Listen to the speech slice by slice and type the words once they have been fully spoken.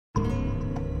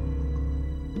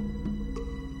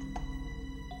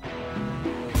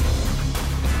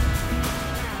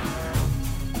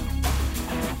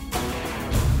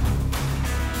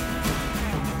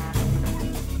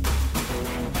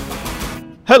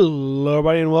Hello,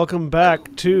 everybody, and welcome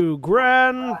back to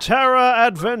Gran Terra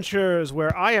Adventures,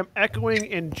 where I am echoing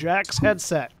in Jack's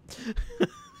headset.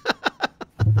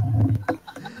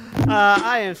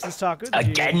 I am Sistaku, the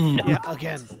Again. GM. Yeah,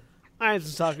 again. I am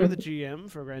Sistaku, the GM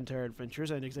for Gran Terra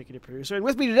Adventures and executive producer, and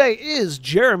with me today is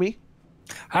Jeremy.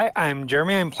 Hi, I'm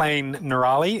Jeremy. I'm playing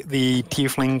Nerali, the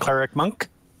Tiefling Cleric Monk.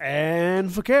 And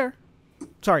Fakir.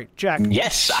 Sorry, Jack.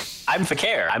 Yes, I'm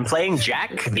Fakir. I'm playing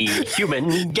Jack, the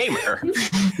human gamer.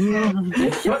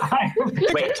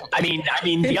 Wait, I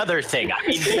mean the other thing.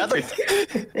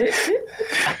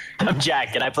 I'm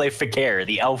Jack, and I play Fakir,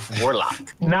 the elf warlock.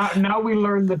 Now we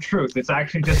learn the truth. It's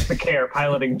actually just Fakir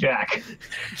piloting Jack.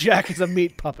 Jack is a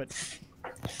meat puppet.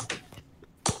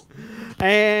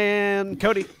 And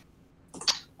Koty.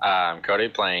 I'm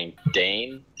Koty playing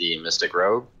Dain, the Mystic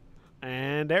Rogue.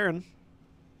 And Erin.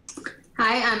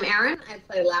 Hi, I'm Erin. I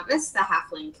play Lavias, the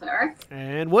Halfling Cleric.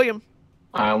 And William.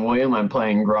 I'm William. I'm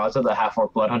playing Graza, the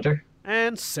Half-Orc Bloodhunter.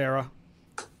 And Sarah.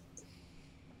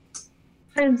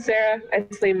 I'm Sarah. I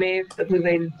play Maeve, the Blue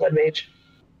Vein Blood Mage.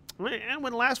 And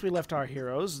when last we left our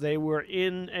heroes, they were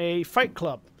in a fight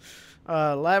club.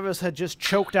 Lavias had just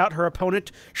choked out her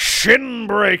opponent,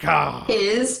 Shinbreaker.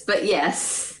 His, but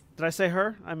yes. Did I say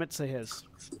her? I meant to say his.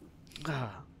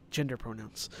 Gender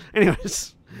pronouns.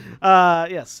 Anyways,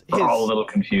 yes. We're all a little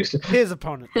confused. His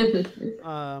opponent.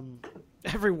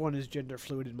 Everyone is gender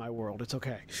fluid in my world. It's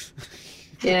okay.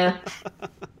 Yeah.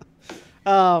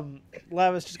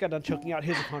 Lavias just got done choking out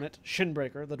his opponent,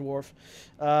 Shinbreaker, the dwarf,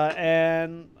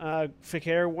 and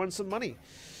Fakir won some money.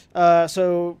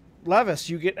 So, Lavias,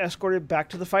 you get escorted back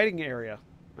to the fighting area,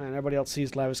 and everybody else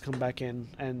sees Lavias come back in,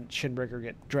 and Shinbreaker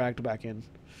get dragged back in.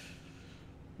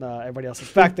 Everybody else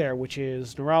is back there, which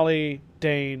is Nerali,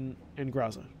 Dain, and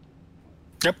Graza.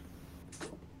 Yep.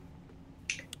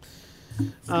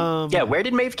 Yeah, where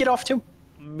did Maeve get off to?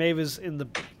 Maeve is in the...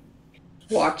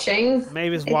 Watching.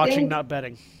 Maeve is I watching, think. not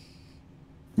betting.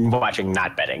 Watching,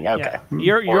 not betting. Okay.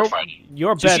 Yeah.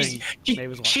 You're So betting.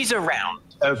 Maeve is watching. she's around.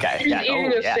 Okay. She's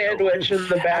eating a sandwich in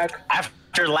the back.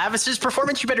 After Lavis's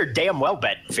performance, you better damn well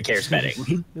bet Fakir's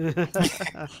betting.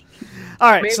 All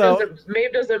right,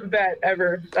 Maeve doesn't bet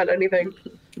ever on anything.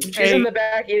 She's in the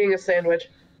back eating a sandwich.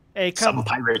 Some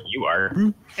pirate you are.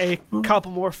 A couple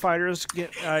more fighters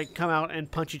come out and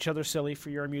punch each other silly for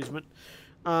your amusement.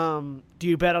 Do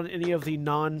you bet on any of the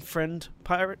non-friend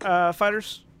pirate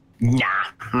fighters? Nah.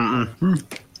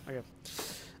 Okay.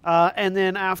 And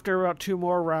then after about two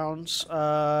more rounds,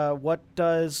 what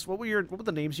were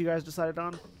the names you guys decided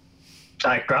on?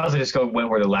 Graza just went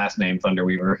with the last name,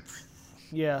 Thunderweaver.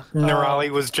 Yeah. Nerali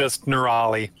was just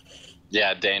Nerali.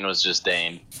 Yeah, Dain was just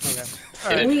Dain. Okay.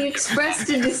 All right. We expressed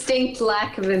a distinct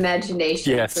lack of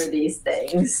imagination Yes. for these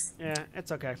things. Yeah,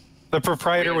 it's okay. The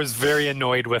proprietor was very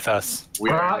annoyed with us. We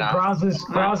are not.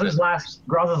 Graza's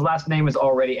last name is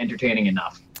already entertaining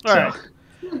enough. All right.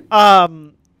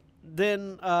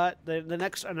 Then the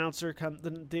next announcer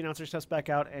the announcer steps back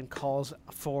out and calls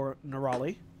for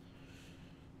Nerali.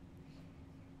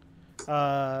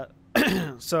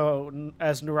 So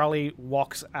as Nerali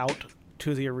walks out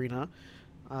to the arena,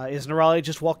 is Nerali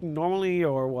just walking normally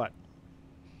or what?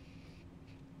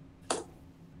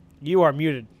 You are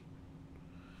muted.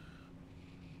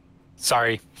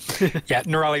 Sorry. Yeah,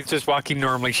 Nerali's just walking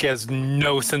normally. She has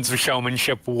no sense of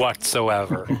showmanship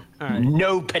whatsoever. All right.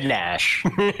 No panache.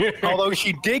 Although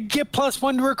she did get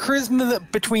 +1 to her charisma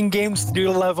between games to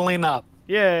do the leveling up.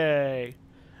 Yay.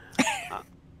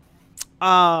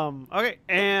 Okay,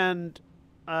 and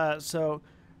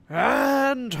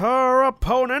and her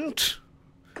opponent,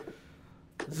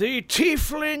 the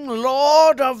Tiefling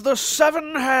Lord of the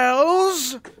Seven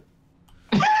Hells,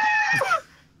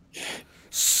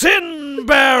 Sinbearer.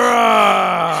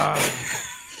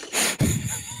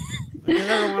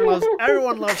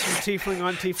 Everyone loves some Tiefling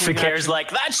on Tiefling. Fakir's like,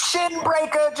 that's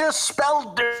Shinbreaker, just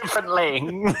spelled differently.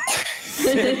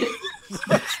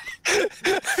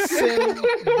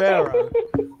 Sinbearer.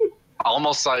 I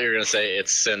almost thought you were going to say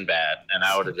it's Sinbad, and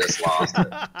I would have just lost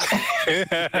it.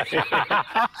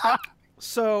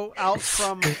 So out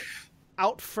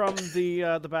from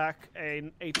the back,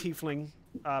 a tiefling,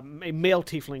 a male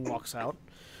tiefling walks out.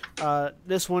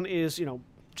 This one is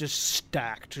just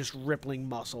stacked, just rippling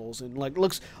muscles, and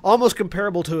looks almost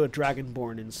comparable to a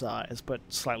dragonborn in size, but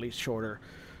slightly shorter.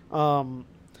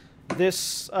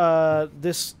 This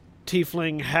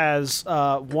tiefling has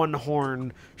one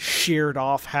horn sheared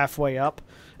off halfway up,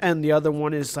 and the other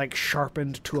one is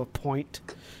sharpened to a point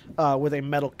with a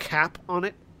metal cap on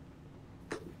it.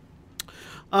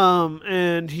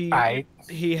 And he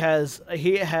has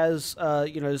his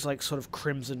sort of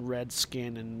crimson red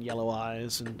skin and yellow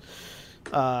eyes, and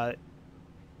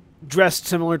dressed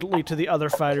similarly to the other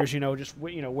fighters, just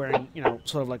wearing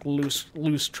sort of like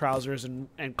loose trousers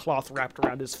and cloth wrapped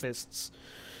around his fists.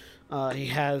 He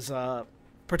has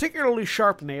particularly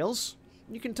sharp nails.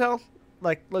 You can tell,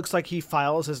 looks like he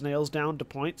files his nails down to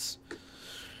points.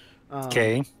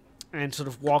 Okay. And sort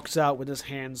of walks out with his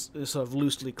hands sort of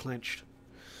loosely clenched.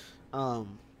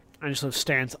 And sort of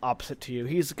stands opposite to you.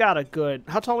 He's got a good.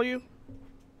 How tall are you?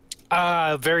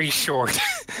 Very short.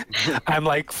 I'm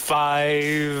like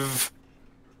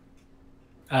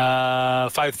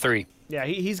 5'3". Yeah,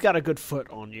 he's got a good foot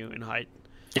on you in height.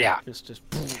 Yeah. Just.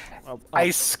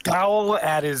 I scowl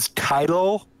at his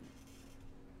title,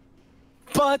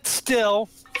 but still,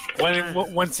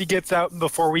 once he gets out,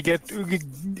 before we give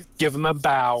him a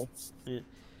bow.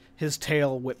 His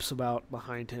tail whips about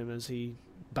behind him as he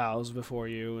bows before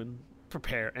you and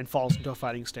falls into a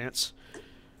fighting stance.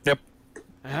 Yep.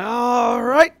 All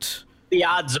right. The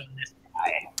odds on this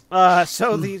guy.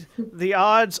 So the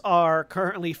odds are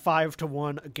currently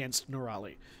 5-1 against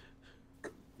Nerali.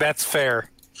 That's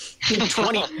fair.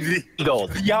 20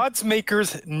 gold. The odds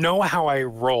makers know how I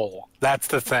roll. That's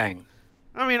the thing.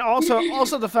 I mean,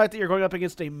 also the fact that you're going up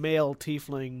against a male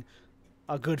tiefling,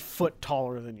 a good foot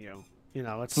taller than you.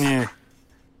 It's. Yeah.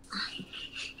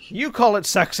 You call it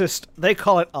sexist. They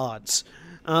call it odds.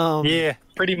 Yeah,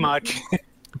 pretty much.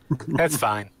 That's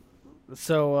fine.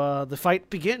 So the fight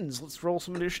begins. Let's roll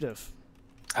some initiative.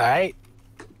 All right.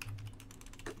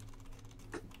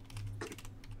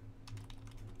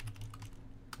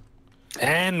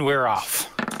 And we're off.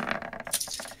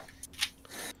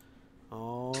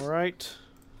 All right.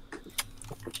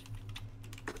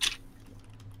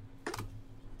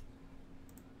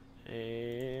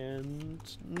 And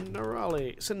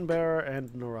Nerali. Sinbearer and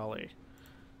Nerali.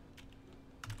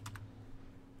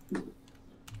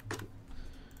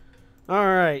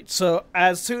 Alright, so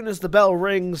as soon as the bell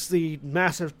rings, the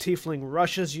massive tiefling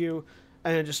rushes you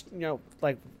and just,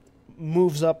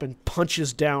 moves up and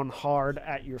punches down hard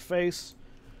at your face.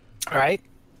 All right.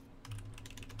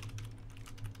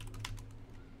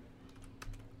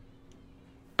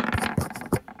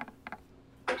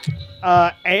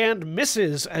 And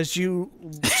misses as you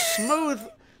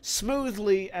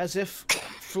smoothly, as if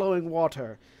flowing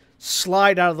water,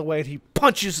 slide out of the way and he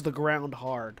punches the ground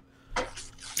hard.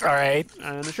 All right.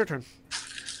 And it's your turn.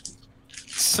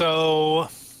 So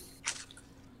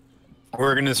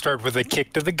we're going to start with a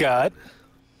kick to the gut.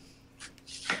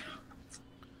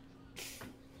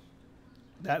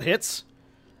 That hits.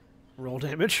 Roll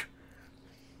damage.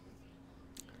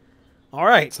 All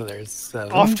right. So there's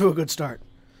 7. Off to a good start.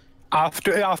 Off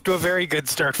to a very good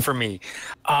start for me.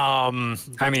 I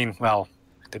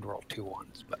did roll 2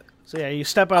 ones, but. So yeah, you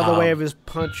step out of the way of his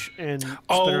punch and spin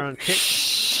around and kick.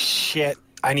 Shit!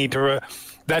 I need to.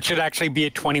 That should actually be a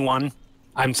 21.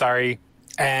 I'm sorry,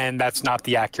 and that's not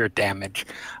the accurate damage.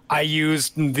 I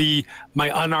used my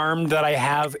unarmed that I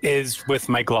have is with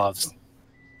my gloves.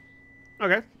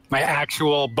 Okay. My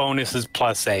actual bonus is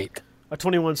 +8. A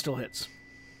 21 still hits.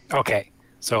 Okay,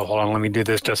 so hold on. Let me do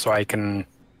this just so I can.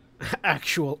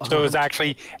 Actual. So it's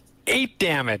actually 8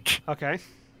 damage. Okay.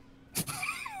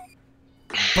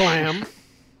 Blam.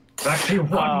 It's actually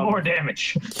one more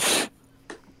damage.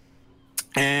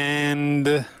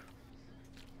 And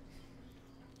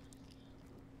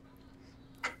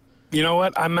you know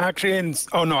what? I'm actually in.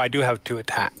 Oh no, I do have 2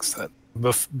 attacks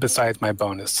besides my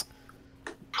bonus.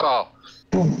 Oh.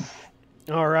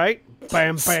 All right.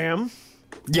 Bam, bam.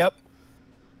 Yep.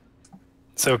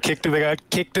 So kick to the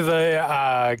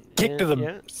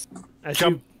Yeah. As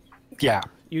jump. Yeah.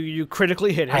 You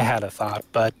critically hit him. I had a thought,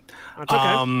 but That's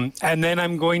okay. And then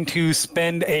I'm going to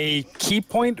spend a key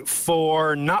point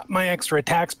for not my extra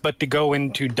attacks, but to go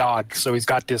into dodge. So he's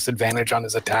got disadvantage on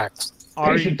his attacks.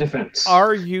 Patient defense.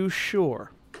 Are you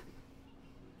sure?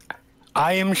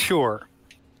 I am sure.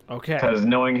 Okay. Because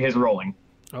knowing his rolling.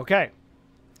 Okay.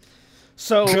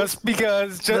 So Just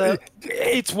because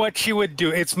it's what she would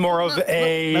do. It's more of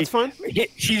a. That's fine.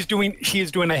 She's doing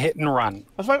a hit and run.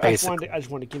 That's fine. I just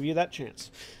basically. wanted to give you that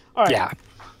chance. All right. Yeah.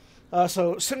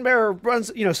 So Sinbearer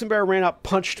runs. Sinbearer ran up,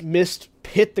 punched, missed,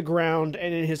 hit the ground,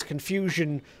 and in his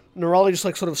confusion, Nerali just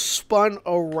sort of spun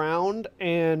around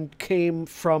and came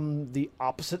from the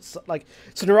opposite side.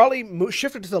 So Nerali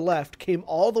shifted to the left, came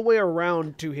all the way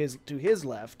around to his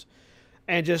left,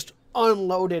 and just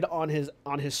unloaded on his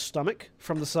stomach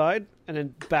from the side, and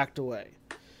then backed away.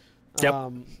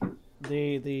 Yep.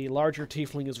 The larger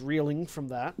tiefling is reeling from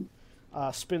that.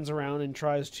 Spins around and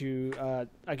tries to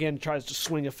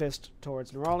swing a fist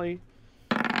towards Nerali.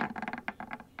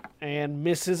 And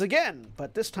misses again,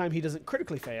 but this time he doesn't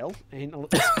critically fail, and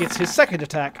gets his second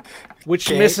attack, which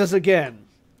misses again.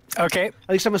 Okay. At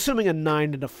least I'm assuming a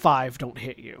 9 and a 5 don't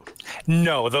hit you.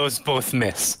 No, those both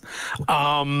miss.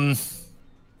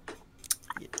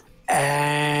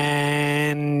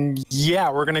 And yeah,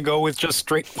 we're gonna go with just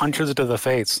straight punches to the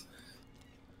face.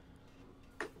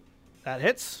 That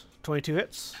hits. 22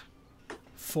 hits.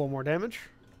 4 more damage.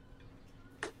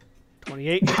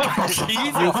 28.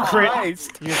 Jesus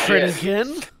Christ! You crit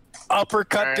again.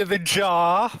 Uppercut to the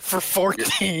jaw for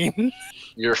 14.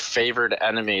 Your favorite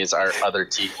enemies are other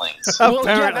tieflings. Well,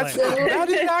 yeah,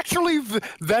 Apparently.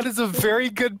 that is a very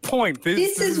good point.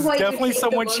 This is why you definitely take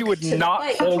someone the she monk would to the not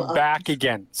fight hold club. back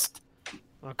against.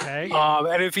 Okay.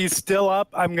 And if he's still up,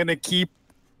 I'm gonna keep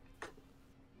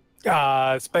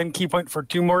spend key point for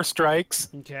 2 more strikes.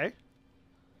 Okay.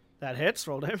 That hits.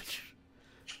 Roll damage.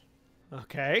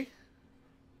 Okay.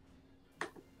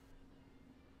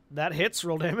 That hits.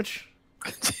 Roll damage.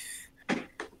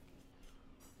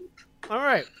 All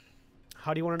right.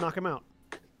 How do you want to knock him out?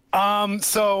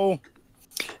 So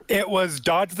it was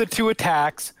dodge the 2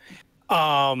 attacks,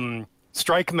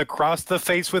 strike him across the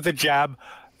face with a jab.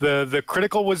 The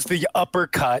critical was the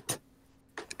uppercut,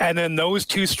 and then those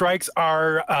 2 strikes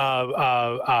are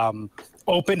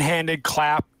open-handed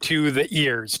clap to the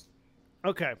ears.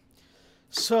 Okay.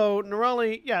 So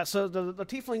Nerali, yeah. So the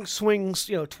tiefling swings,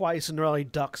 twice, and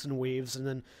Nerali ducks and weaves, and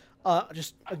then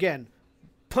just again,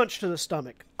 punch to the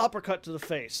stomach, uppercut to the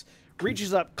face.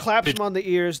 Reaches up, claps him on the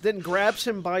ears, then grabs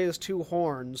him by his 2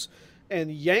 horns,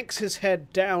 and yanks his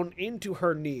head down into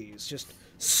her knees. Just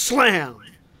slam.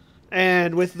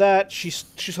 And with that, she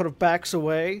sort of backs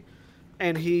away,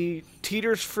 and he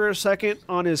teeters for a second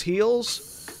on his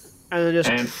heels, and then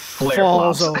just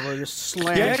falls over, just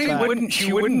slams back.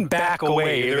 She wouldn't back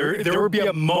away. There would be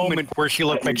a moment where she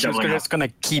looked like she was just going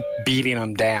to keep beating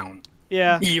him down.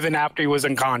 Yeah. Even after he was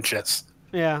unconscious.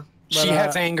 Yeah. But, She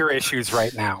has anger issues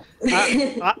right now.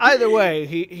 Either way,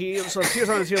 he sort of teeters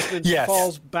on his heels and Yes.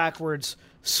 falls backwards,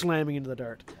 slamming into the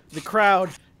dirt. The crowd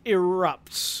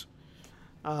erupts.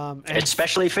 And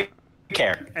Especially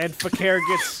Fakir. And Fakir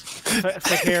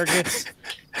gets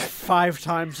 5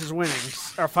 times his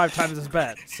winnings, or 5 times his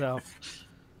bet. So,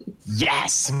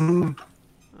 Yes.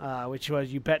 which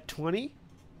was you bet 20.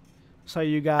 So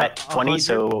you got Bet 20, 100,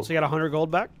 so- you got 100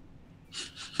 gold back.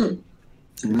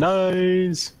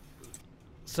 Nice.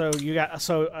 So you got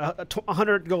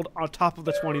 100 gold on top of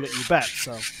the 20 that you bet.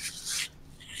 So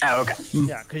Oh, okay.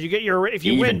 yeah, because you get your if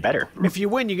you Even win better. If you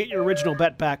win, you get your original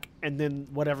bet back, and then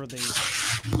whatever the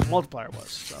multiplier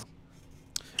was. So.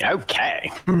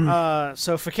 Okay.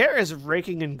 So Fakir is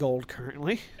raking in gold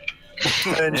currently.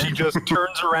 And she just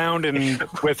turns around and,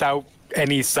 without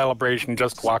any celebration,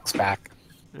 just walks back.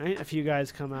 All right, a few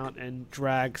guys come out and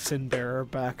drag Sinbearer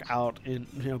back out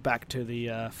back to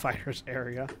the fighters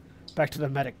area, back to the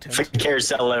medic tent. Fakir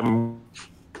Selim.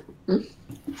 What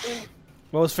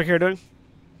was Fakir doing?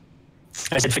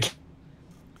 I said Fakir.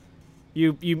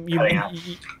 You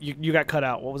got cut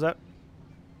out. What was that?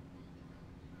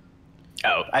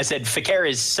 Oh, I said Fakir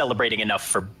is celebrating enough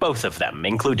for both of them,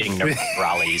 including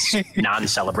Nerali's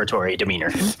non-celebratory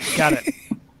demeanor. Got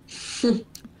it.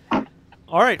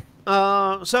 All right.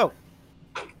 So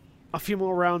a few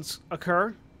more rounds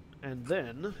occur, and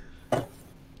then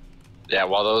Yeah,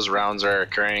 while those rounds are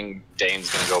occurring, Dane's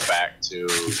gonna go back to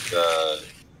the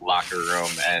locker room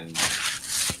and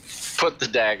put the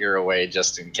dagger away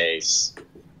just in case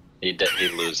he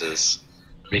loses.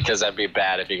 Because that'd be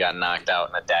bad if he got knocked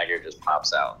out and a dagger just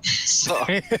pops out. So.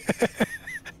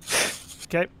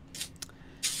 okay.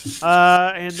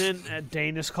 And then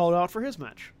Dain is called out for his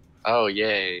match. Oh,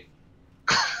 yay.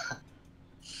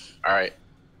 Alright.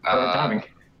 Timing.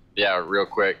 Yeah, real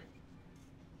quick.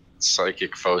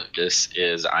 Psychic focus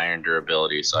is iron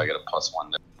durability, so I get a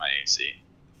 +1 to my AC.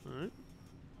 All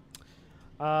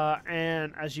right.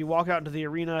 And as you walk out into the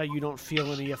arena, you don't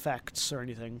feel any effects or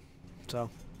anything. So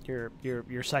your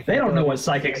psychic. They don't know what abilities-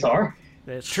 psychics are.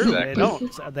 It's true. They Exactly.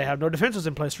 don't. They have no defenses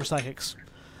in place for psychics.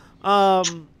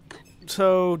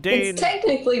 So Dain. It's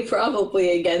technically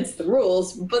probably against the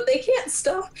rules, but they can't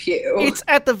stop you. It's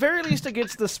at the very least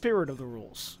against the spirit of the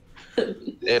rules.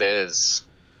 It is.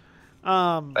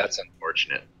 That's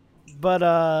unfortunate. But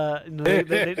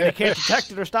they can't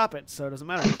detect it or stop it, so it doesn't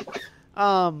matter.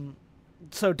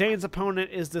 So Dane's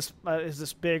opponent is this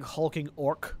big hulking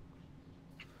orc.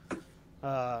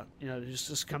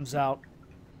 Just comes out,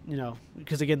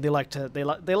 because again they like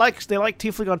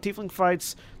tiefling on tiefling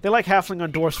fights. They like halfling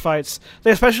on dwarf fights. They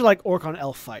especially like orc on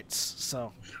elf fights.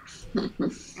 So,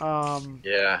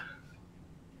 Yeah.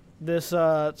 this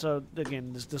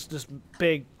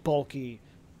big bulky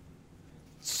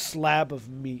slab of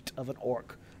meat of an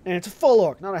orc, and it's a full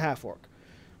orc, not a half orc,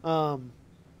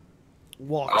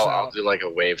 walks I'll out. do like a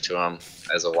wave to him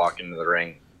as I walk into the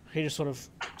ring. He just sort of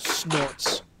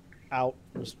snorts out,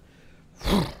 just,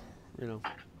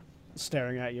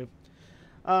 staring at you.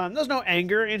 There's no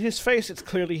anger in his face. It's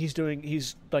clearly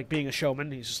he's like being a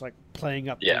showman. He's just like playing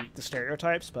up the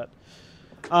stereotypes. But,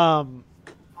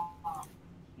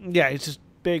 he's just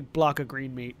big block of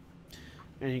green meat,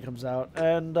 and he comes out,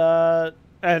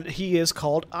 and he is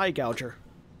called Eye Gouger.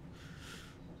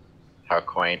 How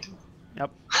quaint.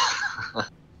 Yep.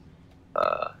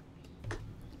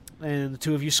 And the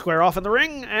two of you square off in the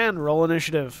ring and roll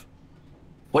initiative.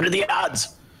 What are the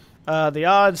odds? The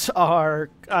odds are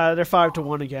they're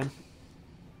 5-1 again.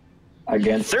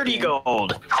 Against 30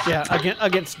 gold. Yeah,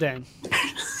 against Dain.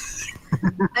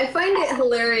 I find it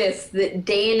hilarious that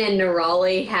Dain and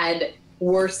Nerali had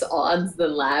worse odds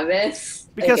than Lavias.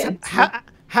 Because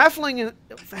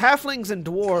halflings and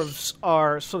dwarves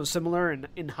are sort of similar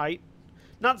in height.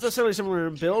 Not necessarily similar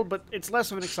in build, but it's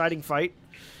less of an exciting fight.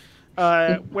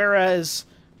 Whereas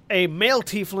a male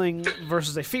tiefling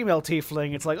versus a female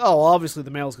tiefling, it's like, oh, well, obviously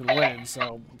the male's going to win,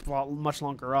 so much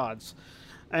longer odds.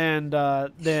 And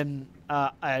then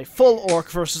a full orc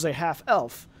versus a half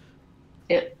elf.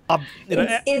 Yeah.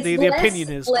 It's the less opinion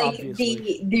is like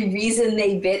obviously the reason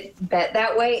they bet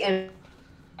that way, and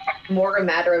more a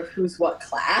matter of who's what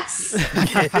class.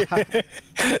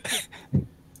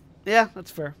 Yeah,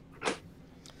 that's fair.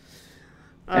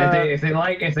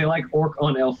 If they like orc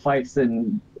on elf fights,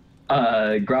 then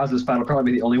Graza's fight will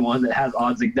probably be the only one that has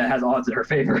odds in her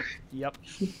favor. Yep.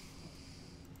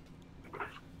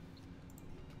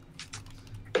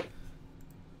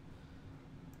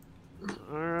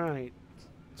 All right.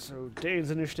 So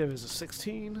Dane's initiative is a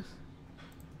 16,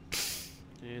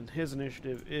 and his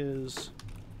initiative is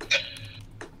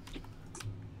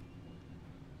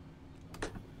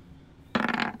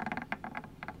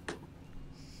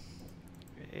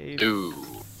a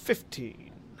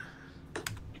 15.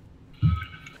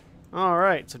 All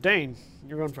right. So Dain,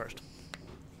 you're going first.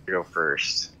 You go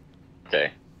first.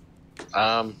 Okay.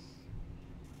 Yeah.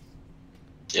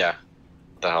 What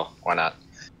the hell? Why not?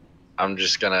 I'm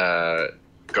just gonna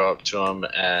go up to him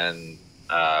and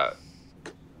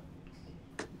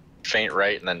faint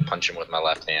right and then punch him with my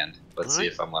left hand. Let's see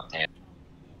if I'm left-handed.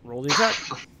 Roll the attack.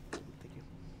 Thank you.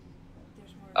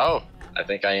 Oh, I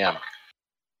think I am.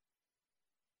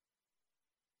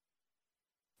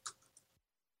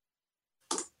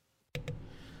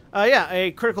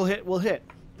 A critical hit will hit.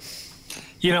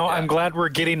 I'm glad we're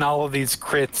getting all of these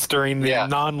crits during the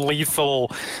non-lethal.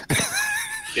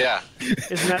 Yeah.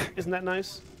 Isn't that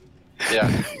nice? Yeah.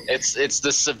 It's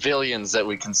the civilians that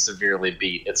we can severely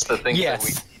beat. It's the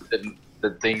things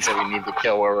the things that we need to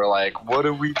kill where we're like, what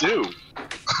do we do?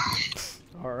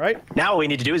 All right. Now all we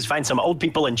need to do is find some old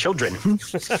people and children.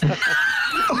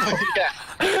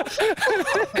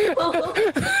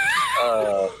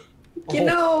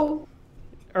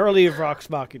 Early of Vox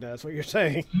Machina, that's what you're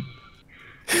saying.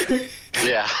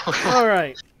 Yeah. All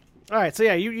right. So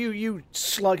yeah, you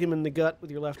slug him in the gut with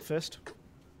your left fist.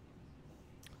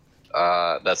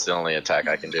 That's the only attack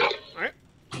I can do. All right.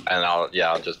 And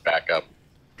I'll just back up.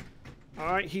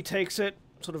 All right. He takes it,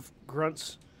 sort of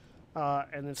grunts,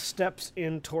 and then steps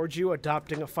in towards you,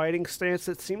 adopting a fighting stance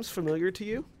that seems familiar to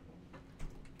you.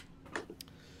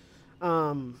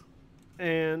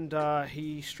 And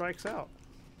he strikes out.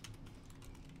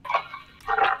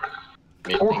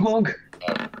 Orc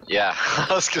yeah, I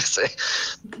was gonna say.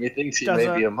 He thinks he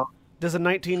may be a monk. Does a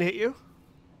 19 hit you?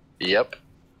 Yep.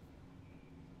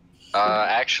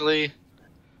 Actually.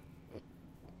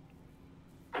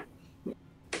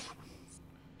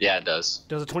 Yeah, it does.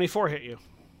 Does a 24 hit you?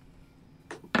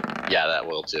 Yeah, that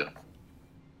will too.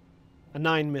 A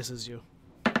 9 misses you.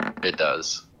 It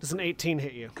does. Does an 18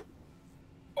 hit you?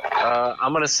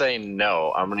 I'm gonna say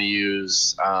no. I'm gonna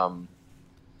use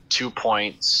 2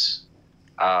 points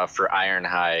for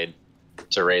Ironhide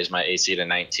to raise my AC to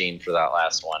 19 for that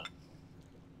last one.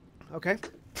 Okay.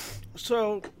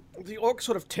 So the orc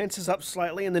sort of tenses up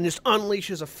slightly and then just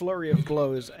unleashes a flurry of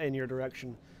blows in your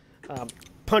direction.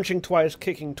 Punching twice,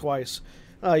 kicking twice.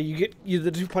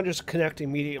 The two punches connect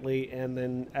immediately, and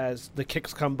then as the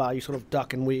kicks come by, you sort of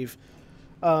duck and weave.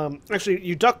 Actually,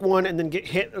 you duck one and then get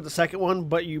hit with the second one,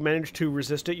 but you manage to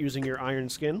resist it using your iron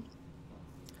skin.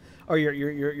 Or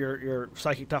your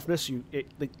psychic toughness.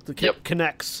 The kick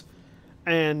connects,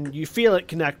 and you feel it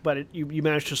connect, but you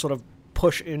manage to sort of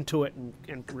push into it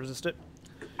and resist it.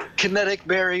 Kinetic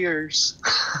barriers.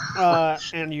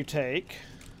 And you take...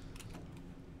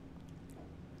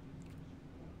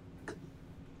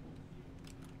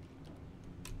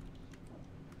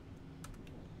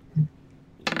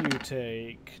 You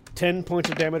take 10 points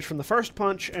of damage from the first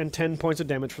punch and 10 points of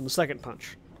damage from the second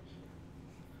punch.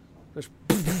 Just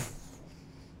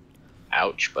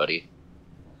Ouch, buddy.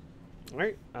 all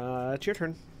right, it's your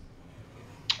turn.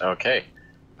 Okay.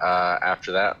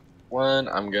 After that one,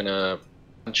 I'm gonna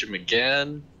punch him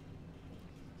again.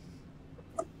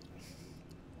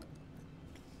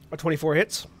 A 24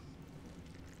 hits.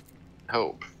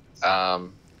 Hope.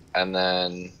 And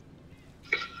then,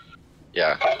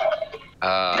 yeah.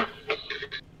 I'm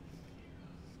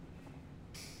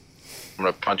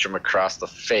gonna punch him across the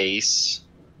face.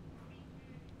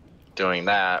 Doing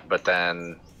that, but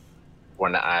then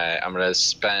when I'm gonna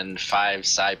spend 5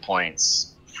 side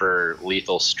points for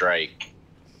lethal strike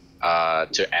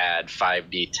to add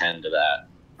 5d10 to that.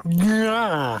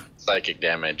 Yeah. Psychic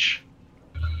damage.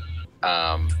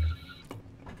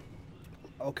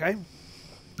 Okay.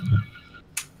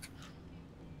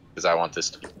 Because I want this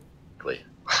to be quickly.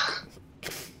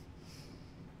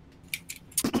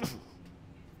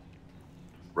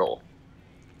 Roll.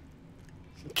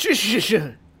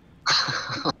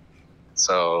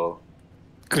 So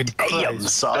Good Damn, Christ.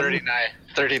 son.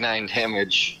 39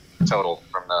 damage total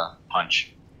from the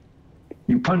punch.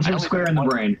 You punch him only square did in the one.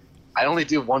 brain. I only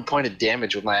do 1 point of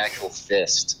damage with my actual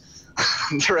fist.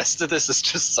 The rest of this is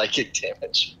just psychic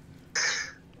damage.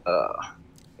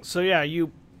 So yeah, you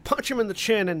punch him in the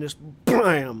chin and just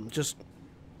blam, just.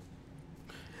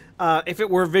 If it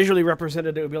were visually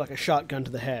represented, it would be like a shotgun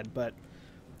to the head, but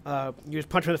you just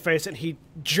punch him in the face and he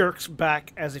jerks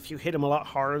back as if you hit him a lot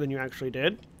harder than you actually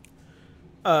did.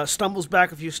 Stumbles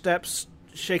back a few steps,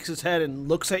 shakes his head, and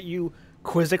looks at you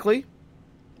quizzically,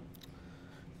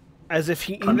 as if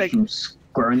Punch him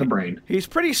square in the brain. he's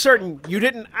pretty certain you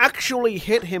didn't actually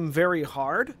hit him very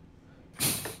hard,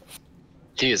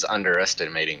 He is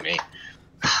underestimating me.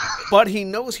 but he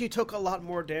knows he took a lot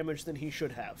more damage than he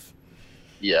should have.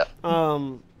 Yeah.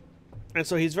 And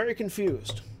so he's very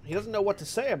confused. He doesn't know what to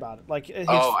say about it. Like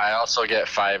I also get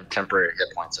 5 temporary hit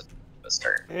points at this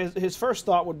turn. his first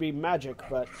thought would be magic,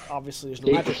 but obviously there's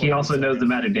no magic. He also knows the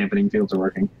magic dampening fields are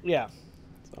working. Yeah.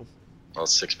 Well,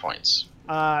 6 points.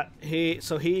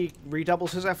 He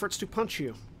redoubles his efforts to punch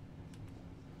you.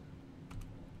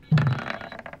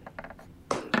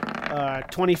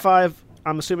 25,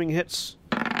 I'm assuming hits.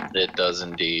 It does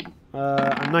indeed.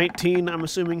 A 19, I'm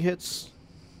assuming hits.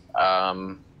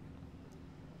 I'm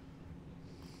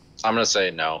gonna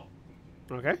say no.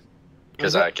 Okay.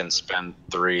 Because Okay. I can spend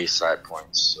 3 side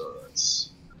points, so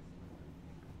that's...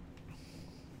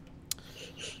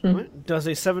 Alright, does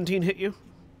a 17 hit you?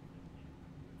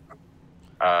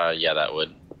 Yeah, that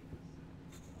would.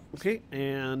 Okay,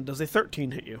 and does a 13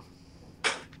 hit you?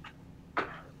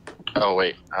 Oh,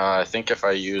 wait. I think if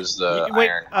I use the Wait,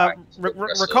 iron... Hide,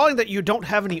 recalling that you don't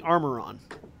have any armor on.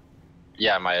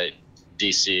 Yeah, my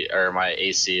DC, or my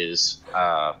AC is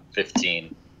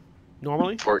 15.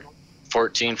 Normally?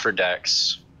 14 for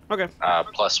Dex, Okay.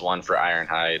 plus 1 for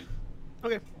Ironhide.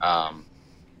 Okay.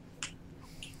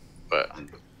 But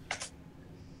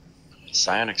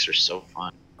psionics are so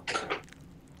fun.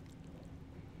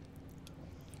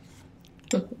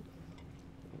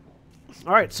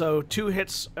 All right, so 2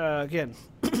 hits again.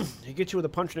 He gets you with a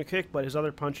punch and a kick, but his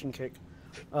other punch and kick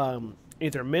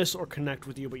either miss or connect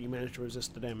with you, but you manage to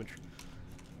resist the damage.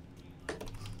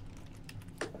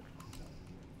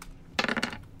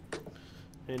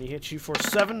 And he hits you for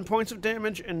 7 points of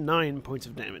damage and 9 points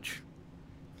of damage.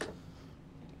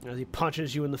 As he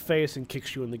punches you in the face and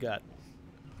kicks you in the gut.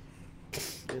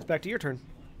 It's back to your turn.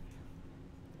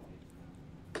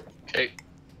 Okay.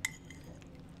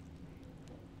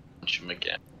 Punch him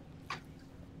again.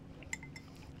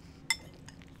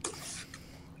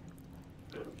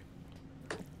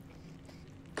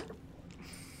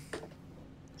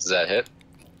 Does that hit?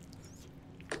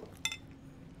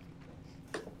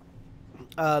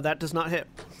 That does not hit.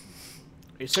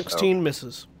 A 16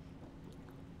 misses.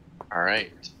 All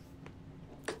right.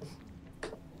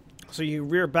 So you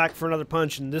rear back for another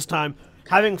punch, and this time,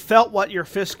 having felt what your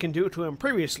fist can do to him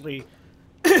previously,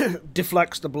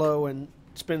 deflects the blow and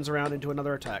spins around into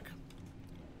another attack.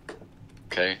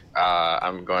 Okay.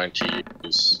 I'm going to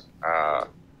use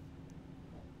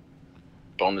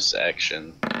bonus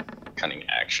action, cunning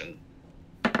action.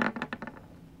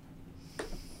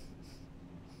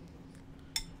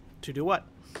 To do what?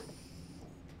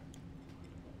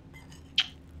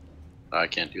 I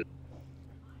can't do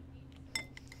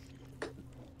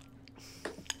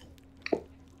that.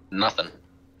 Nothing.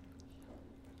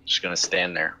 Just gonna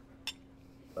stand there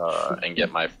and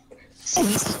get my All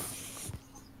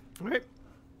right.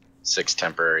 6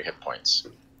 temporary hit points.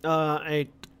 A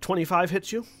 25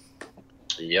 hits you,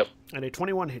 Yep. and a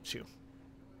 21 hits you.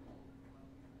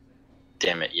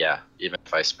 Damn it, yeah. Even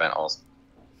if I spent all...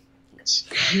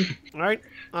 All right.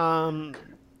 And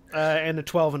a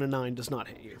 12 and a 9 does not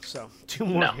hit you. So 2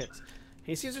 more No. hits.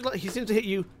 He seems to hit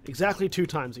you exactly 2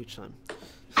 times each time.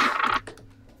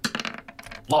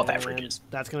 Law of And averages.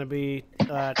 that's going to be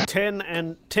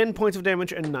 10 points of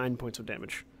damage and 9 points of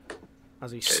damage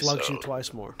as he slugs so you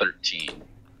twice more. 13.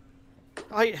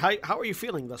 How are you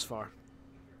feeling thus far?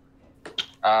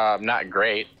 I'm not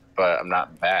great, but I'm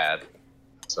not bad.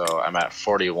 So I'm at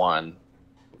 41.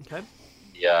 Okay.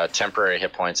 The temporary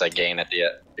hit points I gain at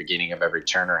the beginning of every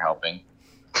turn are helping.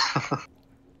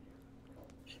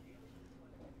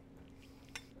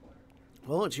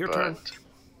 Well, it's your turn.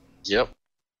 Yep.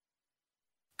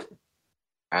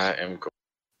 I am going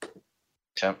to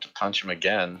attempt to punch him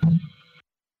again.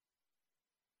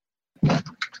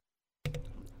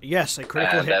 Yes, a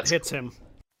critical hit that's- hits him.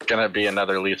 Gonna be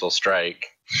another lethal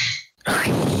strike.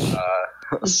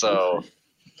 So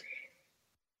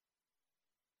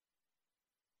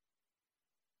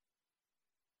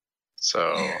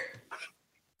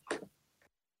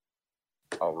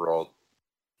I'll roll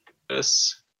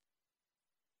this.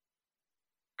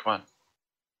 Come on.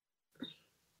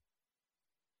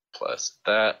 Plus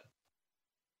that.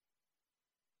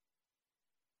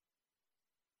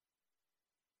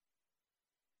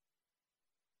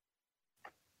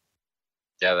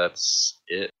 Yeah, that's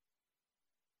it.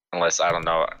 Unless I don't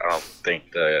know. I don't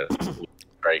think the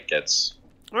strike gets.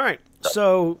 All right.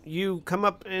 So you come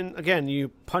up and again you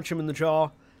punch him in the jaw,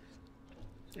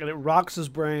 and it rocks his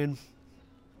brain,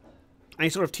 and he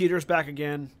sort of teeters back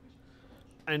again,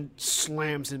 and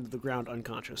slams into the ground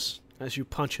unconscious as you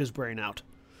punch his brain out.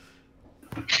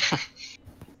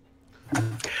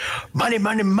 Money,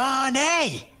 money,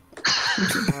 money!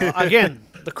 Again,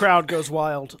 the crowd goes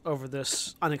wild over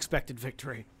this unexpected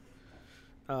victory.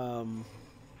 And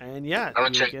yeah,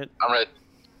 I'm gonna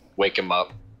wake him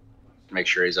up, make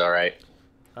sure he's all right.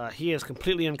 he is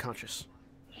completely unconscious.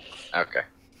 Okay.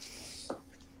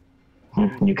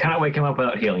 You cannot wake him up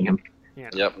without healing him. Yeah.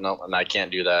 Yep. Nope. And I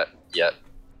can't do that yet.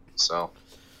 So.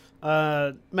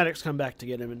 Medics come back to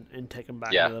get him and take him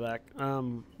back Yeah. into the back.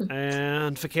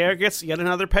 And Fakir gets yet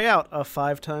another payout of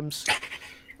 5 times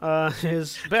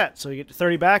his bet. So you get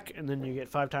 30 back, and then you get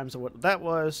 5 times of what that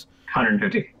was.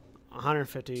 150.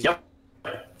 150. Yep.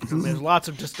 And there's a lot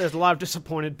of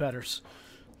disappointed bettors.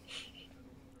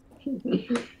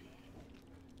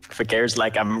 Fakir's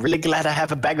like, I'm really glad I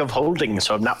have a bag of holding,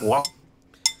 so I'm not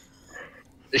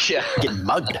Yeah. getting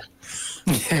mugged.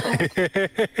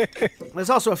 There's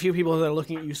also a few people that are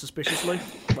looking at you suspiciously,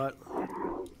 but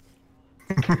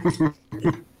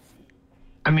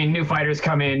I mean, new fighters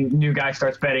come in, new guy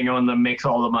starts betting on them, makes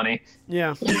all the money.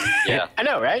 yeah. Yeah. I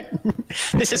know, right?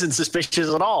 This isn't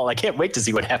suspicious at all. I can't wait to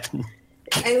see what happens.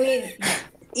 I mean,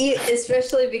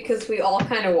 especially because we all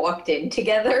kind of walked in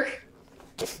together.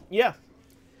 Yeah.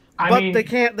 I But mean, they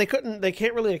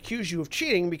can't really accuse you of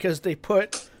cheating because they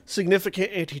put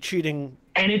significant anti-cheating.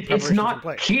 and it's preparations in not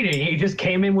place. cheating. He just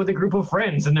came in with a group of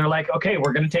friends, and they're like, "Okay,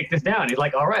 we're gonna take this down." He's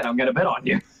like, "All right, I'm gonna bet on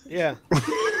you." Yeah.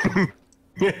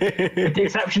 With the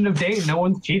exception of Dain, no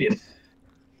one's cheated.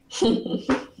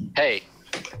 Hey.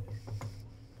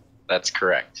 That's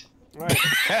correct. All right.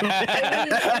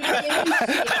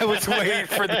 I was waiting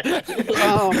for that.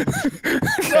 So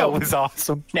That was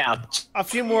awesome. Now, a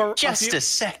few more. just a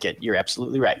second. You're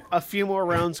absolutely right. A few more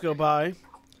rounds go by,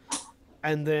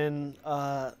 and then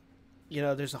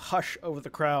there's a hush over the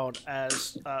crowd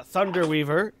as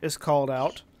Thunderweaver is called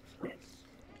out,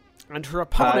 and her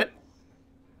opponent.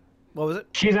 What was it?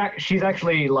 She's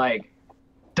actually like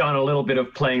done a little bit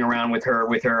of playing around with her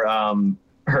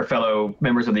her fellow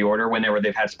members of the order whenever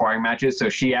they've had sparring matches. So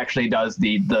she actually does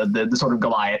the sort of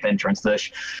Goliath entrance, the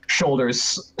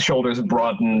shoulders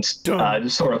broadened,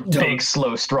 sort of big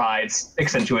slow strides,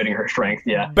 accentuating her strength.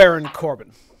 Yeah, Baron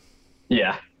Corbin.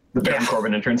 yeah, the Baron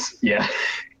Corbin entrance. Yeah.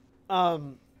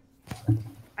 And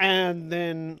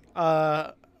then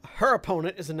her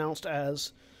opponent is announced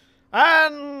as,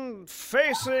 and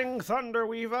facing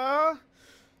Thunderweaver,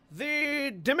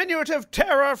 the diminutive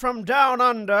Terra from down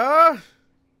under,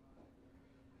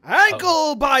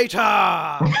 Ankle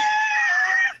Biter!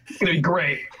 It's gonna be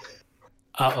great.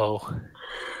 Uh-oh.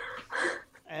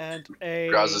 And a...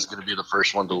 Graza's gonna be the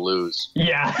first one to lose.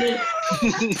 Yeah.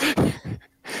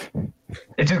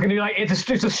 It's just gonna be like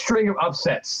it's a string of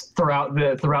upsets throughout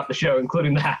the show,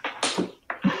 including that.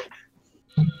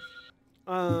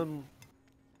 And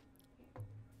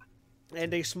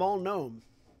a small gnome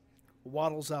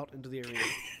waddles out into the arena.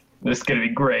 This is gonna be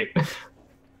great.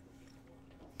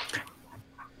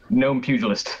 Gnome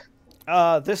pugilist.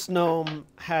 This gnome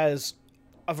has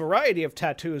a variety of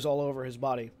tattoos all over his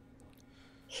body.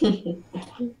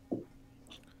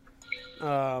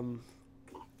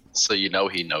 So you know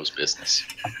he knows business.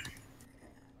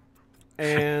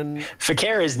 And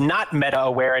Fakir is not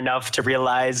meta-aware enough to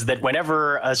realize that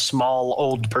whenever a small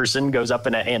old person goes up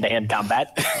in a hand-to-hand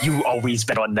combat, you always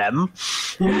bet on them.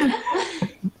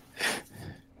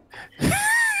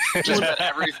 Just bet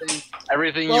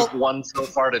everything you've won so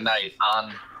far tonight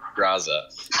on Graza.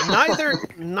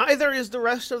 neither is the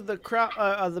rest of the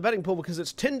crowd the betting pool, because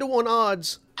it's 10-1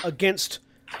 odds against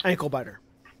Anklebiter.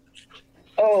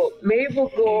 Oh, Maeve will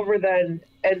go over then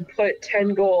and put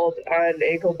 10 gold on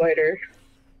Anklebiter.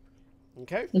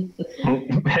 Okay.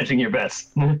 Hedging your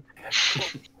bets.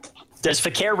 Does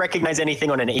Fakir recognize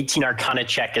anything on an 18 Arcana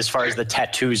check as far as the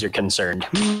tattoos are concerned?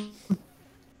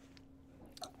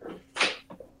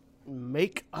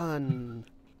 Make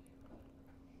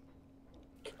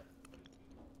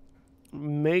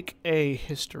a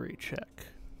history check.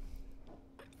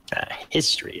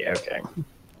 History, okay.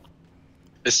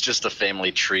 It's just a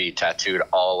family tree tattooed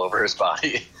all over his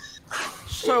body.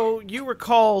 So you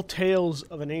recall tales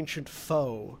of an ancient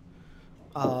foe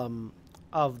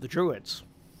of the Druids.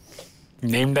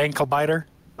 Named Anklebiter?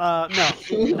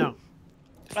 No.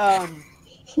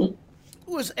 It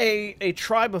was a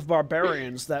tribe of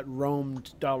barbarians that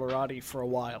roamed Dalarati for a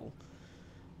while.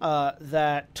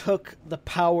 That took the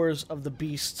powers of the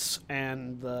beasts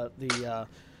and the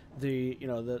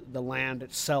land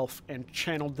itself and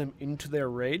channeled them into their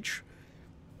rage.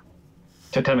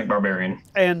 Totemic barbarian.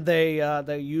 And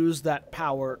they used that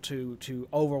power to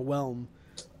overwhelm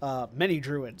many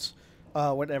druids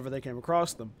whenever they came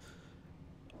across them.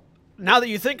 Now that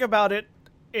you think about it,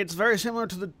 it's very similar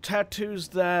to the tattoos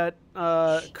that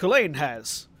Kulain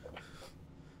has.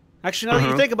 Actually, now that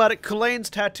you think about it, Kulain's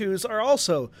tattoos are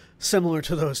also similar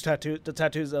to those the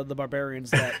tattoos of the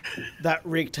barbarians that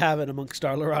wreaked havoc amongst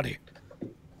Dalarati.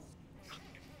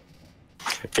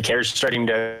 Fakir's starting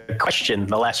to question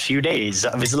the last few days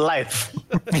of his life.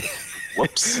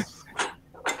 Whoops.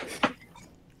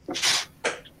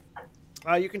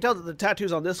 You can tell that the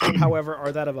tattoos on this one, however,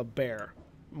 are that of a bear,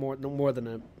 more than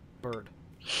a bird.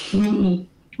 Means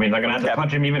I'm gonna have to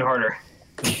punch him even harder.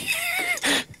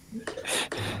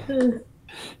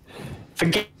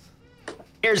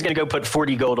 Fakir's gonna go put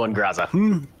 40 gold on Graza.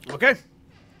 Okay.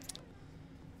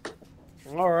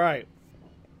 All right.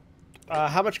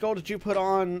 How much gold did you put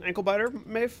on Anklebiter,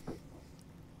 Maeve?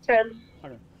 10.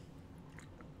 Okay.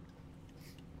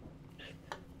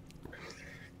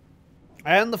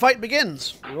 And the fight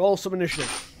begins. Roll some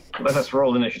initiative. Let us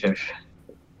roll initiative.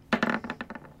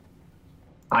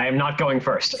 I am not going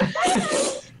first.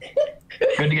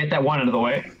 Good to get that one out of the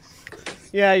way.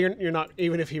 Yeah, you're not,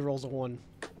 even if he rolls a 1.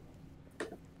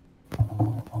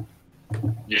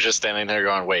 You're just standing there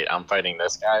going, wait, I'm fighting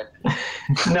this guy?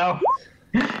 No.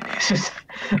 It's just,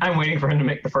 I'm waiting for him to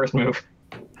make the first move.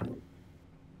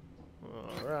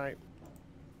 All right.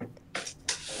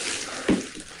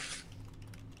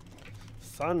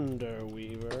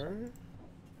 Thunderweaver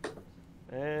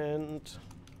and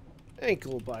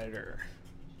Anklebiter.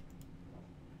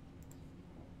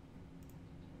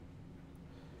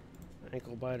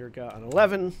 Anklebiter got an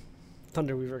 11.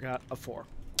 Thunderweaver got a 4.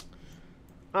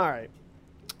 All right.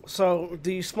 So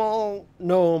the small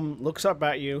gnome looks up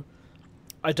at you,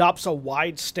 adopts a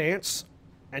wide stance,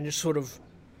 and just sort of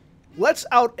lets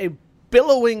out a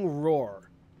billowing roar.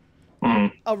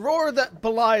 A roar that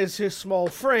belies his small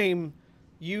frame.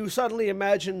 You suddenly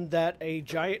imagine that a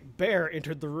giant bear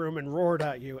entered the room and roared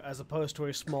at you, as opposed to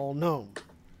a small gnome.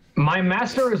 My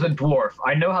master is a dwarf.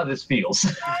 I know how this feels.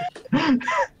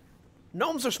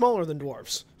 Gnomes are smaller than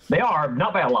dwarves. They are,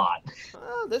 not by a lot.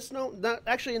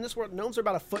 Actually, in this world, gnomes are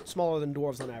about a foot smaller than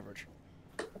dwarves on average.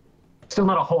 Still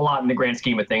not a whole lot in the grand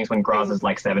scheme of things when Graza is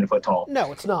like 7 foot tall.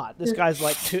 No, it's not. This guy's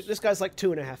like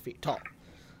 2.5 feet tall.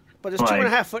 But this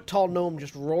 2.5 foot tall gnome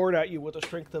just roared at you with the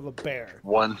strength of a bear.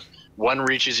 One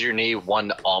reaches your knee,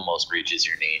 one almost reaches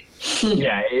your knee.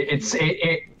 Yeah, it's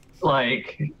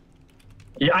like,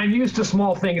 yeah, I'm used to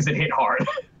small things that hit hard.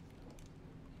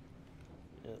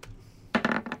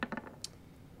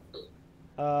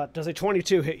 Does a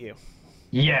 22 hit you?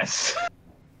 Yes.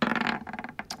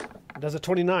 Does a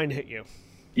 29 hit you?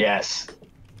 Yes.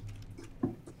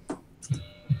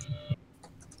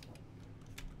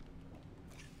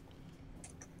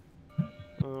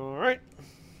 All right.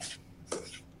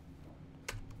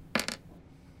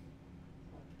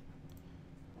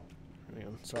 Hang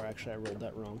on. Sorry, actually, I rolled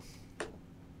that wrong.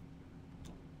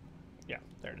 Yeah,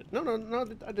 there it is. No,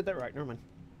 I did that right. Never mind.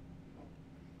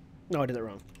 No, I did that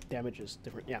wrong. Damage is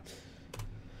different. Yeah.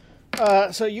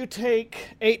 So you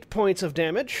take 8 points of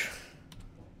damage.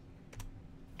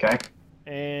 Okay.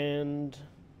 And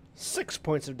 6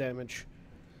 points of damage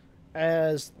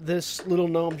as this little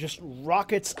gnome just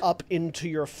rockets up into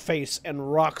your face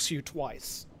and rocks you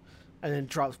twice, and then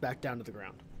drops back down to the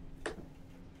ground.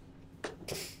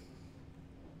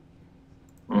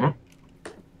 Mm-hmm. All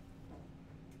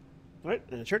right,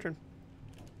 and it's your turn.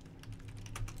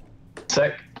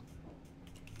 Sick.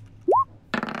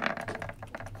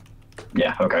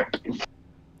 Yeah, okay.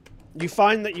 You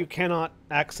find that you cannot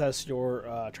access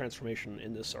your transformation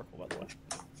in this circle, by the way.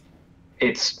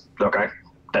 It's okay.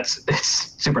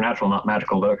 It's supernatural, not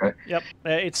magical, but okay. Yep,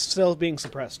 it's still being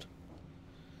suppressed.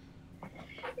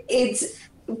 It's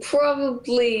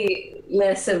probably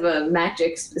less of a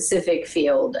magic-specific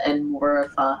field and more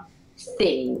of a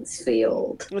things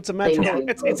field. It's a magical.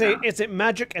 Things It's a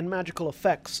magic and magical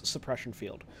effects suppression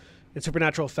field. And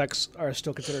supernatural effects are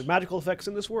still considered magical effects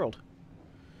in this world.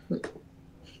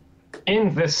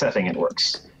 In this setting, it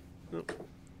works. Oh.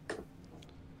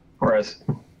 Whereas,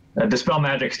 dispel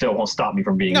magic still won't stop me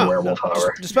from being a werewolf,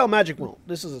 however. Dispel magic won't.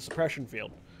 This is a suppression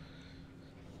field.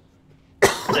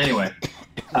 Anyway,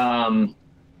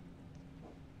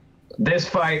 this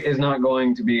fight is not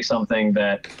going to be something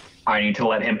that I need to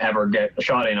let him ever get a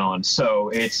shot in on. So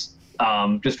it's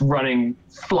just running,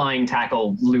 flying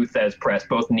tackle, Luthez press,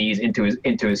 both knees into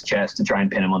his chest to try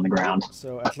and pin him on the ground.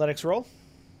 So athletics roll.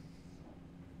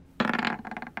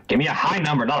 Give me a high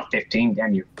number, not a 15,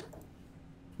 damn you.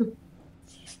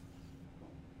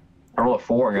 I rolled a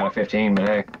 4 and got a 15, but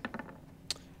hey.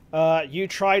 You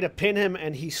try to pin him,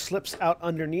 and he slips out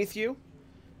underneath you,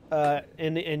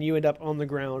 and you end up on the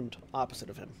ground opposite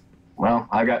of him. Well,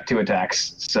 I got 2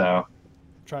 attacks, so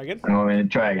Try again. I'm going to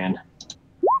try again.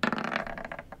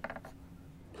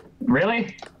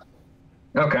 Really?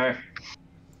 Okay.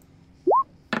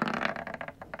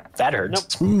 That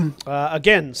hurts. Nope.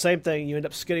 Again, same thing. You end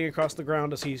up skidding across the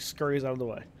ground as he scurries out of the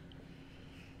way.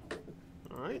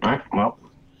 All right. All right, well.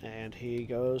 And he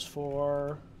goes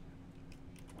for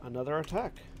another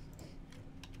attack.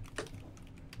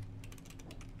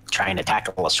 Trying to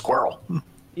tackle a squirrel.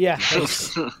 Yeah.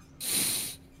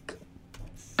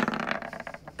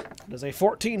 Does a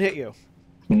 14 hit you?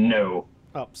 No.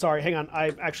 Oh, sorry. Hang on.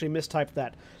 I actually mistyped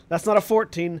that. That's not a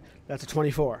 14. That's a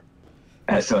 24.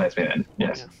 That still hits me then,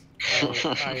 yes.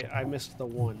 Yeah. I missed the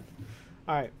 1.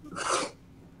 All right.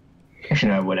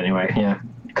 Actually, no, I would anyway, yeah.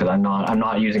 Because I'm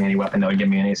not using any weapon that would give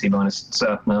me an AC bonus,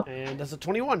 so no. And does a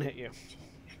 21 hit you?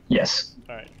 Yes.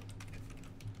 All right.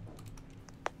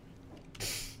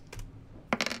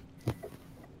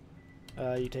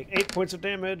 You take 8 points of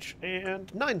damage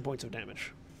and 9 points of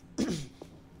damage.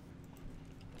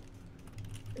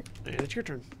 And it's your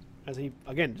turn. As he,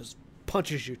 again, just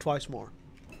punches you twice more.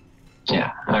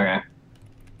 Yeah, okay.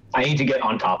 I need to get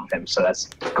on top of him, so that's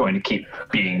going to keep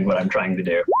being what I'm trying to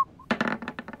do.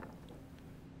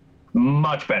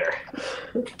 Much better.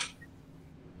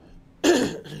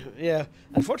 Yeah.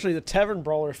 Unfortunately, the Tavern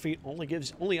Brawler feat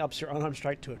only ups your unarmed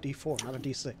strike to a D4, not a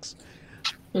D6.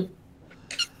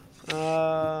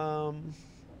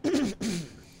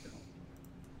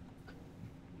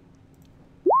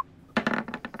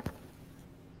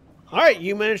 All right,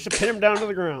 you managed to pin him down to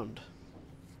the ground.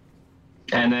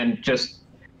 And then just,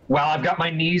 while I've got my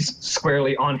knees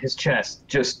squarely on his chest,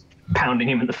 just pounding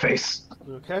him in the face.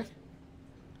 Okay.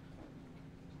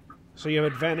 So you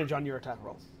have advantage on your attack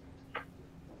roll.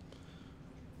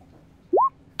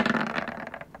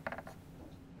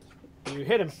 You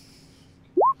hit him.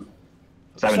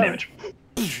 7 damage.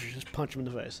 Just punch him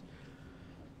in the face.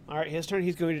 All right, his turn.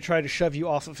 He's going to try to shove you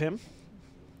off of him.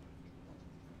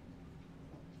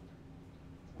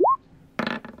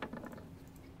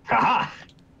 Haha!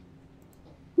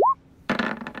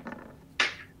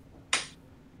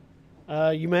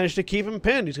 You managed to keep him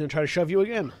pinned. He's going to try to shove you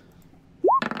again.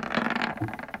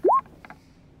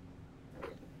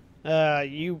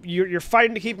 You're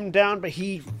fighting to keep him down, but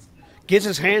he gets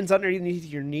his hands underneath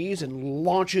your knees and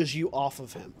launches you off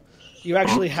of him.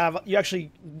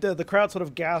 The crowd sort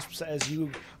of gasps as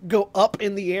you go up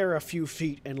in the air a few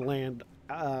feet and land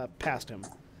past him.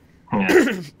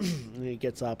 And he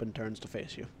gets up and turns to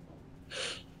face you.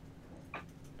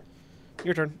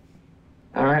 Your turn.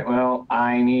 All right, well,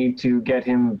 I need to get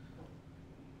him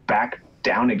back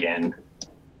down again.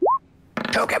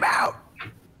 Choke him out.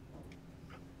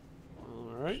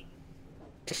 All right.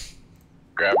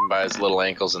 Grab him by his little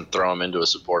ankles and throw him into a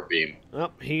support beam.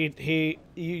 Well,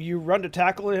 you run to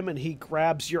tackle him, and he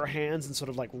grabs your hands and sort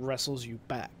of like wrestles you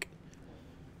back.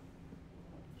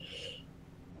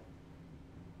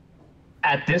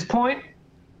 At this point,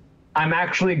 I'm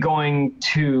actually going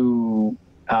to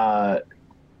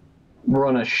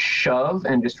run a shove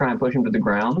and just try and push him to the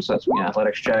ground. So that's an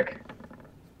athletics check.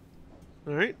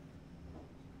 All right.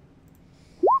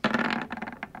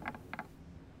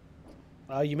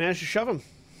 You managed to shove him.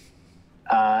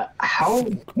 How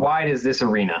wide is this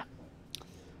arena?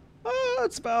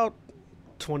 It's about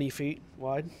 20 feet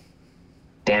wide.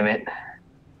 Damn it.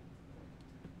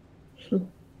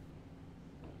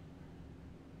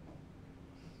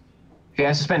 He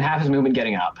has to spend half his movement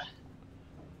getting up.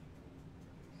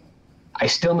 I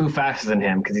still move faster than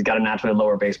him because he's got a naturally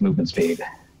lower base movement speed,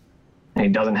 and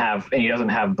he doesn't have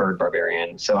Bird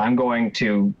Barbarian. So I'm going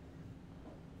to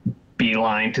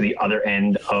beeline to the other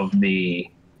end of the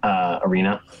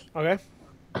arena. Okay.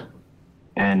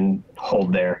 And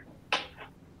hold there.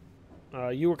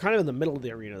 You were kind of in the middle of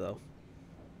the arena, though.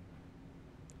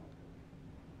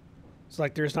 It's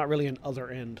like there's not really an other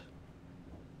end.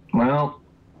 Well,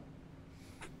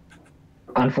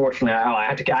 unfortunately,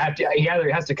 he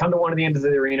either has to come to one of the ends of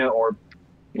the arena or,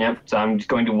 yeah. So I'm just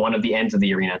going to one of the ends of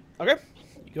the arena. Okay.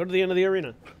 You go to the end of the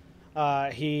arena.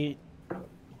 He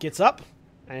gets up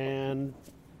and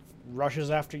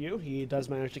rushes after you. He does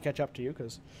manage to catch up to you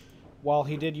because while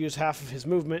he did use half of his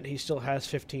movement, he still has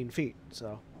 15 feet.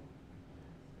 So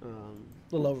a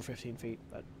little over 15 feet,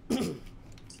 but.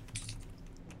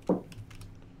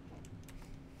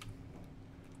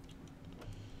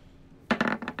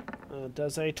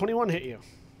 Does a 21 hit you?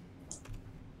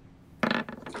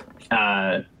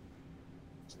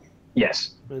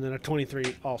 Yes. And then a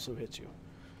 23 also hits you.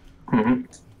 Mm-hmm.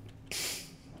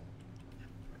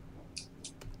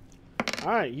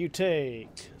 All right, you take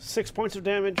 6 points of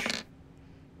damage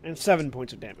and 7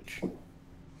 points of damage.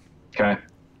 Okay.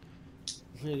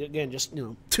 Again, just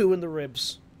 2 in the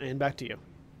ribs, and back to you.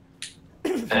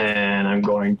 And I'm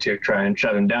going to try and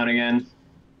shove him down again.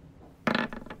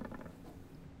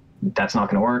 That's not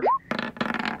going to work.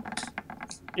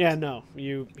 Yeah, no,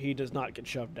 he does not get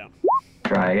shoved down.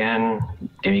 Try again.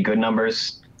 Give me good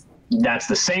numbers. That's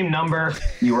the same number.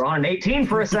 You were on an 18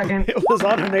 for a second. It was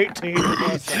on an 18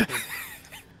 for a second.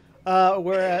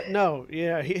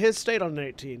 His stayed on an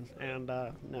 18, and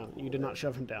no, you did not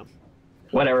shove him down.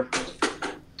 Whatever.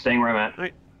 Staying where I'm at. All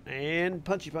right, and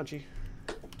punchy.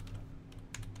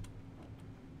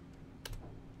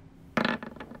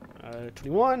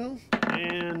 21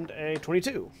 and a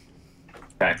 22.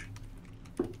 Okay.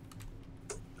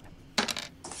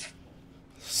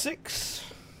 6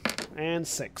 and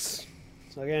 6.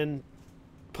 So again,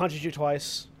 punches you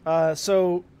twice.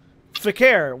 So,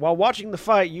 Fikir, while watching the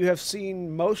fight, you have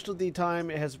seen most of the time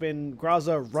it has been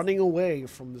Graza running away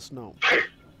from this gnome.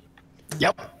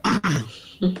 Yep.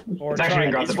 Or it's actually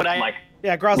Graza,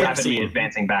 Graza rapidly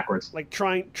advancing backwards. Like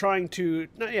trying to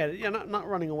not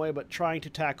running away, but trying to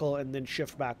tackle and then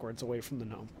shift backwards away from the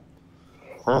gnome.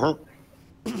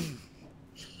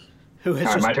 Who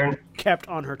has just my turn? kept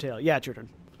on her tail. Yeah, it's your turn.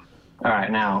 All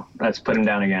right, now let's put him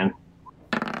down again.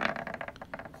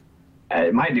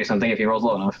 It might do something if he rolls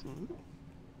low enough.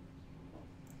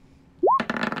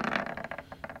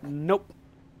 Nope.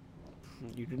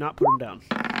 You do not put him down.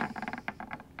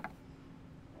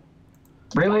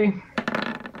 Really?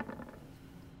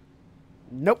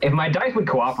 Nope. If my dice would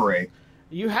cooperate.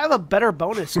 You have a better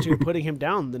bonus to putting him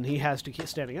down than he has to keep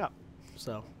standing up.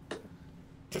 So.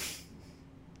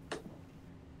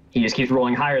 He just keeps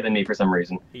rolling higher than me for some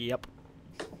reason. Yep.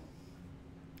 All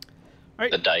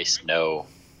right. The dice know.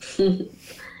 The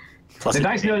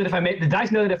dice know that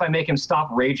if I make him stop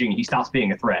raging, he stops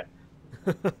being a threat.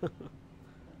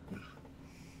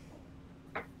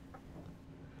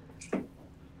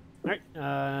 Alright,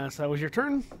 so that was your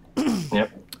turn.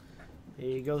 Yep.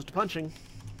 He goes to punching.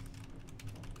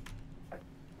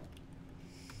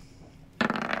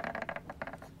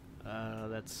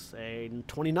 That's a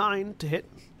 29 to hit.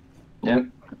 Yep.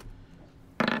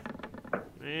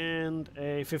 And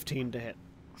a 15 to hit.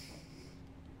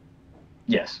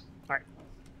 Yes. Alright.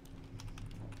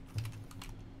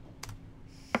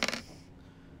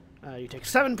 You take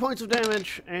 7 points of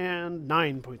damage and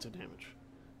 9 points of damage.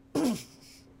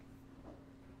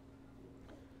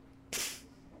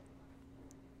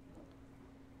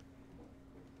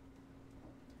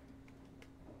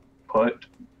 Put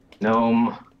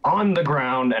gnome on the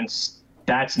ground, and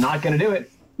that's not going to do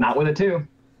it. Not with a 2.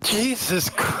 Jesus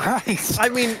Christ. I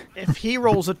mean, if he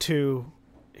rolls a 2,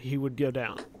 he would go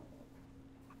down.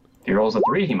 If he rolls a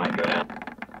 3, he might go down.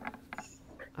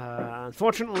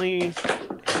 Unfortunately,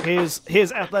 his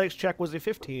athletics check was a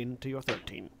 15 to your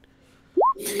 13.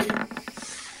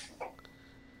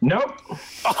 Nope.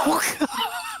 Oh,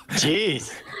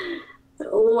 jeez.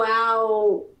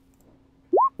 Wow.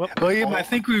 William, I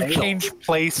think we've changed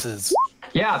places.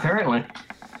 Yeah, apparently.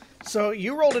 So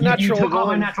you rolled a You natural took all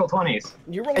my 1. natural 20s.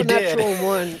 You rolled a natural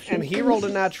 1, and he rolled a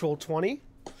natural 20.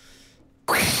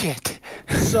 Shit.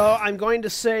 So I'm going to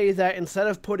say that instead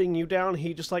of putting you down,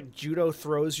 he just like judo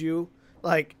throws you,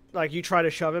 like you try to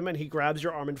shove him, and he grabs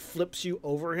your arm and flips you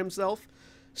over himself,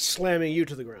 slamming you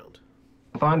to the ground.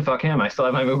 Fine, fuck him. I still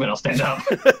have my movement. I'll stand up.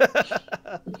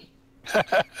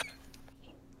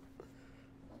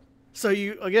 So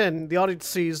the audience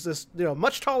sees this,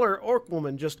 much taller orc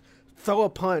woman just throw a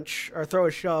punch or throw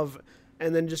a shove,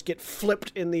 and then just get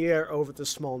flipped in the air over this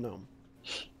small gnome.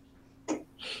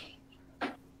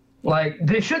 Like,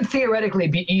 this should theoretically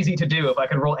be easy to do if I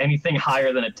could roll anything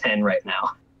higher than a 10 right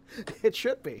now. It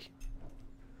should be.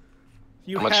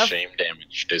 How much shame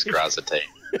damage does Graza take?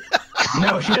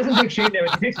 No, she doesn't take shame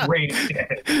damage. She takes rage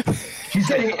damage. She's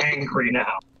getting angry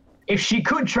now. If she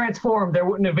could transform, there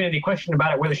wouldn't have been any question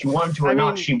about it whether she wanted to or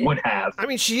not. She would have. I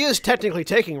mean, she is technically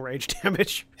taking rage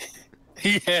damage.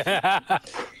 Yeah.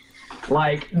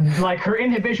 Like her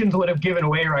inhibitions would have given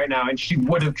away right now, and she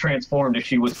would have transformed if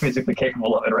she was physically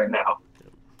capable of it right now.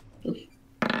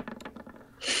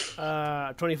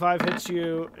 25 hits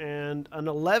you, and an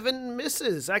 11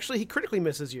 misses. Actually, he critically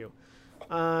misses you.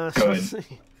 Good.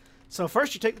 So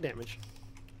first you take the damage.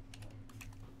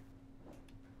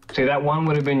 See, that one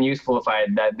would have been useful if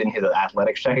that been his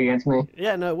athletics check against me.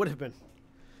 Yeah, no, it would have been.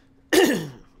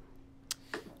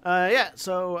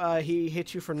 So he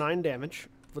hits you for 9 damage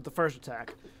with the first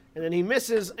attack. And then he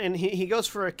misses, and he goes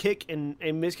for a kick and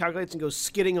miscalculates and goes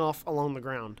skidding off along the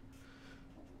ground.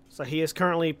 So he is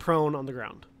currently prone on the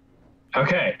ground.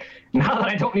 Okay, now that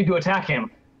I don't need to attack him,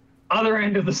 other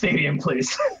end of the stadium,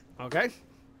 please. Okay.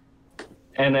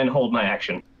 And then hold my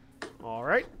action. All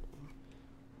right.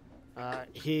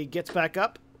 He gets back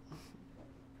up.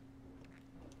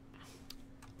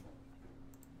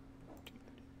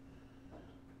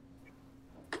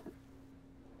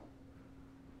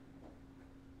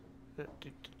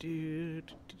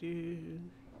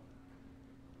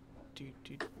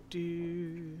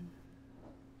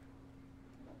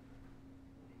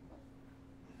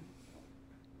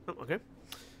 Oh, okay.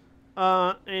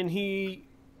 And he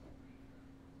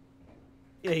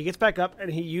gets back up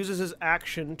and he uses his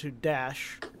action to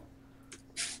dash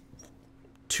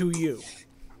to you.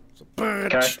 So,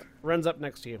 Okay. runs up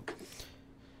next to you.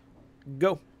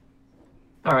 Go.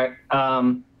 All right.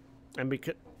 And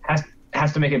because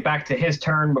Has to make it back to his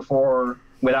turn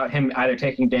without him either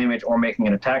taking damage or making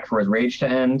an attack for his rage to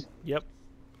end. Yep.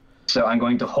 So I'm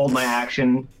going to hold my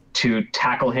action to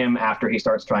tackle him after he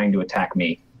starts trying to attack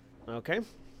me. Okay.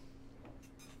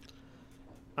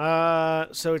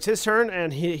 So it's his turn,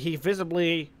 and he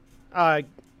visibly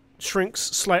shrinks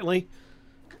slightly,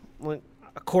 like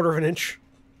a quarter of an inch,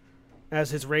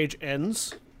 as his rage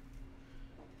ends.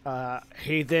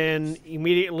 He then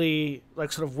immediately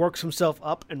sort of works himself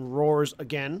up and roars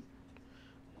again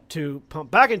to pump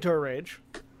back into a rage,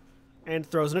 and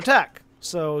throws an attack.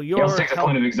 So He also takes a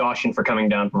point of exhaustion for coming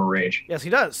down from a rage. Yes, he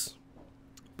does.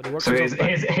 But he works So himself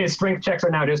back. his strength checks are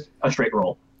now just a straight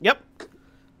roll. Yep.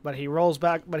 But he rolls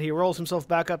himself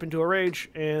back up into a rage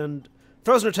and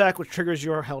throws an attack which triggers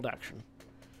your held action.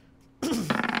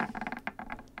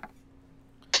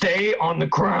 Stay on the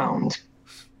ground.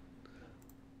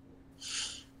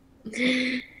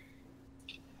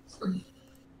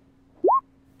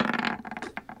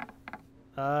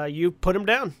 You put him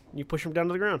down. You push him down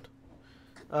to the ground.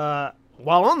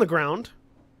 While on the ground,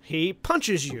 he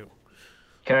punches you.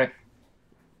 Okay.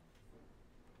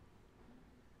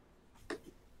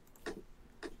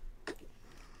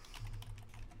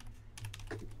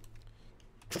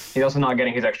 He's also not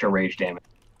getting his extra rage damage.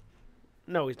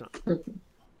 No, he's not.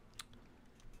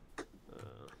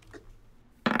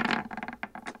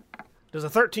 Does a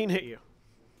 13 hit you?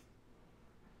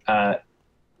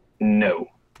 No.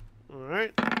 All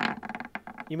right.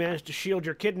 You manage to shield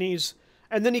your kidneys,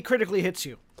 and then he critically hits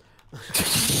you.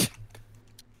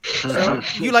 So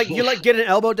you get an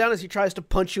elbow down as he tries to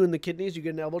punch you in the kidneys. You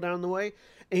get an elbow down in the way,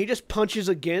 and he just punches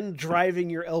again, driving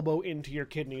your elbow into your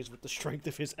kidneys with the strength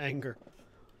of his anger.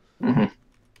 Mm-hmm.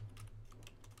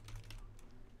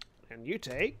 And you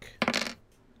take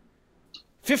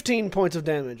 15 points of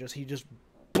damage as he just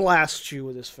blasts you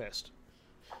with his fist.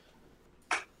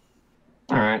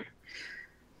 All right.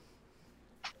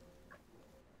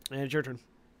 And it's your turn.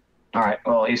 All right.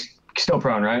 Well, he's still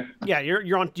prone, right? Yeah,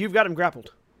 you're on. You've got him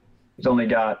grappled. He's only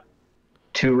got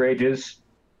 2 rages,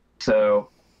 so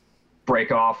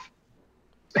break off,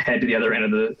 head to the other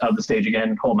end of the stage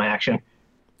again, hold my action.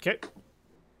 Okay.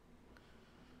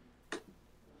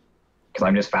 Because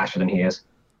I'm just faster than he is.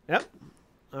 Yep.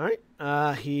 All right.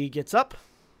 He gets up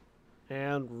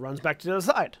and runs back to the other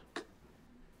side.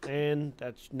 And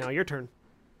that's now your turn.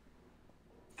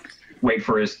 Wait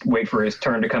for his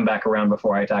turn to come back around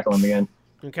before I tackle him again.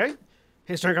 Okay.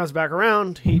 His turn comes back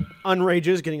around. He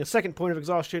unrages, getting a second point of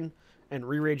exhaustion, and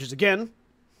re-rages again.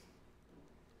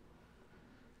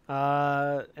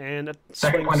 And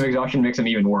Second point of exhaustion makes him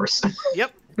even worse.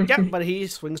 Yep, but he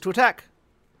swings to attack.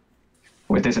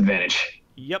 With disadvantage.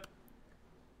 Yep.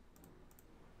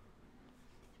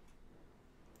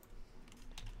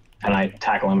 And I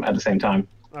tackle him at the same time.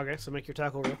 Okay, so make your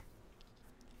tackle roll.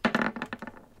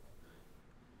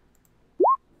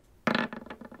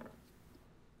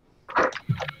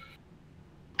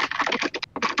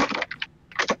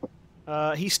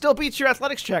 He still beats your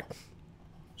athletics check.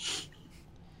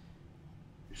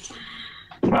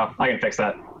 Well, I can fix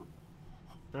that.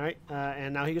 All right,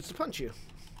 and now he gets to punch you.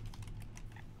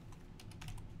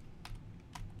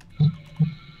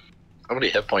 How many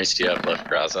hit points do you have left,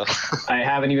 Graza? I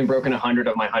haven't even broken 100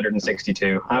 of my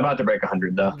 162. I'm about to break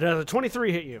 100, though. Does a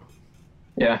 23 hit you?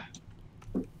 Yeah.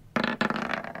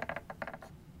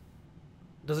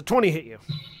 Does a 20 hit you?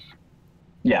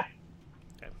 Yeah.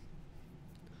 Okay.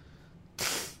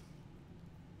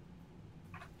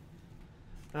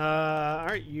 All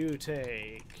right, you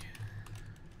take...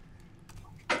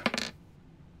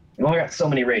 I've only got so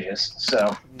many rages,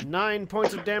 so... 9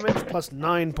 points of damage plus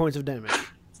 9 points of damage.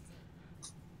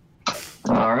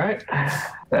 All right.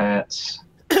 That's...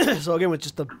 So again, with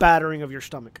just the battering of your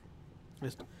stomach.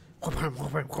 Just whoop him,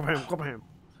 whoop him, whoop him, whoop him.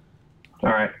 All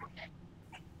right.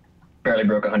 Barely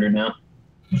broke 100 now.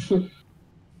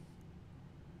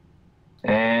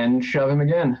 And shove him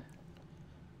again.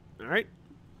 All right.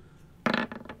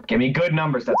 Give me good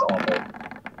numbers, that's awful.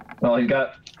 Well, he's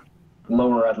got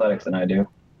lower athletics than I do.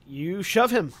 You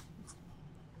shove him.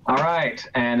 All right,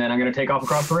 and then I'm going to take off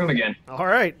across the room again. All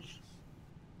right.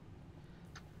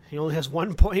 He only has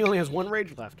 1 point. He only has 1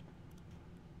 rage left.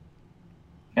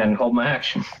 And hold my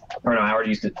action. Or no, I already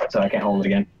used it, so I can't hold it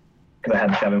again. Because I had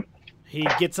to shove him. He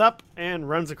gets up and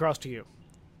runs across to you.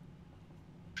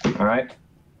 All right.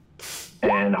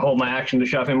 And hold my action to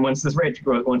shove him once his rage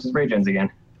ends again.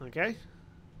 Okay.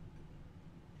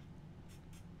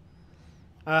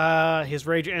 His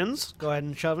rage ends. Go ahead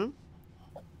and shove him.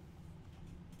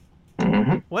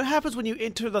 Mm-hmm. What happens when you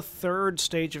enter the 3rd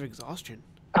stage of exhaustion?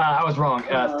 I was wrong.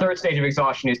 3rd stage of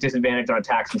exhaustion is disadvantage on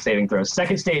attacks and saving throws.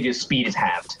 2nd stage is speed is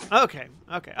halved. Okay.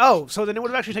 Okay. Oh, so then it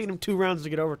would have actually taken him 2 rounds to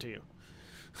get over to you.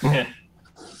 Yeah.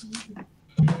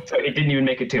 So it didn't even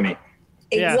make it to me.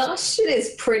 Yeah. Exhaustion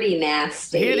is pretty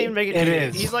nasty. He didn't even make it. It to you.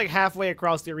 is. He's like halfway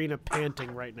across the arena,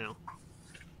 panting right now.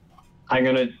 I'm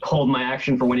going to hold my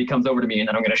action for when he comes over to me, and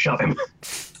then I'm going to shove him.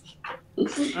 All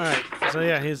right. So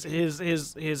yeah, his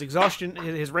exhaustion,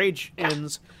 his rage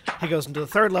ends. He goes into the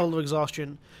 3rd level of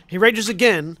exhaustion. He rages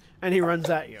again, and he runs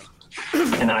at you.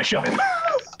 And then I shove him.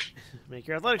 Make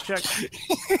your athletics check.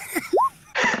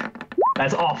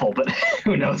 That's awful, but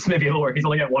who knows? Maybe it'll work. He's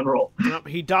only got 1 roll. Nope,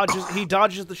 he dodges. He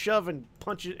dodges the shove and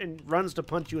punches and runs to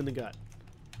punch you in the gut.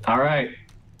 All right.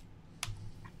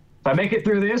 If I make it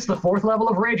through this, the 4th level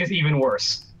of rage is even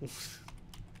worse.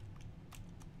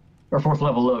 Or 4th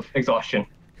level of exhaustion.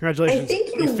 Congratulations. I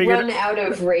think you figured run out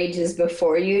of rages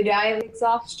before you die of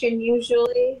exhaustion,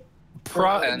 usually.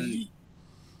 Probably.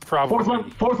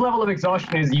 4th level of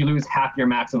exhaustion is you lose half your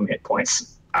maximum hit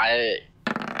points.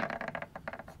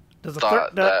 Does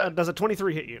thought that- does a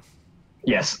 23 hit you?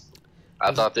 Yes.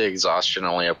 I thought the exhaustion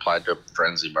only applied to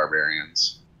frenzy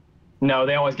barbarians. No,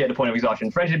 they always get a point of exhaustion.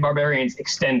 Frenzied barbarians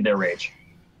extend their rage.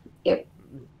 Yep.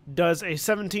 Does a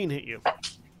 17 hit you?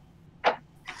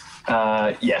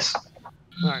 Yes.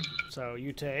 All right. So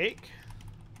you take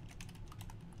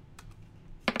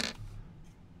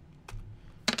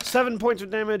 7 points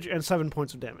of damage and 7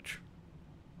 points of damage.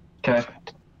 Okay.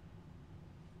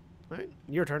 All right.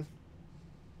 Your turn.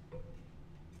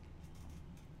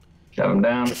 Shove him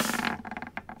down.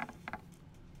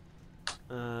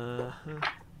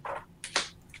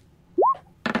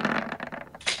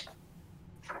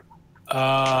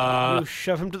 You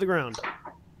shove him to the ground.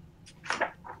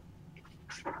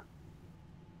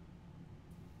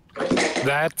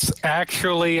 That's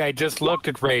actually, I just looked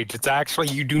at rage. It's actually,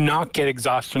 you do not get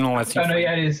exhaustion unless you... Oh, no,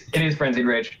 yeah, it is frenzied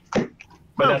rage. But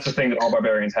that's the thing that all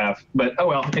barbarians have. But, oh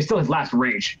well, it's still his last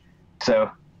rage. So,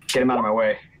 get him out of my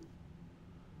way.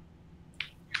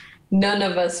 None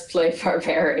of us play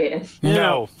barbarian.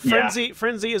 No.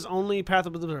 Frenzy is only Path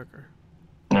of the Berserker.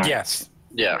 All right. Yes.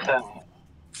 Yeah.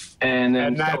 And then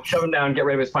And that- shove him down, get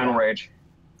rid of his final rage.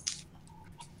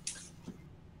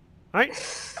 All right.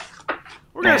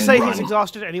 We're gonna And say run. he's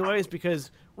exhausted anyways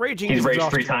because raging He's is raged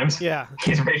exhausting. 3 times. Yeah.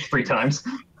 He's raged 3 times.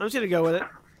 I'm just gonna go with it.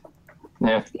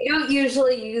 Yeah. You don't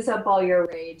usually use up all your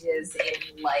rages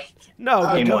in like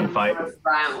No, In but one fight.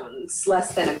 rounds,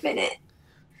 less than a minute.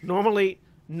 normally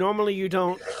Normally you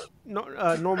don't.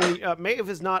 Normally, Maeve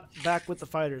is not back with the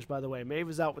fighters. By the way, Maeve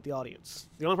is out with the audience.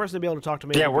 The only person to be able to talk to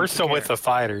Maeve. Yeah, we're still with the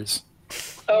fighters.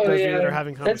 Oh Those of you yeah, that are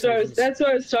having that's what I was. conversations. That's what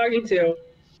I was talking to.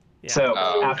 Yeah. So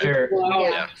after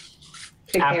Yeah.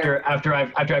 Take care. after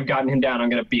I've gotten him down, I'm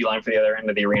gonna beeline for the other end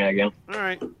of the arena again. All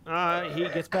right. He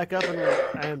gets back up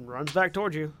and runs back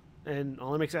towards you, and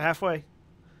only makes it halfway.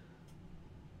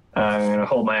 I'm gonna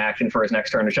hold my action for his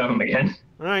next turn to shove him again.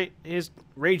 All right. His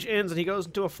rage ends, and he goes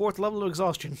into a 4th level of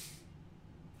exhaustion.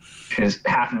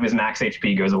 Half of his max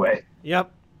HP goes away.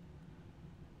 Yep.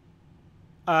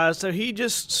 So he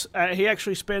just he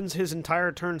actually spends his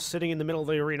entire turn sitting in the middle of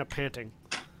the arena panting.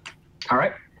 All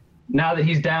right. Now that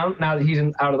he's down, now that he's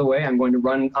out of the way, I'm going to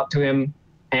run up to him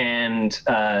and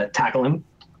tackle him,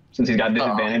 since he's got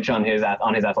disadvantage on his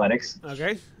athletics.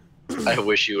 Okay. I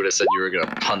wish you would have said you were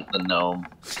gonna punt the gnome.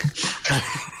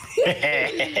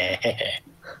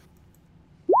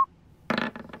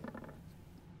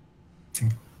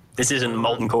 This isn't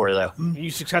molten core though. You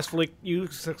successfully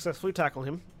tackle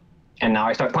him. And now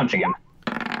I start punching him.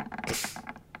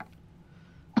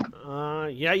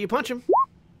 Yeah, you punch him.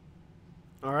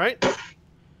 All right.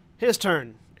 His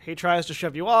turn. He tries to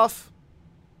shove you off.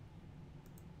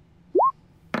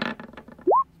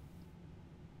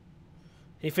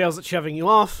 He fails at shoving you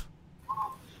off.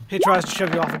 He tries to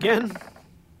shove you off again.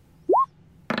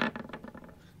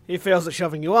 He fails at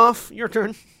shoving you off. Your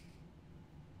turn.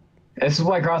 This is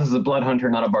why Graza is a blood hunter,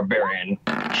 not a barbarian.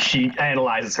 She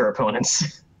analyzes her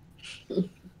opponents. All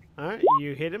right,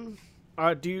 you hit him.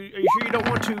 Are you sure you don't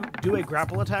want to do a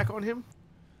grapple attack on him?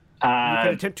 You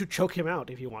could attempt to choke him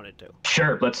out if you wanted to.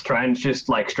 Sure, let's try and just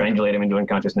strangulate him into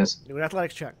unconsciousness. Do an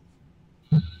athletics check.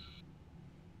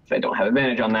 If I don't have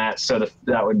advantage on that, so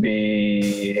that would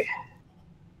be...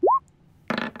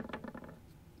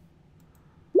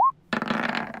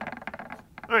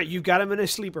 All right, you've got him in a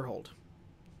sleeper hold.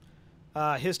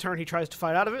 His turn, he tries to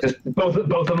fight out of it. Just both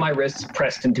of my wrists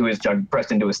pressed into his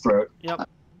throat. Yep.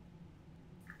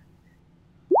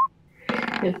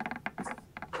 He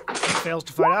fails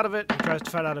to fight out of it. He tries to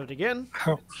fight out of it again.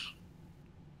 Oh.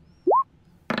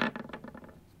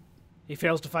 He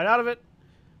fails to fight out of it.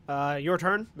 Your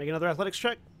turn. Make another athletics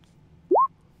check.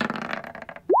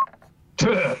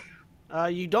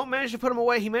 You don't manage to put him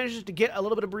away. He manages to get a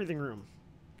little bit of breathing room.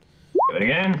 Do it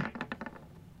again.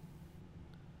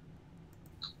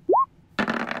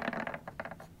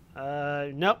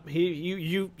 Nope.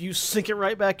 You sink it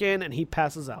right back in, and he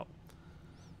passes out.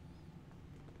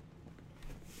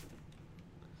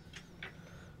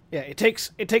 Yeah, it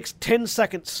takes 10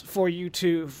 seconds for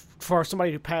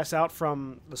somebody to pass out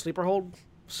from the sleeper hold,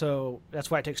 so that's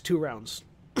why it takes 2 rounds.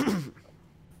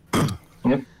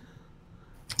 Yep.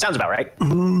 Sounds about right.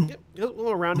 Yep. A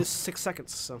little round is 6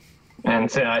 seconds. So. And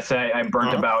so I say I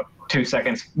burnt about 2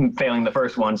 seconds failing the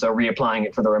first one, so reapplying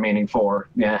it for the remaining 4.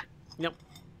 Yeah. Yep.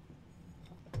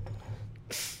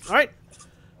 All right.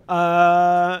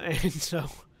 And so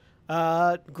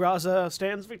Graza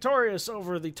stands victorious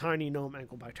over the tiny gnome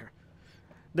ankle biter.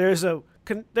 There's a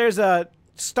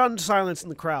stunned silence in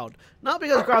the crowd, not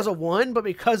because Graza won, but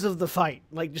because of the fight.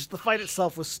 Like, just the fight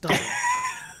itself was stunning.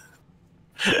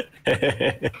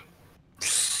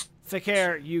 Thick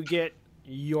hair, you get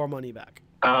your money back.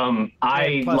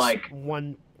 I plus like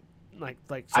one,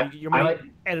 so your money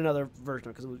and another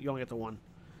version because you only get the 1.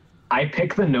 I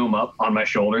pick the gnome up on my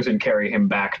shoulders and carry him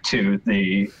back to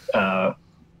the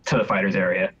fighters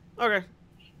area. Okay.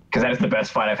 Because that is the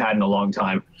best fight I've had in a long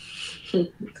time.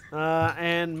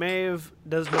 And Maeve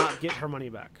does not get her money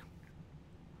back.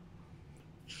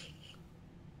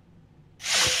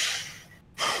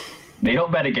 They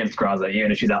don't bet against Graza, even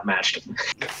if she's outmatched.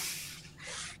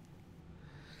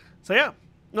 So yeah,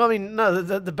 no, I mean no,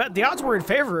 the odds were in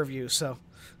favor of you. So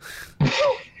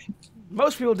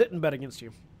most people didn't bet against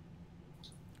you.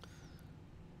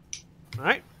 All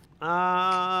right.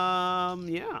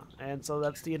 Yeah, and so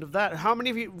that's the end of that. How many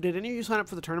of you did any of you sign up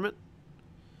for the tournament?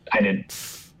 I did.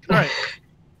 All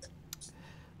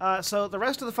right. So the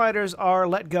rest of the fighters are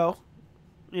let go.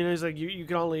 You know, he's like you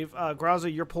can all leave.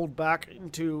 Graza, you're pulled back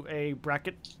into a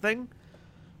bracket thing.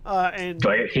 And Do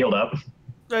I get healed up?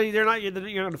 you're not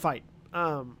going to fight.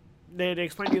 They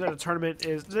explained to you that the tournament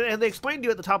is, and they explained to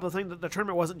you at the top of the thing that the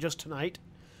tournament wasn't just tonight.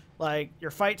 Like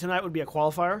your fight tonight would be a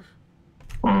qualifier.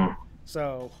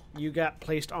 So you got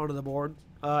placed onto the board.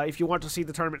 If you want to see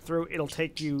the tournament through, it'll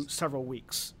take you several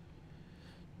weeks.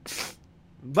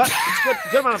 But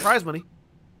it's good amount of prize money.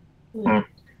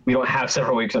 We don't have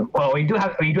several weeks. Well, we do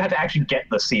have to actually get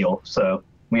the seal. So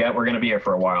we're going to be here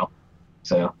for a while.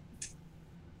 So,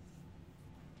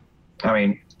 I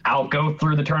mean, I'll go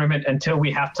through the tournament until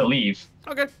we have to leave.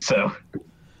 Okay. So,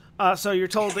 So you're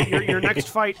told that your next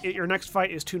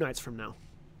fight is 2 nights from now.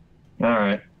 All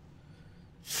right.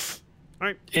 All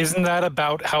right. Isn't that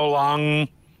about how long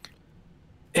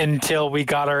until we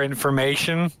got our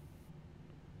information?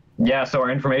 Yeah, so our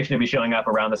information will be showing up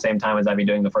around the same time as I'd be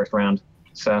doing the first round.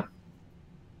 So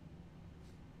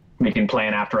we can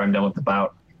plan after I'm done with the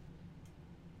bout.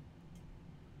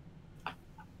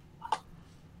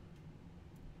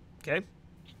 Okay.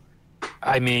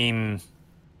 I mean,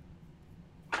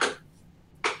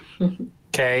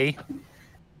 okay.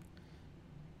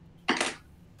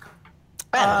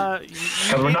 Because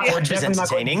we're definitely not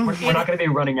entertaining. we're not going to be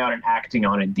running out and acting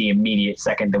on it the immediate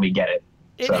second that we get it.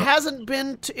 It So. hasn't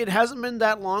been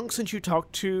that long since you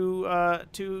talked to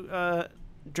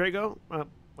Drago.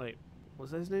 Wait, what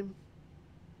was that his name?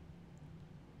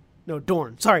 No,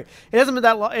 Dorn. Sorry, it hasn't been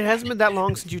that long. It hasn't been that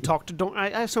long since you talked to Dorn. I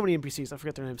have so many NPCs, I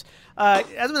forget their names. It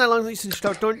hasn't been that long since you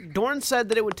talked to Dorn. Dorn said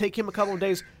that it would take him a couple of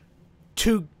days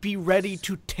to be ready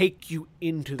to take you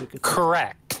into the cathedral.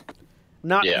 Correct.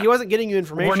 He wasn't getting you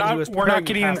information. We're not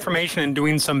getting information and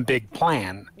doing some big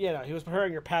plan. Yeah, no, he was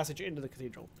preparing your passage into the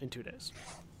cathedral in 2 days.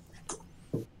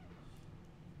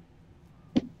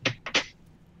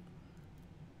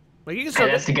 Like you can still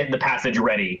And that's to get the passage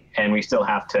ready, and we still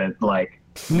have to like.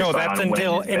 No, decide that's on when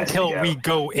until it's best to go. we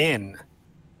go in.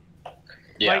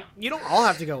 Yeah. Like, you don't all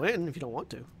have to go in if you don't want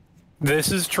to.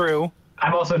 This is true.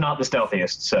 I'm also not the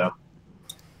stealthiest, so.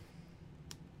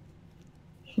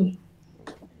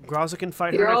 Graza can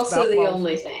fight her You're next also bout. the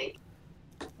only thing.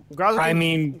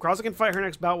 Graza can fight her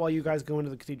next bout while you guys go into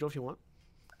the cathedral if you want.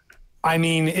 I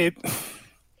mean, it.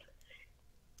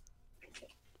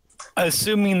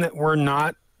 Assuming that we're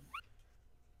not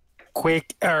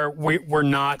quick, or we're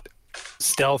not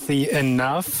stealthy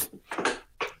enough,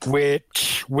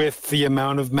 which with the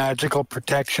amount of magical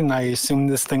protection I assume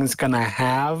this thing's gonna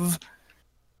have,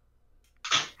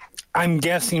 I'm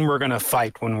guessing we're gonna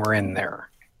fight when we're in there.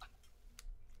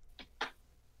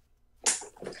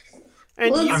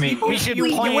 And Well, you, I mean, We should you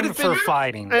plan would've for been-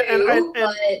 fighting. But,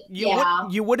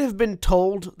 you would have been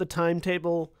told the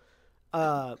timetable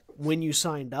when you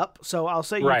signed up. So I'll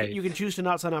say Right. you can choose to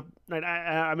not sign up.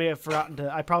 I may have forgotten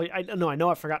to. I know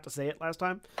I forgot to say it last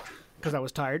time because I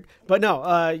was tired. But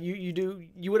no,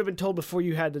 you would have been told before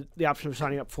you had the option of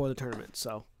signing up for the tournament.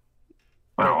 So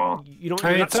Oh. you're I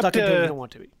mean, not it's up stuck into it to- if you don't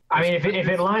want to be. I mean, if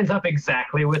it lines up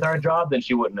exactly with our job, then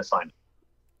she wouldn't have signed.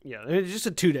 Yeah, it's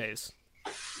just 2 days.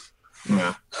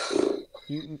 Yeah.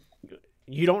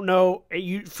 You don't know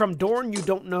from Dorn. You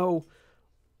don't know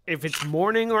if it's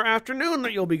morning or afternoon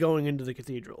that you'll be going into the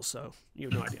cathedral. So you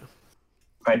have no idea.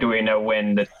 Right, do we know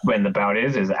when the bout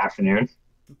is? Is it afternoon?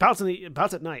 Bouts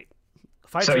at night.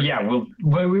 Fights So are- yeah, we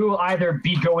will either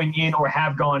be going in or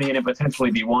have gone in and potentially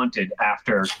be wanted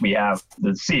after we have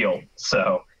the seal.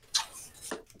 So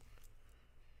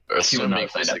Assuming She we would not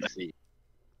have succeed.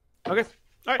 Okay.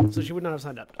 All right. So she would not have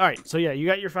signed up. All right. So yeah, you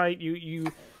got your fight.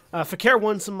 Fakir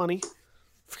won some money.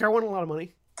 Fakir won a lot of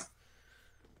money.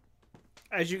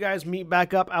 As you guys meet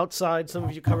back up outside, some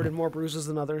of you covered in more bruises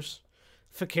than others.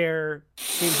 Fakir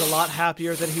seems a lot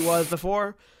happier than he was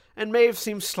before, and Maeve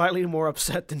seems slightly more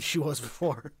upset than she was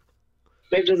before.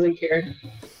 Maeve doesn't care.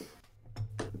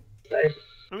 But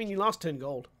I mean, you lost 10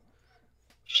 gold.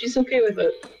 she's okay with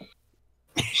it.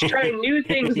 She's trying new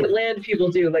things that land people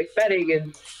do, like betting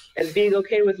and being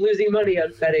okay with losing money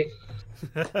on betting.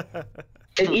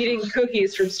 And eating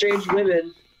cookies from strange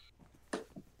women.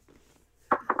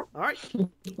 All right.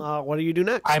 What do you do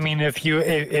next? I mean, if you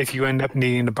end up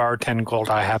needing to borrow 10 gold,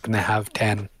 I happen to have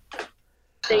 10.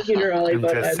 Thank you, Nerali, I'm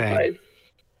but just I'm saying.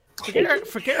 fine.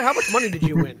 Fakir, how much money did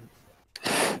you win?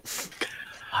 You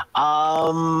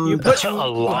put- a A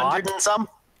lot? 100 and some.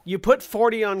 You put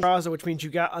 40 on Graza, which means you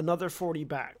got another 40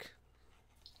 back.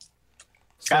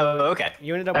 So Oh, okay.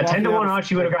 you ended up a 10 to walking 1 out of- odds,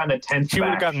 she would have gotten a 10 She would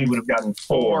have back. gotten She would have gotten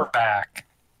 4 4. back.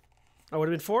 Oh, would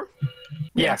have been 4?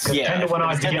 Yes. 'cause 10 to 1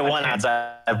 odds. 10 you to get 1 a odds.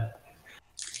 10.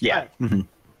 Yeah. Mhm.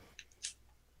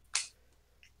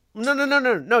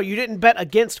 No. You didn't bet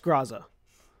against Graza.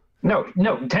 No,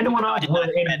 10 to 1 odds were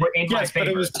in my Yes, but favor.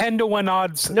 it was 10 to 1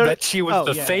 odds No, that she was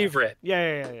the yeah. favorite.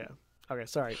 Yeah. Okay,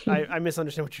 sorry. I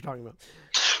misunderstand what you're talking about.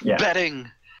 Yeah.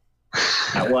 Betting.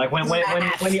 Well, like when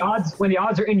the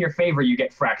odds are in your favor, you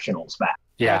get fractionals back.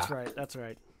 Yeah. That's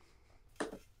right.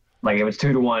 Like if it's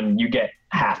 2 to 1, you get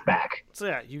half back. So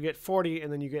yeah, you get 40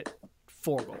 and then you get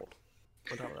 4 gold.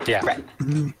 On top of that. Yeah. Right.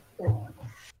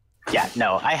 Yeah,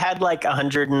 no, I had like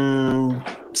 100 and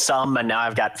some, and now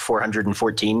I've got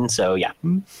 414. So yeah.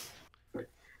 Well,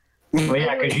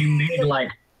 yeah, because you made like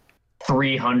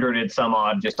 300 and some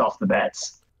odd just off the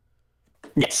bets.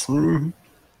 Yes. Mhm.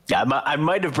 Yeah, I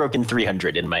might have broken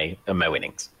 300 in my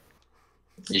winnings.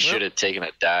 You should have taken a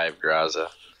dive, Graza.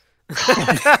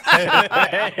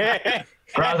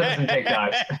 Graza doesn't take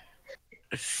dives.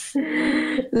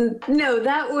 No,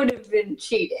 that would have been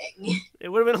cheating. It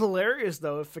would have been hilarious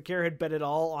though if Fakir had bet it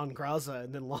all on Graza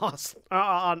and then lost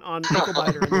on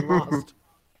Nickelbiter and then lost.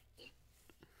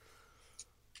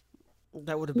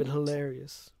 That would have been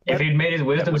hilarious. If he'd made his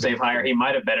wisdom save higher, he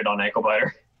might have bet it on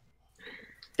Ankle-Biter.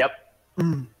 Yep.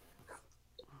 I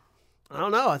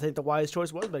don't know. I think the wise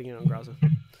choice was betting it on Graza.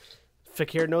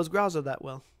 Fakir knows Graza that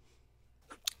well.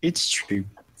 It's true.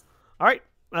 All right.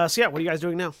 So yeah, what are you guys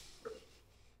doing now?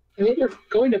 I mean, we're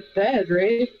going to bed,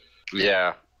 right?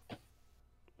 Yeah.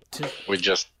 We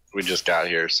just got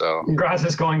here, so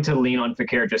Graza's going to lean on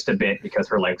Fakir just a bit because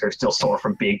her legs are still sore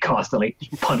from being constantly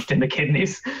punched in the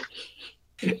kidneys.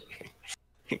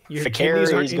 Your Fakir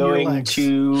kidneys aren't is in your going legs.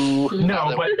 to.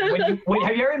 No, but when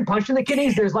have you ever been punched in the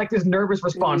kidneys? There's like this nervous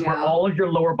response where Yeah. all of your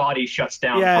lower body shuts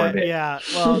down for a Yeah, bit. yeah.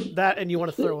 Well, that and you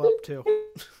want to throw up too.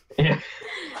 Yeah.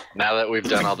 now that we've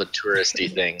done all the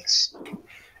touristy things,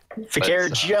 Fakir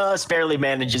just barely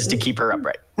manages to keep her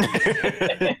upright.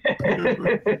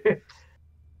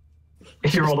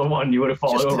 If you rolled a 1, you would have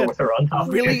fallen Just over a with her on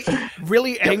top.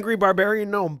 Really angry barbarian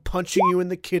gnome punching you in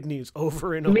the kidneys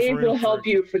over and over. Maeve and will over. help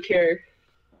you, Fakir.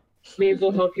 Maeve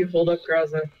will help you hold up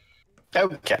Graza.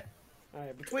 Okay. All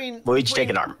right, between We'll each take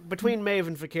an arm. Between Maeve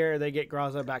and Fakir, they get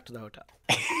Graza back to the hotel.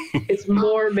 It's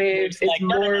more Maeve. It's Like,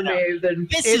 no, no, more no. Maeve than.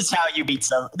 This is how you beat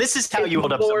some. This is how It's you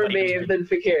hold up more somebody. Maeve than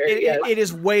Fakir. It, Yes. it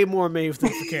is way more Maeve than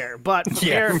Fakir, but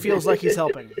Fakir Yeah. feels like he's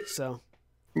helping. So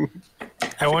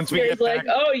And once we Fakir's get like,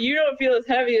 back, oh, you don't feel as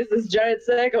heavy as this giant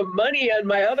sack of money on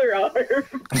my other arm.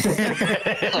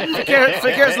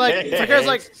 Fakir's like,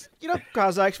 you know,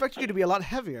 Graza, I expected you to be a lot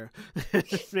heavier.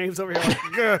 Maeve's over here like,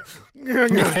 "Gah, gah, gah,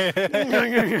 gah, gah,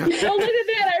 gah." Oh, look at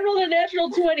that! I rolled a natural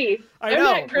 20. I I'm know,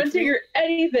 not grunting or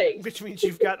anything. Which means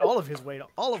you've got all of her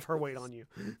weight on you.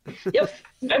 Yep,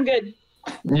 I'm good.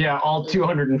 Yeah, all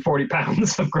 240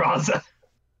 pounds of Graza.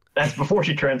 That's before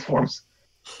she transforms.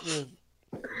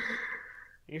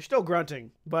 You're still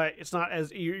grunting, but it's not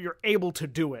as you're able to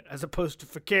do it, as opposed to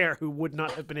Fakir, who would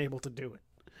not have been able to do it.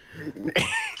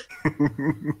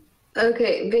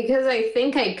 Okay, because I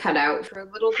think I cut out for a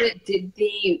little bit. Did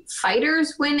the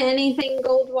fighters win anything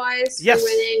gold-wise Yes, for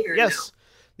winning? Or yes.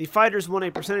 The fighters won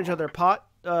a percentage of their pot.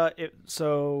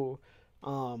 Graza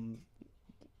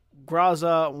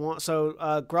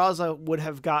would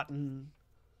have gotten.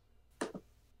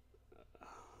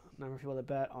 Number of people that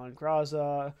bet on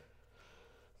Graza.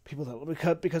 People that would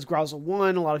cut because Graza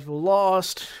won. A lot of people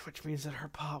lost, which means that her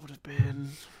pot would have been.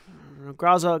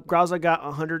 Graza got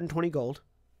 120 gold.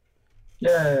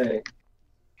 Yay.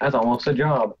 That's almost a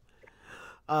job.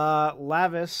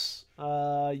 Lavias,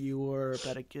 you were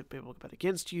people bet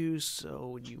against you, so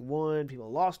when you won,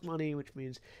 people lost money, which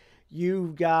means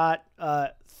you got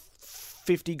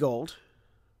 50 gold.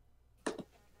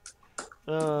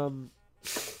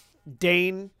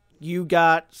 Dain, you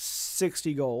got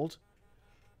 60 gold.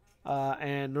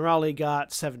 And Nerali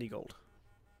got 70 gold.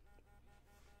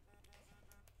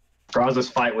 Graza's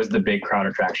fight was the big crowd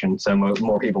attraction, so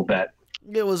more people bet.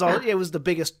 It was the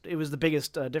biggest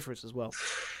difference as well.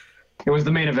 It was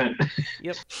the main event.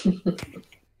 Yep.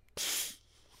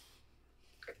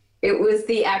 It was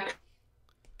the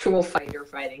actual fighter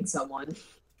fighting someone.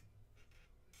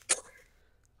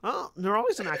 Oh,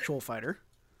 Nerali's an actual fighter.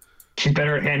 She's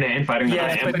better at hand-to-hand fighting than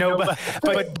I yes, am.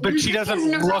 but she doesn't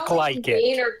Because look Nerali like and it.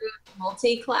 Dain are good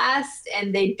multi-class,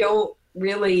 and they don't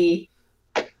really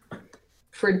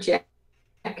project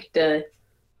a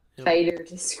fighter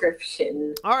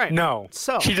description. All right. No,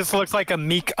 So she just looks like a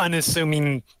meek,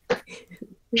 unassuming.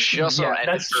 she also Yeah, ended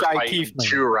that's her shy fight in Tiefling.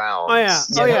 2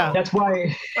 rounds. Oh yeah. That's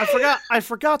why... I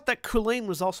forgot that Kulain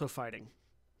was also fighting.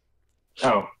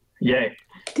 Oh, yay.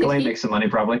 Did Elaine he- makes some money,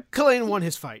 probably. Kulain won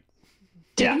his fight.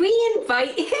 Did Yeah. we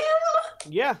invite him?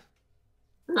 Yeah.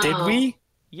 Did Oh, we?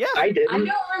 Yeah. I I didn't. don't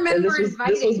And remember this was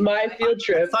inviting my him. field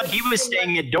trip. I thought he was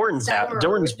staying at Dorn's house.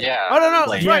 Dorn's. Yeah. Oh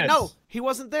no, that's right. Yes. No, he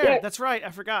wasn't there. Yeah. That's right. I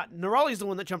forgot. Nerali's the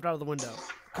one that jumped out of the window.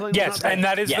 Kulain was Yes, not and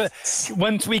there. that is Yes. the.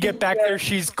 Once we get back there,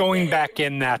 she's going back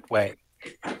in that way.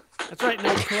 That's right.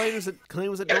 No, Kulain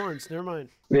was at Dorn's. Never mind.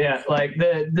 Yeah, like,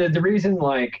 the reason,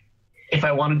 like, if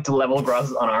I wanted to level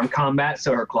Graza's unarmed combat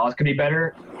so her claws could be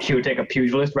better, she would take a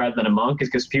pugilist rather than a monk, is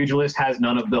because pugilist has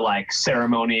none of the, like,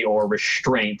 ceremony or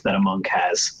restraint that a monk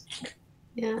has.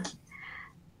 Yeah.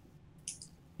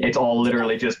 It's all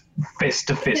literally just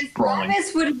fist-to-fist Because brawling.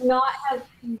 Lavias would not have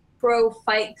been pro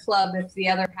Fight Club if the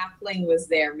other halfling was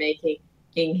there, making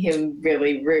him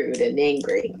really rude and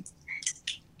angry.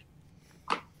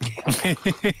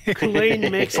 Kulain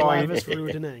makes Lavias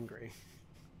rude and angry.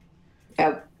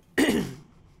 Yep.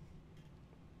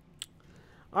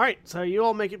 All right, so you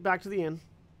all make it back to the inn.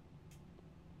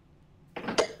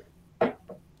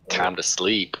 Time to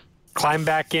sleep. Climb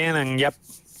back in and, yep,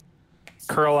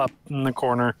 curl up in the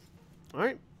corner. All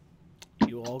right,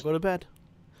 you all go to bed.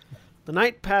 The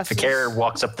night passes. Fakir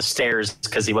walks up the stairs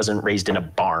because he wasn't raised in a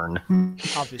barn.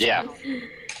 Obviously. Yeah.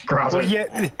 Graza Well,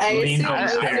 yeah, I leaned assume on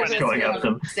the you stairs were going up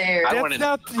them. upstairs. I that's wanted-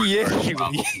 not the issue.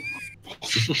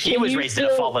 He was you raised in a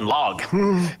still- fallen log.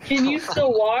 Can you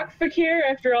still walk, Fakir,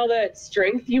 after all that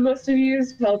strength you must have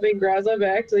used helping Graza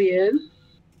back to the inn?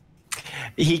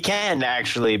 He can,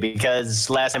 actually, because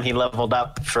last time he leveled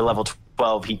up for level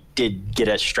 12, he did get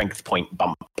a strength point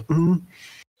bump.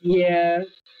 Yeah.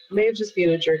 Maeve's just being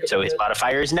a jerk. So his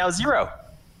modifier is now 0.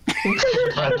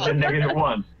 Rather than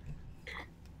 -1.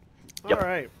 Yep. All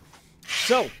right.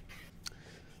 So,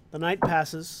 the night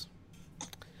passes,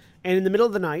 and in the middle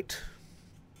of the night,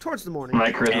 towards the morning,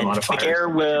 My charisma And modifier. Fakir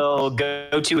will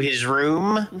go to his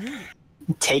room,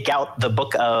 take out the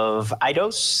book of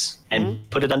Eidos, and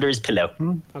put it under his pillow.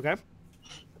 okay.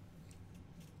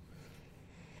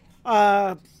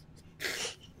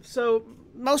 So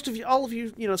most of you, all of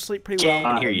you, sleep pretty well.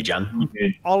 Can't hear you, John.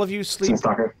 All of you sleep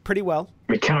Stalker. pretty well.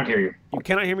 We cannot hear you. You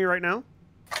cannot hear me right now.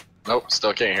 Nope,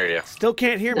 still can't hear you. Still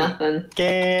can't hear me. Nothing.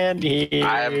 Can't hear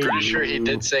I am pretty sure he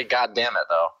did say "God damn it,"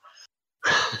 though.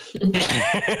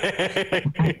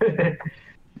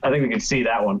 I think we can see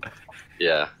that one.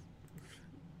 Yeah.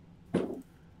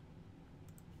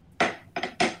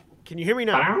 Can you hear me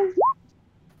now?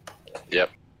 Yep.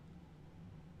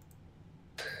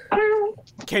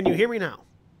 Can you hear me now?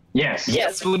 Yes.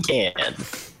 Yes, we can.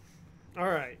 All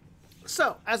right.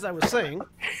 So, as I was saying,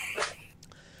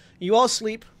 you all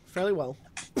sleep fairly well.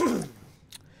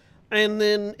 And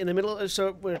then in the middle,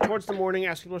 so we're towards the morning,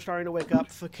 as people are starting to wake up,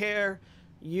 Fakir,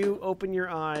 you open your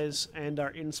eyes and are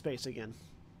in space again.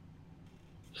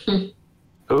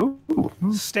 Ooh.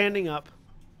 Standing up,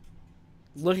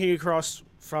 looking across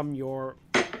from your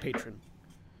patron,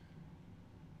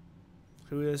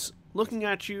 who is looking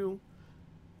at you,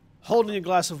 holding a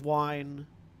glass of wine,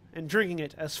 and drinking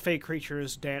it as fey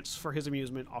creatures dance for his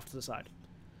amusement off to the side.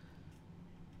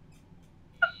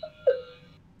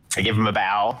 I give him a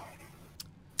bow,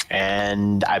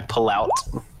 and I pull out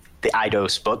the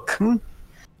Eidos book, and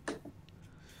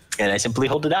I simply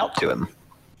hold it out to him.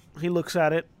 He looks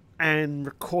at it and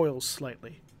recoils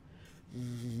slightly.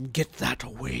 Get that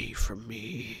away from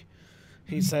me,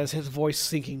 he says, his voice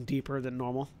sinking deeper than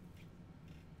normal.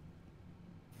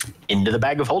 Into the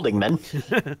bag of holding, then.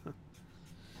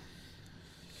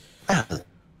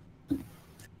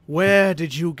 Where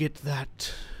did you get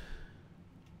that?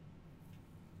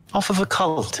 Off of a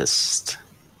cultist.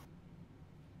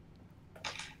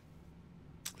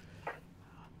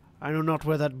 I know not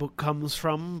where that book comes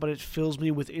from, but it fills me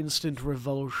with instant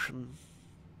revulsion.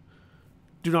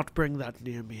 Do not bring that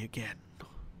near me again.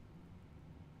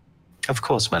 Of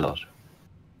course, my lord.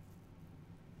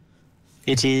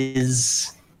 It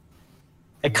is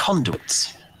a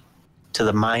conduit to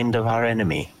the mind of our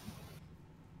enemy.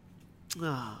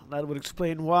 Ah, that would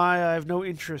explain why I have no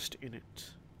interest in it.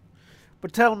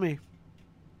 But tell me,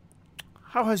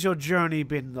 how has your journey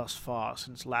been thus far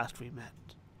since last we met?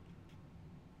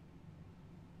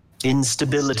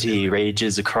 Instability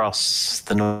rages across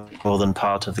the northern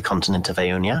part of the continent of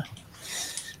Aeonia.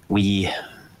 We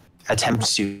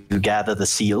attempt to gather the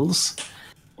seals.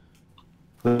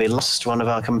 We lost one of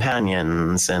our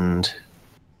companions and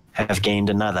have gained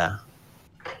another.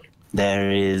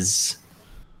 There is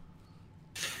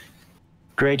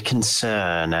great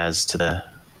concern as to the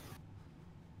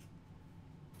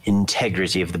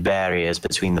integrity of the barriers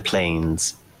between the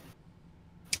planes.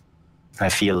 I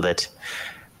feel that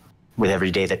with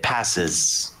every day that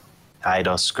passes,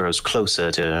 Eidos grows closer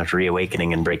to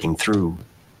reawakening and breaking through.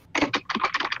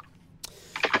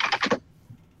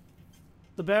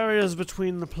 The barriers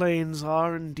between the planes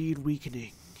are indeed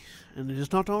weakening, and it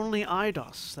is not only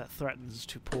Eidos that threatens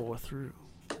to pour through.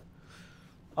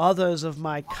 Others of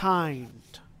my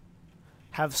kind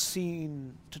have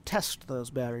seen to test those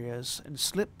barriers and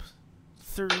slip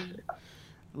through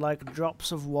like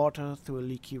drops of water through a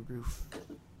leaky roof.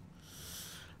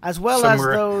 As well as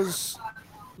those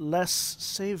less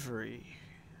savory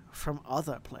from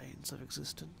other planes of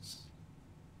existence.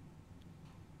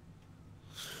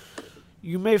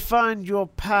 You may find your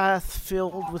path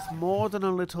filled with more than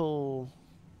a little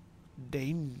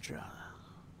danger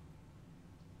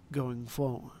going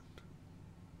forward.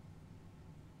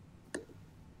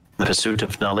 The pursuit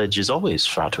of knowledge is always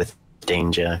fraught with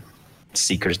danger.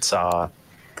 Secrets are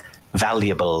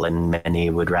valuable, and many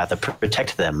would rather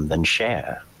protect them than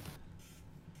share.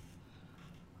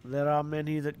 There are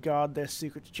many that guard their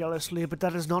secrets jealously, but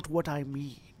that is not what I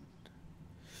mean.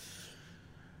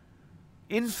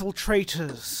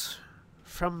 Infiltrators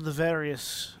from the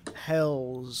various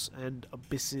hells and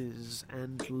abysses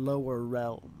and lower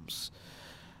realms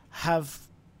have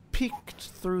peeked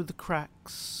through the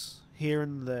cracks here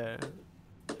and there.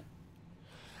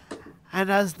 And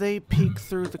as they peek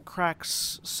through the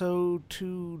cracks, so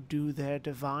too do their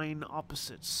divine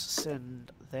opposites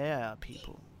send their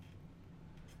people.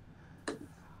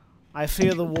 I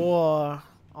fear the war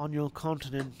on your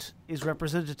continent is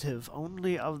representative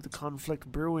only of the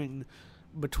conflict brewing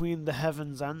between the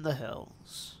heavens and the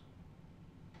hells.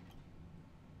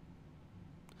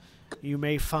 You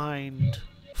may find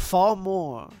far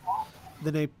more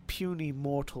than a puny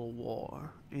mortal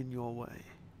war in your way.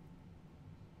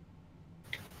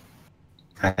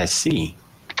 I see.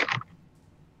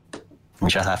 We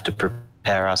shall have to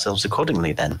prepare ourselves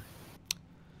accordingly then.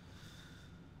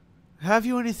 Have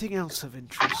you anything else of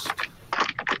interest?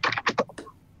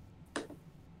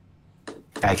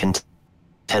 I can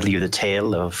tell you the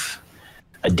tale of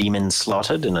a demon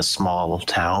slaughtered in a small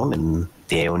town in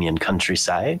the Aeonian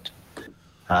countryside,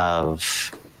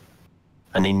 of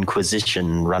an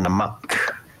inquisition run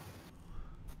amok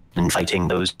and fighting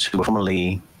those who were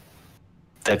formerly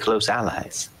their close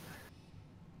allies,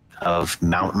 of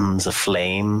mountains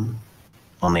aflame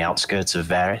on the outskirts of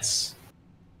Varys,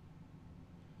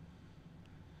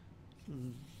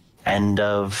 and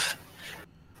of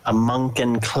a monk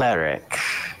and cleric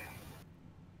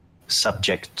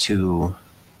subject to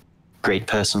great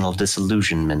personal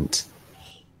disillusionment.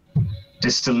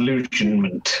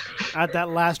 Disillusionment. At that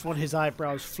last one, his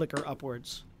eyebrows flicker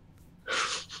upwards.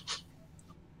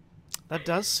 That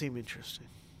does seem interesting.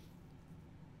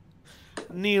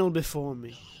 Kneel before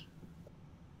me.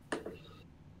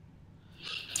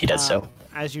 He does so.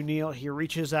 As you kneel, he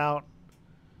reaches out,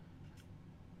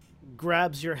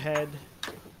 grabs your head,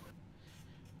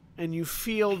 and you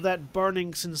feel that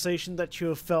burning sensation that you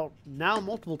have felt now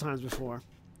multiple times before.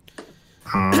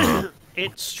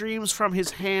 It streams from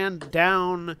his hand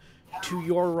down to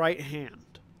your right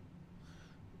hand,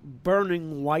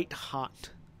 burning white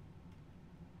hot.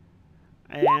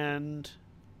 And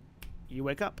you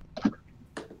wake up.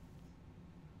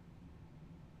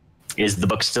 Is the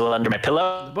book still under my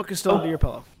pillow? The book is still under your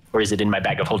pillow. Or is it in my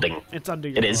bag of holding? It's under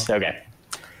your It pillow. is? Okay.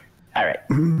 All right.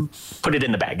 Put it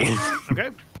in the bag. Okay.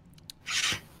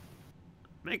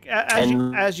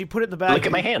 As you put it in the bag, look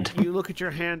at my hand. You look at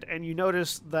your hand and you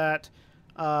notice that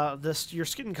your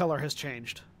skin color has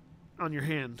changed on your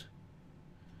hand.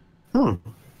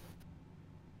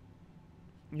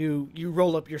 You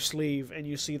roll up your sleeve and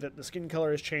you see that the skin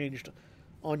color has changed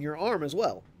on your arm as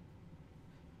well.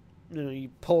 You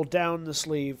pull down the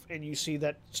sleeve and you see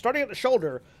that starting at the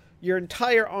shoulder, your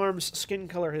entire arm's skin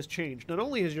color has changed. Not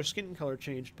only has your skin color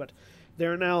changed, but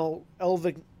there are now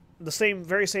the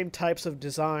very same types of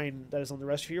design that is on the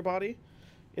rest of your body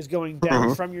is going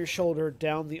down from your shoulder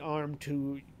down the arm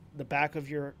to the back of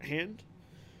your hand.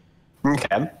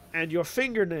 Okay. And your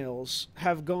fingernails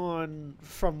have gone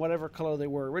from whatever color they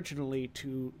were originally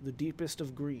to the deepest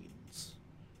of greens.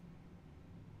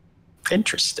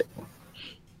 Interesting.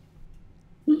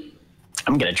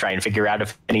 I'm going to try and figure out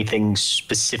if anything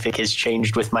specific has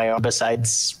changed with my arm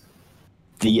besides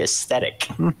the aesthetic.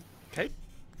 Okay.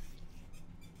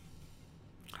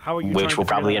 How are you? Which will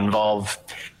probably involve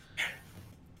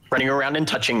running around and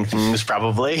touching things,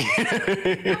 probably.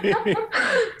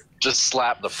 Just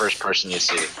slap the first person you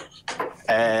see.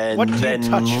 And then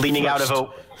leaning out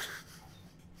of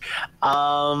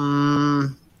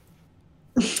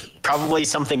probably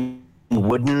something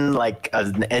wooden, like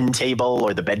an end table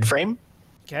or the bed frame.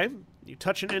 Okay. You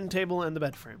touch an end table and the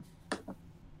bed frame.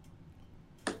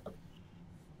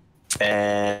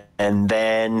 And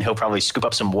then he'll probably scoop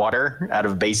up some water out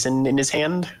of a basin in his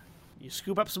hand. You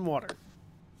scoop up some water.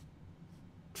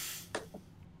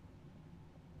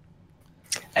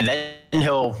 And then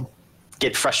he'll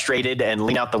get frustrated and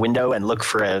lean out the window and look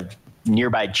for a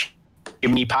nearby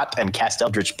chimney pot and cast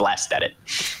Eldritch Blast at it.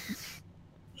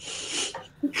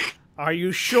 Are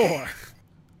you sure?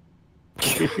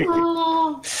 You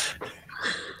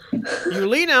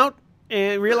lean out,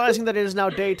 and realizing that it is now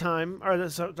daytime, or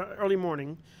early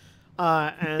morning,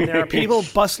 and there are people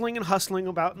bustling and hustling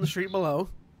about in the street below.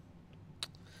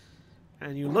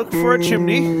 And you look for a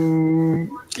chimney.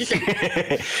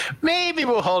 Maybe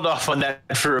we'll hold off on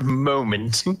that for a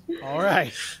moment. All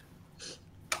right.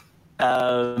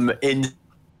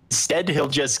 Instead, he'll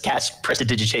just cast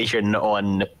Prestidigitation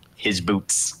on his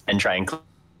boots and try and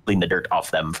clean the dirt off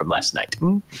them from last night.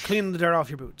 Clean the dirt off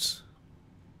your boots.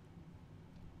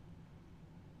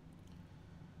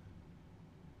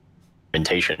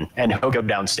 fermentation, and he'll go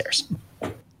downstairs.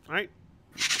 All right.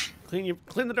 Clean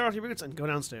the door off your boots and go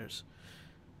downstairs.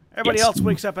 Everybody Yes. else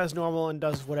wakes up as normal and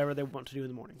does whatever they want to do in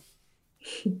the morning.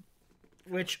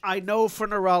 Which I know for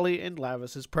Nerali and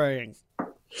Lavias is praying.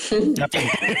 Up at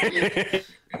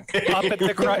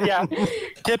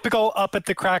the typical up at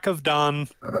the crack of dawn,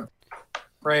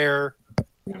 prayer,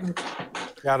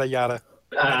 yada yada.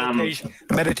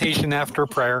 Meditation after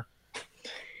prayer.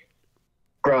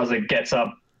 Graza gets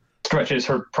up, stretches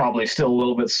her probably still a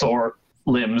little bit sore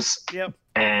limbs, Yep.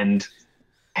 and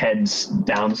heads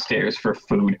downstairs for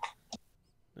food.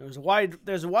 There's a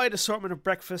wide assortment of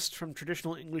breakfast, from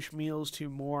traditional English meals to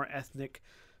more ethnic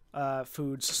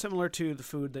foods, similar to the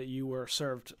food that you were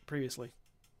served previously.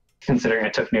 Considering I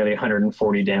took nearly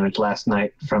 140 damage last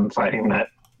night from fighting that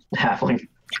halfling.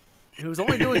 He was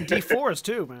only doing D4s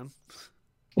too, man.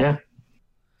 Yeah,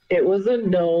 It was a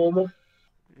gnome.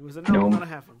 It was a gnome, Gnome. not a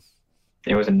halfling.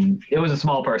 it was a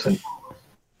small person.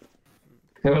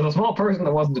 It was a small person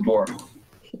that wasn't a dwarf.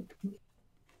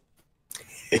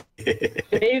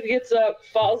 Maeve gets up,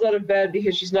 falls out of bed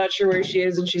because she's not sure where she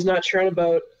is and she's not sure on a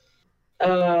boat.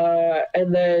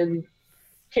 And then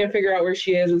can't figure out where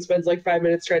she is and spends like 5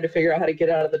 minutes trying to figure out how to get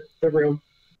out of the room.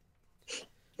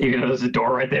 Even though there's a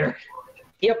door right there.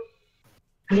 Yep.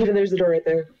 Even there's a door right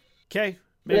there. Okay.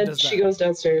 And then she goes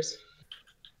downstairs.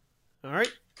 All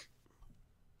right.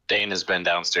 Dain has been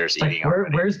downstairs Like, eating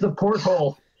already. where's the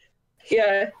porthole?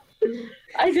 Yeah.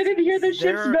 I didn't hear the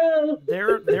ship's bell.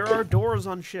 There are doors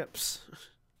on ships.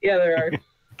 Yeah, there are.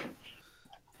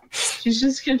 She's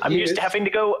just confused. I'm used to having to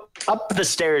go up the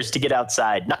stairs to get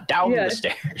outside, not down Yeah. the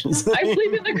stairs. I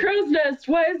sleep in the crow's nest.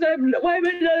 Why am I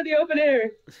not in the open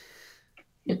air?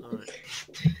 All right.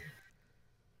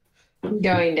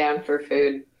 Going down for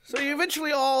food. So you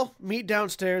eventually all meet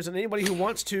downstairs, and anybody who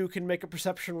wants to can make a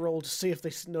perception roll to see if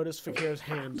they notice Fakir's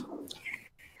hand.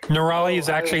 Nerali is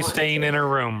actually staying in her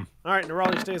room. All right,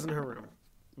 Nerali stays in her room,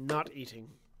 not eating.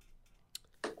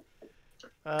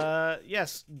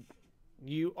 Yes,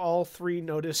 you all three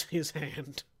notice his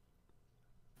hand.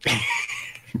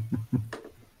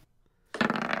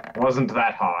 Wasn't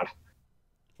that hard.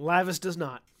 Lavias does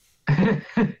not.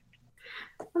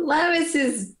 Lavias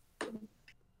is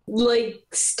like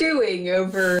stewing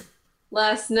over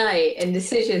last night and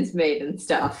decisions made and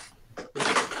stuff.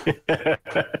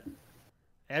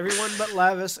 Everyone but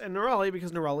Lavias and Nerali,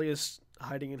 because Nerali is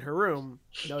hiding in her room,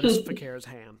 notice Fakir's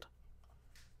hand.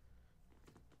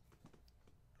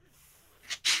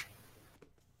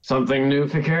 Something new,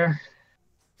 Fakir?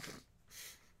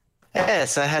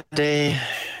 Yes, I had a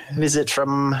visit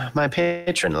from my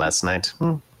patron last night.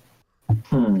 Wait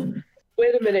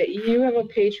a minute, you have a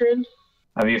patron?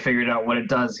 Have you figured out what it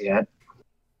does yet?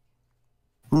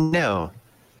 No.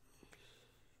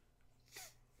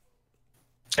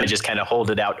 I just kind of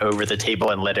hold it out over the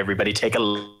table and let everybody take a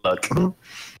look.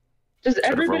 Does Sort of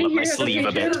everybody roll up here my have a sleeve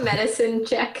a patron? Do a medicine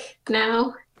check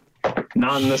now.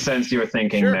 Not in the sense you were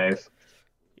thinking, Sure. Maeve.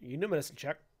 You know medicine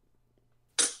check.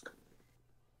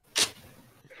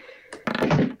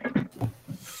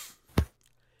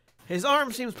 His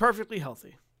arm seems perfectly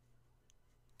healthy.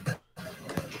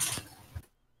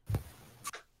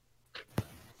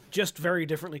 Just very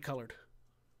differently colored.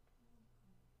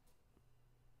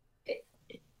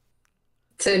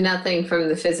 So nothing from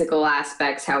the physical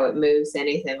aspects, how it moves,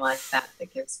 anything like that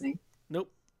gives me. Nope.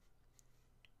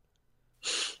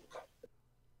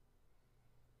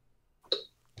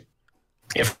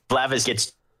 If Lavias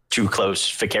gets too close,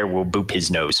 Fakir will boop his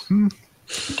nose. Oh,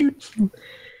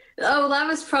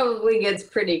 Lavias probably gets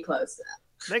pretty close.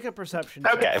 Make a perception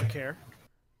Okay. check, Fakir.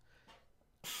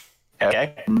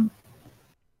 Okay.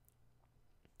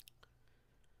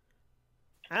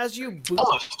 As you boot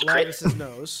Almost crit. Lavis's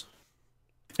nose,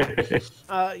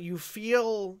 you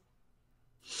feel...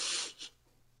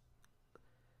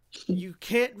 You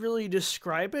can't really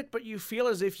describe it, but you feel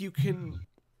as if you can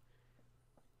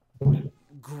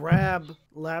grab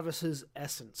Lavis's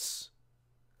essence.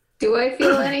 Do I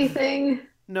feel anything?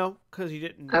 No, because you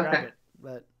didn't grab Okay. it.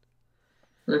 But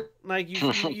Hmm. like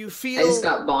you feel. I just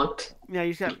got bonked. Yeah,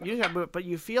 you got, but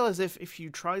you feel as if you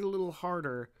tried a little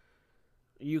harder,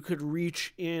 you could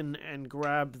reach in and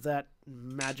grab that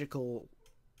magical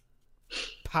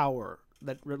power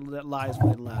that lies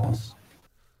within Lavias.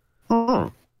 Hmm.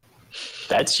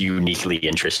 That's uniquely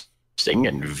interesting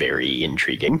and very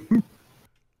intriguing.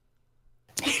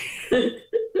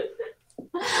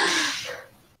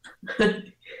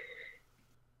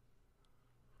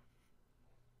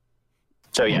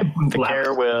 So yeah,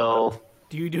 Fakir will...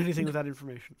 Do you do anything with that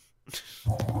information?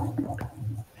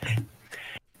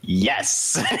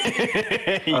 Yes.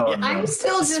 Oh, I'm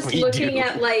still just we looking do.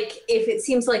 at like if it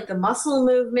seems like the muscle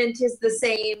movement is the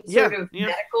same sort of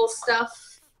medical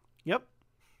stuff. Yep.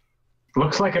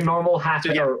 Looks like a normal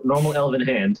or normal elven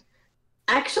hand.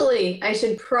 Actually, I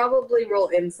should probably roll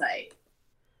insight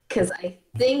because I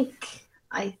think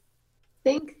that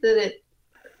it.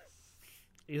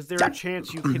 Is there a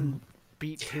chance you can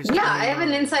beat his? Yeah, I have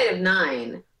an insight of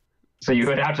 9. So you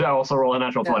would have to also roll a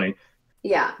natural 20.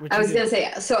 Yeah, Which I you was do. gonna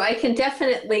say so. I can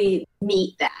definitely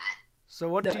meet that. So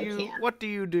what No, do I you can't. what do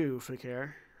you do,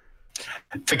 Fakir?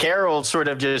 Fakir will sort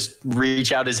of just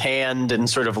reach out his hand and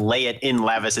sort of lay it in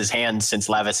Lavis's hand, since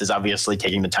Lavis is obviously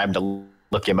taking the time to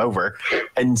look him over,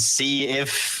 and see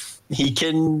if he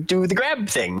can do the grab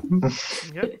thing.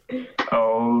 Yep.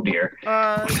 Oh dear.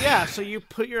 Yeah. So you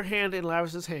put your hand in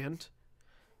Lavis's hand,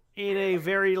 in a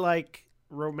very like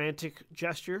romantic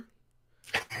gesture.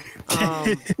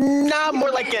 Nah, more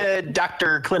like a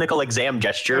doctor clinical exam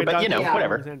gesture, but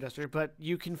whatever. Exam gesture, but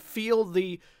you can feel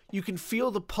the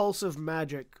pulse of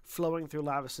magic flowing through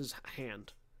Lavis's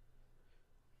hand.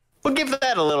 We'll give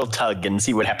that a little tug and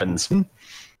see what happens.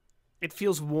 It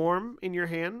feels warm in your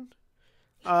hand.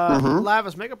 Mhm.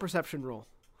 Lavis, make a perception roll.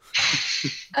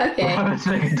 Okay. Let's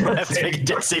make a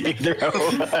death saving throw.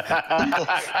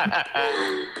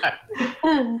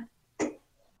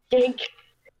 Yank.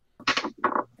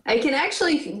 I can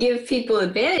actually give people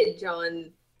advantage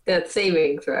on death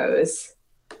saving throws.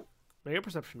 Make a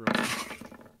perception roll.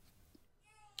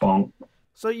 Bonk.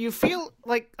 So you feel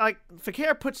like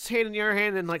Fakir puts his hand in your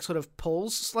hand and like sort of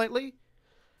pulls slightly,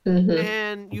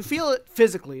 and you feel it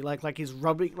physically, like he's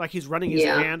running his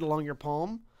hand along your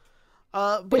palm.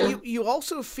 But you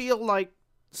also feel like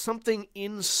something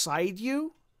inside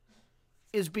you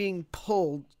is being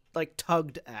pulled, like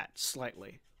tugged at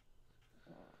slightly.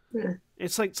 Yeah.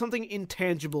 It's like something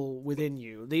intangible within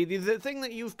you. The thing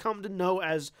that you've come to know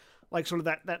as like sort of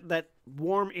that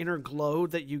warm inner glow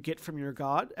that you get from your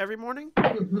god every morning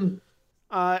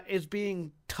is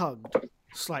being tugged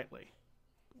slightly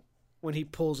when he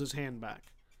pulls his hand back.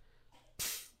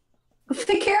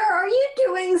 Fakir, are you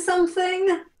doing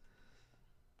something?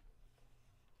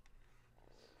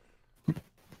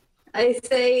 I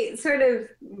say, sort of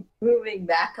moving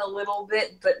back a little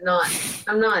bit, but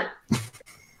I'm not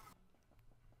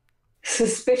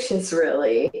suspicious,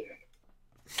 really.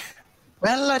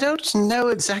 Well, I don't know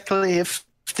exactly if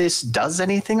this does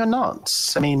anything or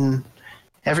not. I mean,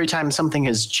 every time something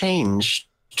has changed,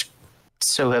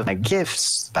 so have my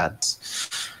gifts, but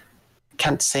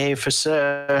can't say for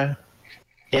sure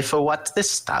if or what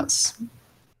this does.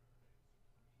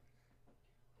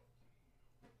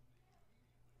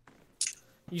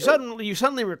 You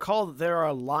suddenly recall that there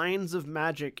are lines of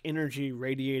magic energy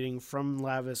radiating from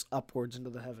Lavis upwards into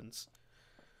the heavens.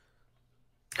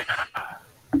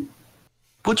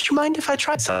 Would you mind if I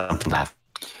tried something, Lav?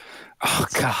 Oh,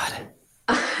 God.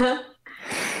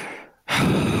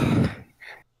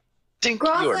 Think you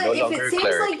are Graza, no if longer it a seems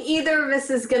cleric. like either of us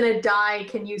is gonna die,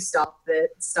 can you stop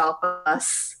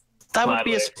us? That would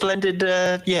be a splendid,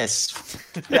 yes.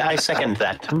 Yeah, I second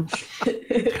that.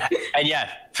 And yeah,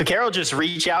 Fakir will just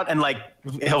reach out and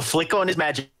he'll flick on his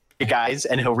magic eyes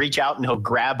and he'll reach out and he'll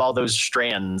grab all those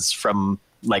strands from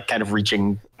kind of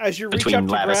reaching As you reach between up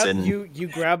to Lavis grab, and you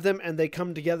grab them and they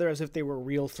come together as if they were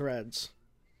real threads.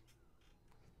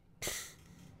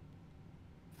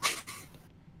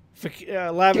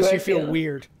 Lavis, you feel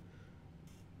weird.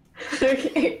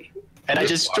 Okay. And I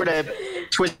just sort of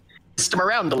twist him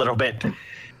around a little bit.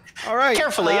 All right.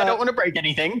 Carefully, I don't want to break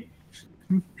anything.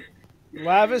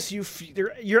 Lavis,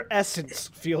 your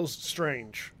essence feels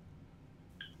strange.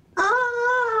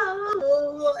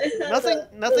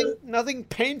 Nothing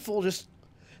painful. Just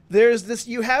there's this.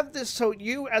 You have this. So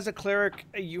you, as a cleric,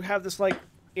 you have this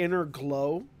inner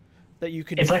glow that you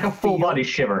can. It's like a full feel. body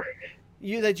shiver.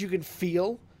 That you can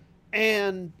feel,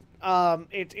 and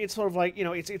it's sort of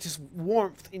it's this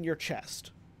warmth in your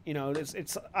chest.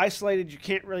 It's isolated. You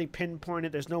can't really pinpoint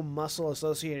it. There's no muscle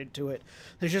associated to it.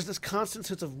 There's just this constant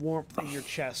sense of warmth in your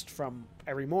chest from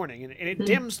every morning, and it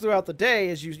dims throughout the day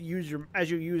as you use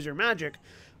your magic.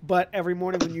 But every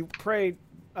morning when you pray,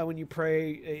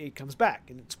 it comes back,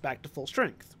 and it's back to full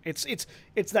strength. It's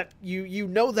that you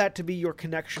know that to be your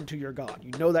connection to your god.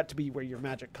 You know that to be where your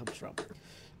magic comes from.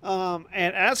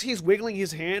 And as he's wiggling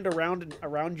his hand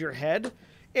around your head,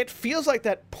 it feels like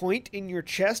that point in your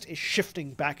chest is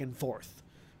shifting back and forth.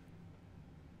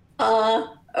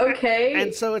 Okay.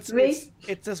 And so it's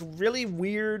this really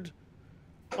weird,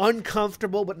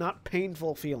 uncomfortable but not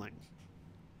painful feeling.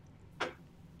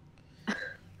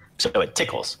 So it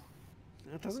tickles.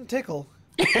 That doesn't tickle.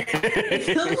 It's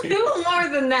a little more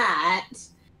than that.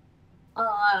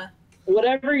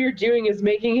 Whatever you're doing is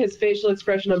making his facial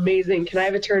expression amazing. Can I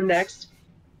have a turn next?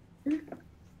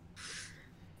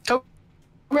 Go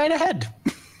right ahead.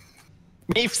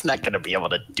 Maeve's not going to be able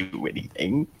to do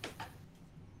anything.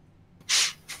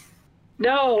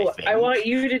 No, I want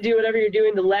you to do whatever you're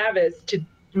doing to Lavias to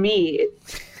me.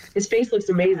 His face looks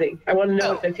amazing. I want to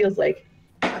know what that feels like.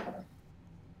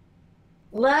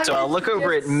 So I'll look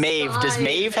over at Maeve. Does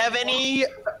Maeve have any?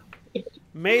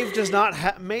 Maeve does not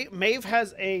have. Maeve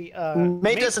has a.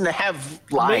 Maeve doesn't have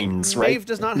lines, right? Maeve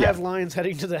does not have lines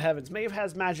heading to the heavens. Maeve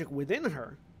has magic within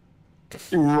her.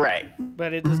 Right.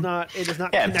 But it does not. It is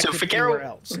not connected anywhere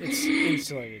else. It's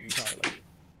insulated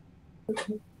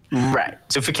entirely. Right.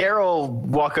 So Fakir will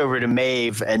walk over to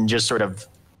Maeve and just sort of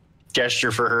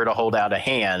gesture for her to hold out a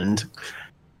hand.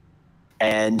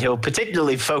 And he'll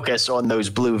particularly focus on those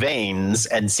blue veins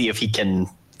and see if he can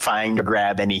find or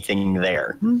grab anything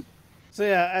there. So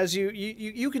yeah, as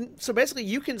you can, so basically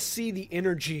you can see the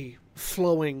energy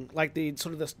flowing, like the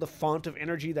sort of the font of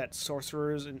energy that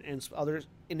sorcerers and other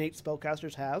innate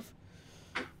spellcasters have.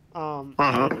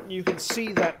 You can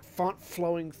see that font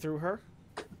flowing through her.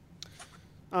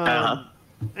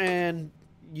 And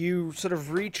you sort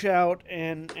of reach out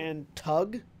and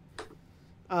tug.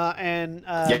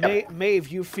 Maeve,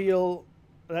 you feel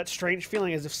that strange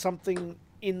feeling as if something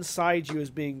inside you is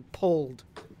being pulled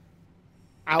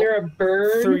out there a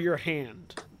burn through your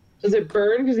hand. Does it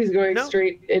burn because he's going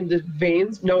straight into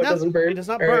veins? No, it doesn't burn. It does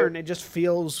not burn. It just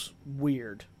feels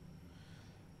weird.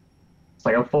 It's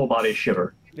like a full body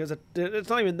shiver. It's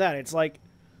not even that. It's like,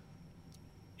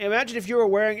 imagine if you were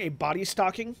wearing a body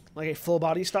stocking, like a full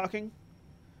body stocking,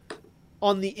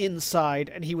 on the inside,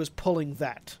 and he was pulling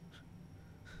that.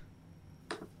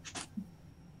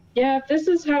 Yeah, if this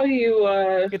is how you...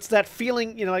 It's that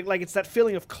feeling, like it's that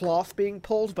feeling of cloth being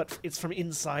pulled, but it's from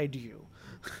inside you.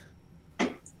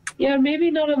 Yeah, maybe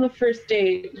not on the first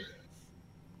date.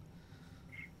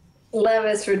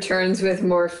 Lavias returns with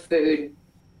more food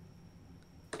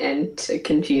and a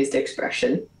confused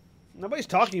expression. Nobody's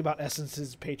talking about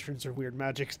essences, patrons, or weird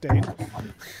magics, Dain.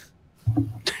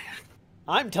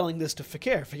 I'm telling this to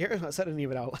Fakir. Fakir has not said any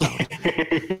of it out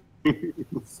loud.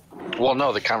 Well,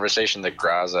 no, the conversation that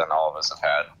Graza and all of us have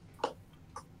had.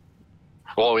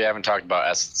 Well, we haven't talked about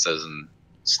essences and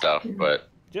stuff, but...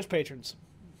 Just patrons.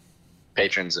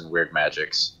 Patrons and weird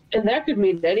magics. And that could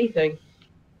mean anything.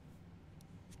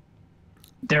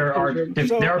 There are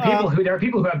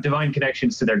people who have divine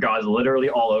connections to their gods literally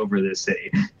all over this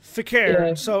city.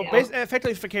 Fakir.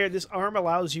 Effectively, Fakir, this arm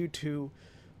allows you to,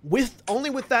 only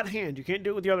with that hand, you can't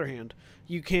do it with the other hand,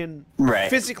 you can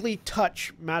physically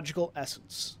touch magical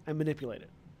essence and manipulate it.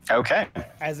 Okay.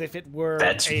 As if it were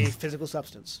a physical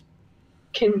substance.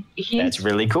 Can he? That's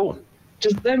really cool.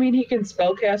 Does that mean he can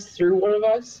spellcast through one of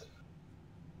us?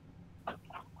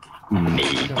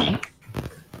 Maybe.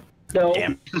 No.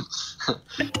 Damn.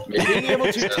 Being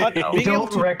able to touch.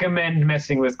 Don't recommend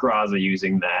messing with Graza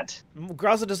using that.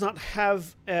 Graza does not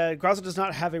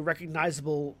have a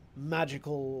recognizable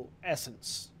magical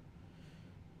essence.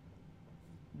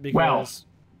 Because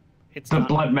it's the not,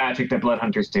 blood magic that blood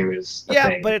hunters do is a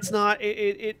thing. But it's not.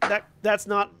 That's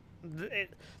not.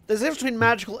 There's a difference between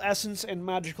magical essence and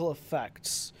magical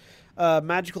effects.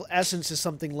 Magical essence is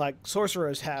something like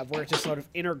sorcerers have, where it's a sort of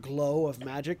inner glow of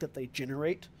magic that they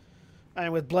generate.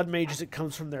 And with blood mages, it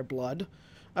comes from their blood.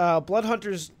 Blood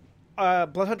hunters'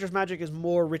 magic is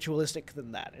more ritualistic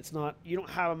than that. It's not. You don't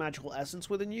have a magical essence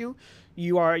within you.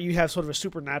 You have sort of a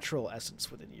supernatural essence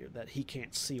within you that he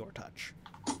can't see or touch.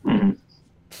 Mm-hmm.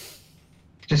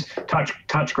 Just touch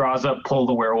Graza, pull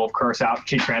the werewolf curse out.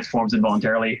 She transforms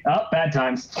involuntarily. Oh, bad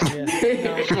times. Yeah.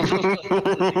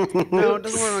 No, it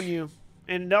doesn't work on you,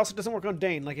 and it also doesn't work on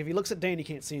Dain. Like if he looks at Dain, he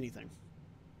can't see anything.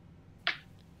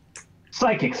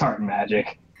 Psychics aren't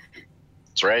magic.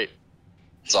 That's right.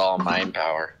 It's all mind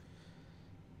power.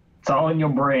 It's all in your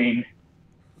brain.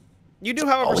 You do,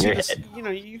 however, see this.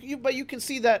 But you can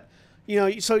see that.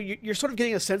 So you're sort of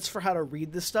getting a sense for how to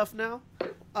read this stuff now.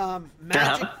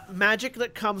 Magic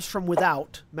that comes from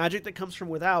without.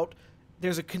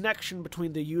 There's a connection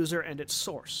between the user and its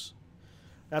source.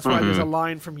 That's why there's a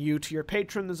line from you to your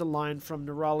patron. There's a line from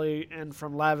Nerali and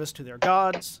from Lavias to their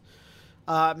gods.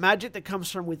 Magic that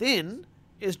comes from within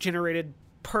is generated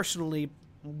personally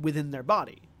within their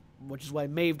body, which is why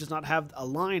Maeve does not have a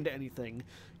line to anything.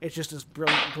 It's just this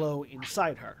brilliant glow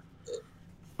inside her.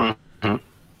 Mm-hmm.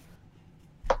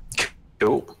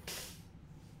 Cool.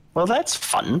 Well, that's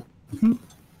fun.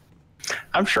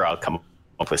 I'm sure I'll come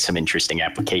up with some interesting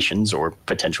applications or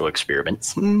potential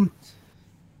experiments. All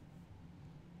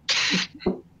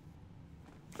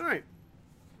right.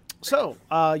 So,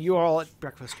 you are all at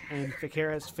breakfast, and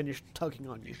Fikir has finished tugging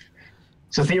on you.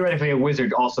 So theoretically, a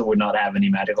wizard also would not have any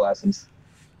magical essence.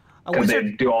 A Because they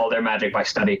wizard, do all their magic by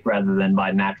study rather than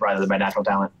by natural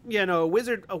talent. yeah, no, a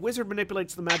wizard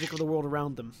manipulates the magic of the world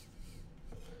around them.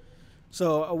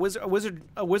 So a wizard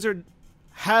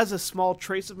has a small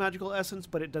trace of magical essence,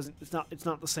 but it doesn't. It's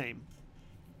not the same.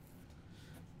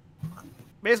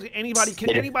 Basically, anybody can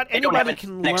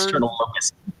learn. External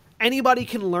locus. Anybody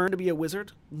can learn to be a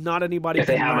wizard. Not anybody. If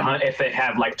they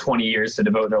have like 20 years to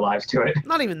devote their lives to it.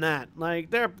 Not even that. Like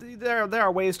there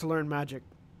are ways to learn magic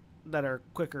that are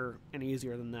quicker and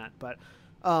easier than that, but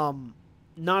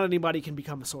not anybody can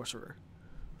become a sorcerer.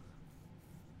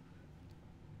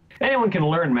 Anyone can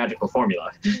learn magical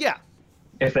formula. Yeah.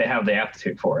 If they have the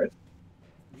aptitude for it.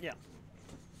 Yeah.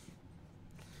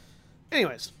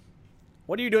 Anyways,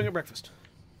 what are you doing at breakfast?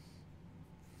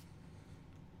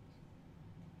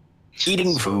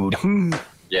 Eating food.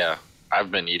 Yeah,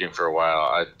 I've been eating for a while.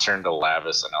 I turn to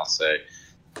Lavias and I'll say,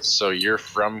 "So you're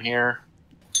from here,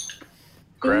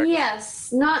 correct?"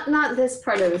 Yes, not this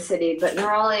part of the city, but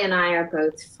Nerali and I are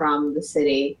both from the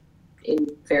city in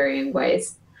varying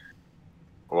ways.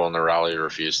 Well, Nerali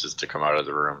refuses to come out of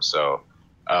the room, so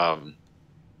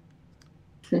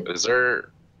is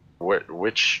there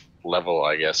which level,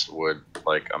 I guess, would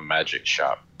like a magic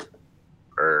shop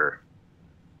or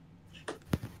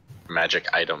magic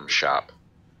item shop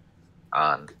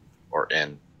on or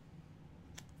in?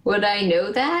 Would I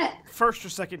know that? First or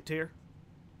second tier,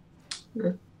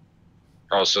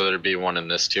 Oh, so there'd be one in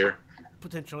this tier?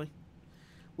 potentially.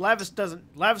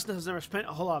 Lavias has never spent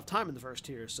a whole lot of time in the first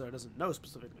tier, so it doesn't know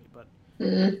specifically, but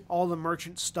all the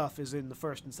merchant stuff is in the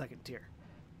first and second tier.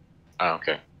 Oh,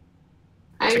 okay.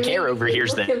 Fikir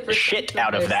overhears the shit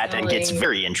out of that and gets selling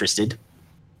very interested.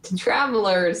 to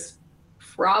travelers.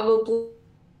 Probably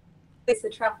the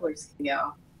travelers can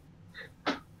go.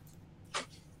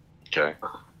 Okay.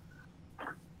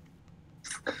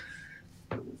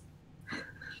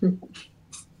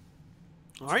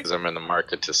 All right. Because I'm in the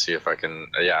market to see if I can.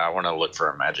 Yeah, I want to look for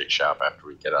a magic shop after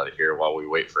we get out of here while we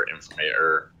wait for information,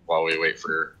 or while we wait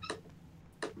for.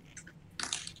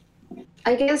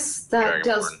 I guess that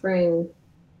does Dragonborn. bring.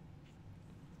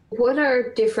 What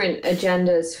are different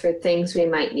agendas for things we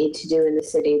might need to do in the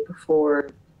city before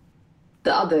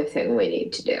the other thing we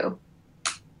need to do?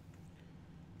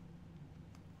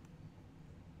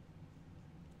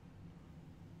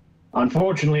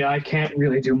 Unfortunately, I can't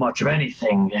really do much of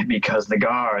anything because the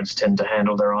guards tend to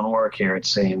handle their own work here, it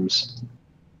seems.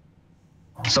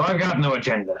 So I've got no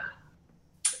agenda.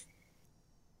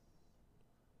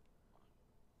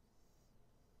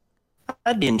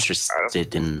 I'd be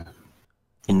interested in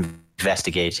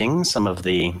investigating some of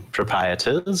the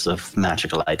proprietors of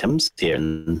magical items here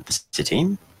in the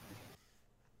city.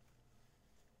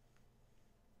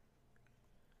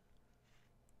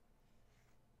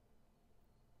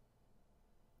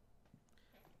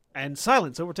 And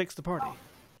silence overtakes the party.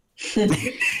 Well,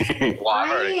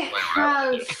 I've already I explained what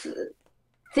have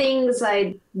things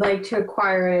I'd like to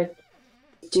acquire and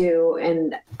do,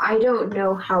 and I don't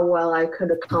know how well I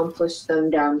could accomplish them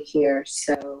down here,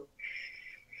 so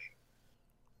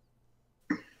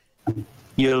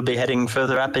You'll be heading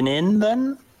further up and in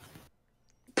then?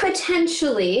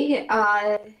 potentially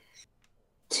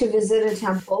to visit a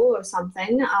temple or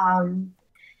something.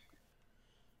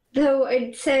 Though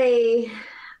I'd say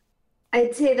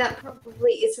that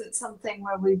probably isn't something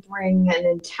where we bring an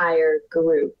entire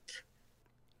group.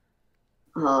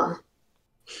 I'm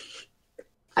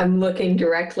looking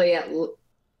directly at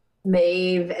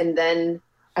Maeve and then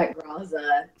at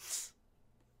Graza.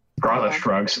 Graza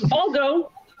shrugs. I'll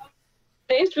go.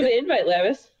 Thanks for the invite,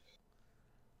 Lavias.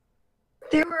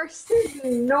 There are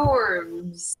certain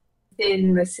norms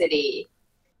in the city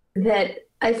that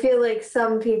I feel like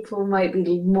some people might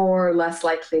be more or less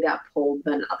likely to uphold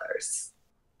than others.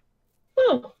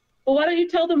 Oh, well, why don't you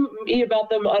tell me about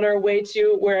them on our way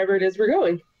to wherever it is we're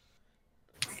going?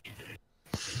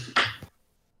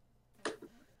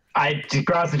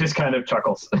 Graza just kind of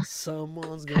chuckles.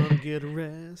 Someone's gonna get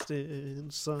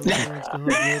arrested. Someone's gonna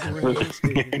get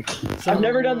arrested. I've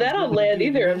never done that on land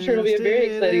either. I'm sure it'll be a very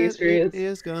exciting experience. It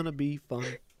is gonna be fun.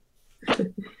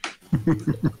 And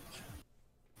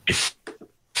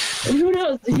who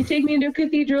knows? If you take me into a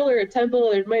cathedral or a temple,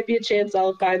 there might be a chance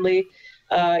I'll finally,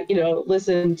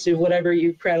 listen to whatever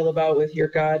you prattle about with your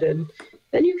god, and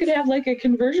then you could have like a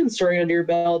conversion story under your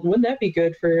belt. Wouldn't that be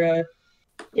good for,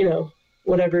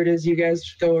 whatever it is you guys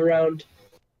go around?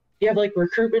 You have like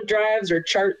recruitment drives or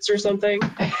charts or something?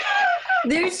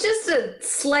 There's just a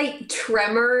slight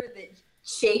tremor that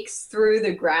shakes through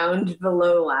the ground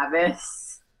below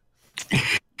Lavias.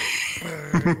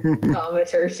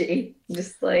 Thaumaturgy.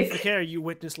 Just like. Fakir, you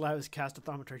witness Lavias cast a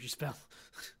thaumaturgy spell.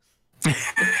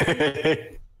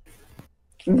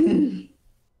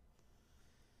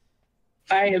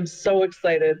 I am so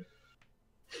excited.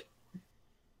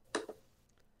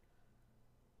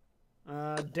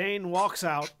 Dain walks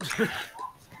out.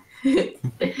 You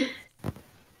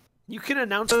can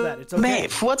announce that. It's okay.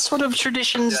 Maeve, what sort of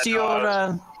traditions do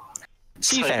your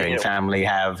seafaring family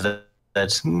have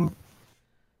that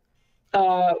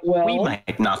Well, we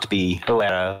might not be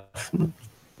aware of?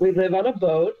 we live on a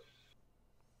boat.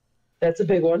 That's a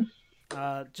big one.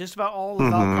 Just about all the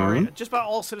Valkyrie, just about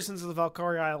all citizens of the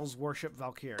Valkyrie Isles worship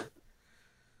Valkyr.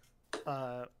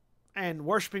 And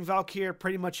worshiping Valkyr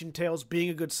pretty much entails being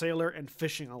a good sailor and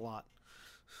fishing a lot.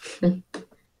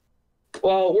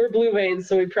 Well, we're blue veins,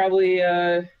 so we probably,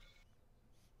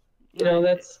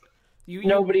 that's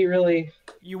nobody really.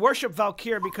 You worship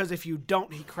Valkyr because if you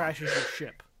don't, he crashes your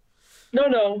ship.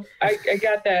 No, I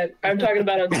got that. I'm talking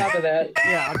about on top of that.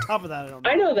 Yeah, on top of that, I don't know.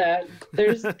 I know that.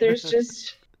 There's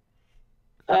just,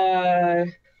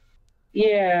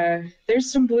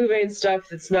 there's some blue vein stuff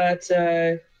that's not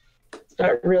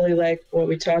really like what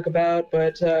we talk about,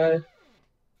 but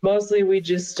mostly we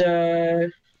just,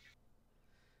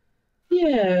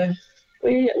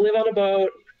 we live on a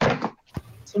boat.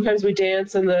 Sometimes we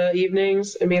dance in the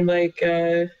evenings. I mean, like,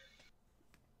 we're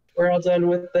all done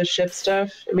with the ship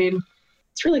stuff. I mean,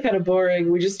 it's really kind of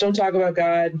boring. We just don't talk about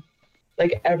God,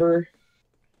 like, ever.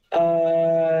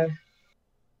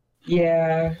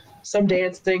 Some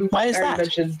dancing. Why is I already that?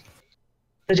 mentioned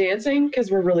the dancing,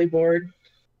 because we're really bored.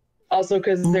 Also,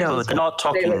 because No, the not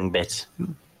talking bit.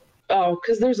 Oh,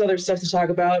 because there's other stuff to talk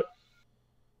about.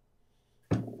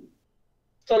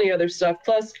 Plenty of other stuff.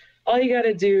 Plus, all you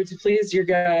gotta do to please your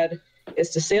God is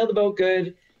to sail the boat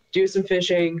good, do some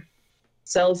fishing,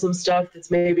 sell some stuff that's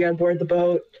maybe on board the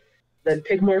boat, then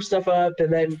pick more stuff up,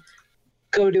 and then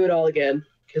go do it all again.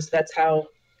 Because that's how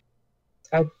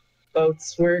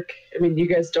boats work. I mean, you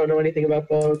guys don't know anything about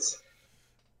boats.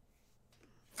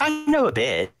 I know a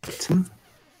bit.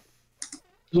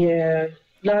 Yeah,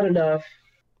 not enough.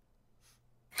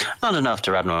 Not enough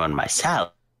to run one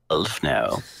myself,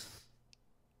 no.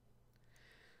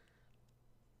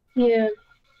 Yeah,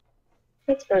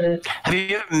 that's about it. Have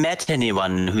you ever met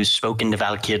anyone who's spoken to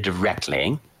Valkyr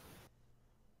directly?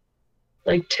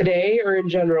 Like today or in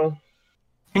general?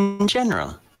 In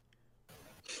general.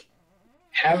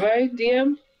 Have I,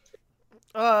 DM?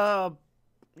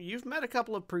 You've met a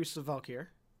couple of priests of Valkyr.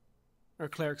 Or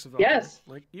clerics of Valkyr. Yes.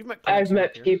 Like, you've met I've clerics of met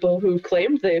Valkyr. people who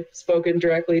claimed they've spoken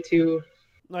directly to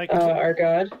Like, our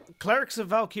god. clerics of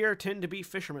Valkyr tend to be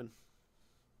fishermen.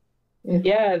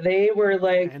 Yeah, they were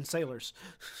like, And sailors.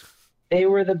 they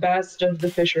were the best of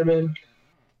the fishermen.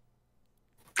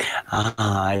 Ah,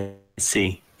 I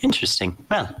see. Interesting.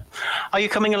 Well, are you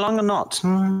coming along or not?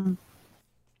 I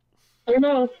don't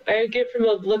know. I get from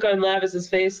the look on Lavis's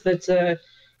face that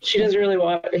he doesn't really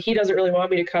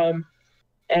want me to come.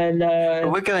 And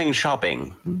We're going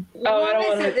shopping. I don't Lavis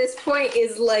wanna- at this point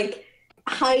is like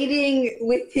hiding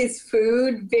with his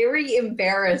food, very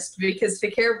embarrassed because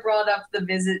Fakir brought up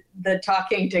the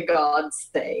talking to gods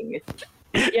thing.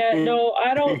 yeah, no,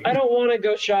 I don't want to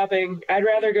go shopping. I'd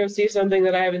rather go see something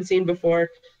that I haven't seen before.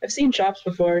 I've seen shops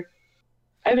before.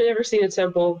 I haven't ever seen a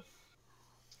temple.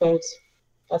 Boats.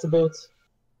 Lots of boats.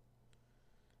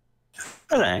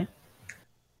 All right.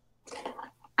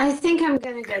 I think I'm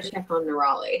gonna go check on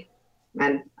Nerali,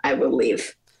 and I will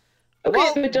leave. Okay,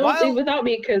 Well, but don't while- leave without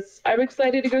me, because I'm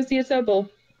excited to go see a temple.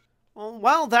 Well,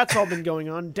 while that's all been going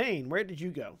on, Dain, where did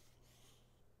you go?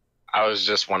 I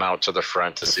went out to the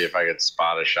front to see if I could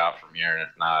spot a shop from here, and if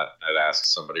not, I'd ask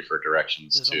somebody for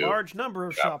directions There's to a large number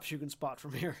of shops you can spot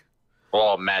from here.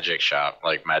 well, magic shop,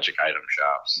 like magic item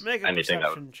shops. Make a Anything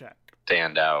that perception would check.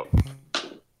 stand out.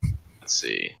 Let's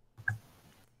see.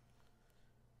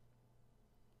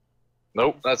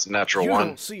 Nope, that's a natural You one.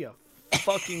 don't see a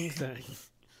fucking thing.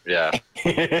 Yeah.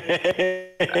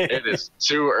 It is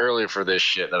too early for this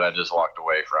shit that I just walked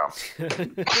away from.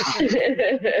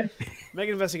 Make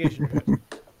an investigation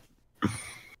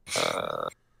check.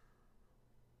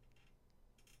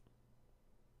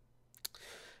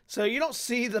 So you don't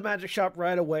see the magic shop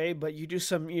right away, but you do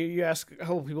some. You ask a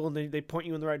couple people, and they point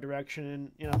you in the right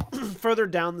direction. And further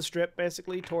down the strip,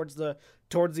 basically towards the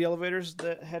elevators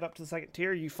that head up to the second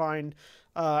tier, you find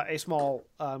a small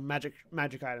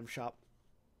magic item shop.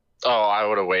 Oh, I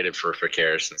would have waited for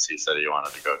Fakir since he said he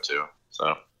wanted to go too.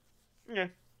 So Yeah.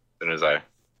 as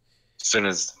soon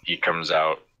as he comes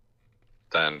out,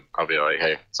 then I'll be like,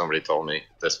 hey, somebody told me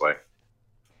this way.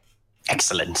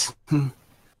 Excellent. And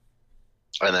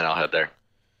then I'll head there.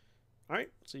 All right,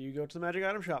 so you go to the magic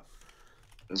item shop.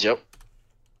 Yep.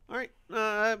 All right,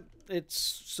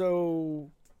 it's so.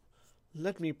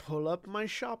 Let me pull up my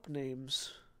shop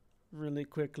names really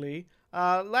quickly.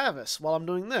 Lavis, while I'm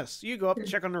doing this, you go up to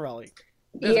check on Nerali.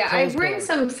 Yeah, I bring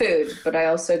some food, but I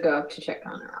also go up to check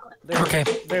on Nerali. Okay.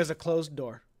 There's a closed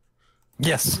door.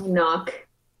 Yes. Knock.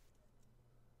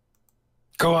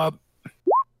 Go up.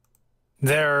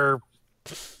 There.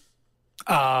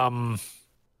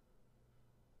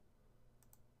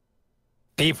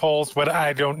 Peepholes, what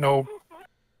I don't know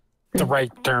the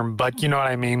right term, but you know what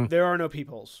I mean. There are no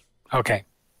peepholes. Okay.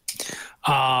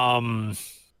 Hello?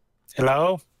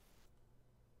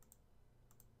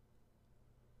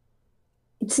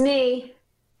 It's me.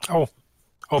 Oh,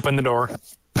 open the door.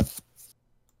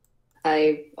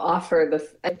 I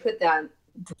put down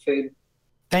the food.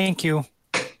 Thank you.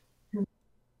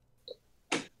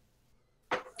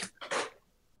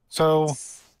 So,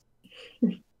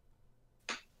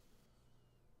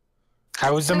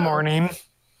 how was the morning?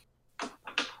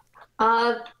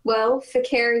 Well,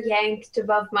 Fakir yanked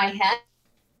above my head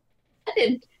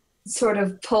and sort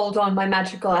of pulled on my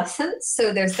magical essence,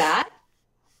 so there's that.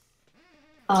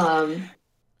 God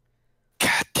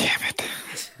damn it.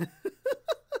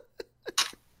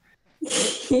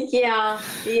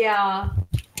 Yeah.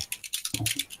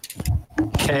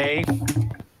 Okay.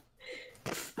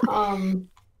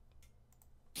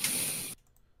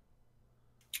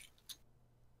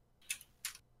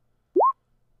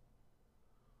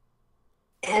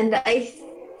 And I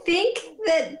think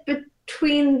that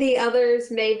between the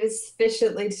others, Maeve is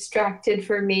sufficiently distracted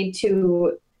for me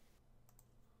to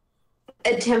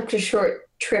attempt a short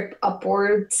trip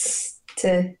upwards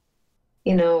to,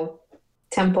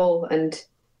 temple and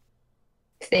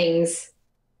things.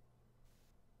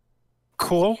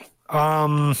 Cool.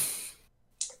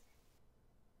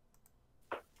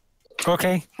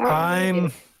 Okay.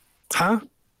 Huh?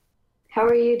 How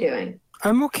are you doing?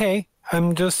 I'm okay.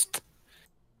 I'm just...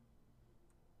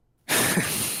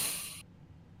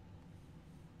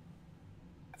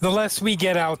 The less we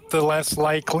get out, the less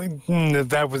likely...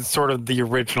 That was sort of the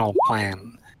original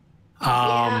plan.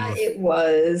 Yeah, it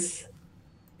was.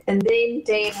 And then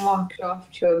Dain walked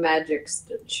off to a magic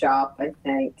shop, I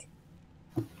think.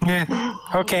 Yeah,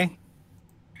 okay.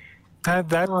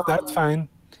 That's fine.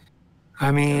 I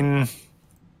mean...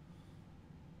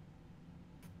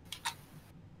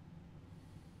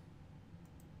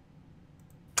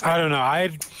 I don't know.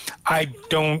 I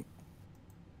don't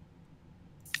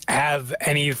have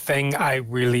anything I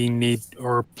really need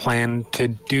or plan to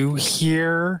do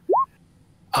here.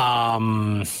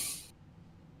 I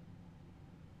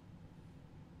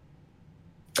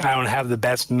don't have the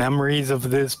best memories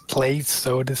of this place,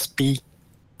 so to speak.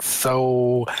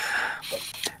 So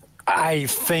I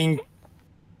think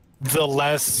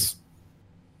the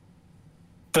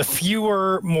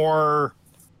fewer, more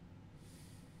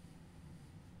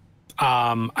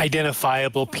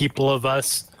identifiable people of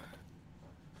us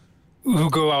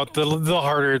who go out, the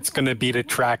harder it's going to be to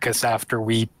track us after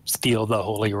we steal the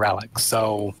holy relic.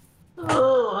 So,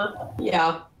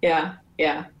 yeah.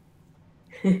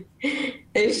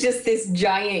 There's just this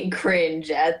giant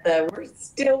cringe at we're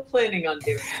still planning on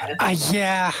doing this.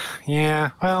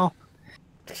 Yeah. Well,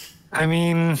 I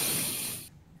mean,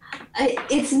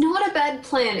 it's not a bad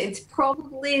plan. It's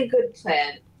probably a good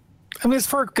plan. I mean, it's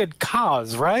for a good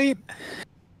cause, right?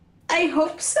 I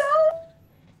hope so.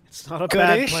 It's not a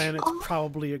bad plan. It's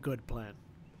probably a good plan.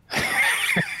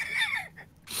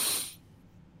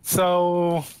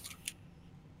 So,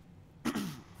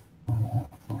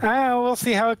 we'll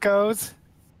see how it goes.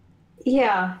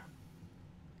 Yeah.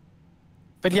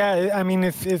 But yeah, I mean,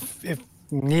 if you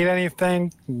need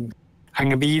anything, I'm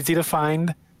gonna be easy to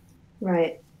find.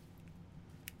 Right.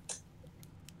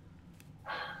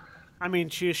 I mean,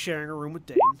 she is sharing a room with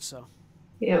Dain, so.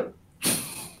 Yep.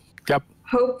 Yep.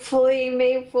 Hopefully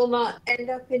Maeve will not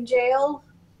end up in jail.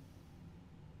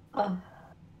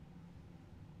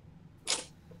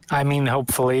 I mean,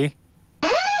 hopefully.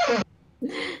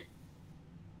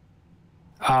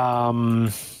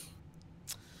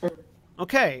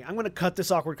 Okay, I'm going to cut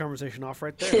this awkward conversation off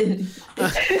right there.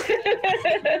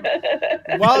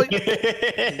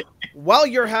 While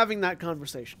you're having that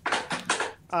conversation,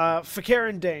 Fakir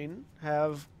and Dain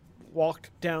have walked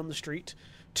down the street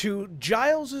to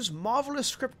Giles's marvelous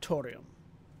scriptorium.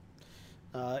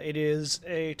 It is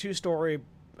a 2-story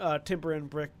timber and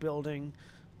brick building.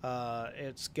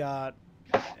 It's got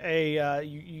a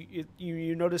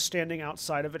you notice standing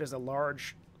outside of it is a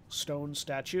large stone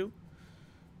statue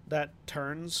that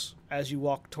turns as you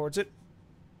walk towards it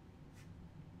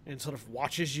and sort of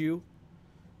watches you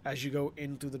as you go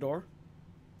in through the door.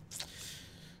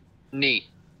 Neat.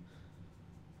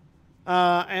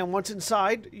 And once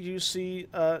inside, you see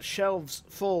shelves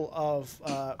full of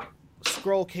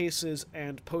scroll cases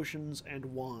and potions and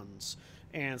wands.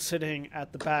 And sitting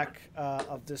at the back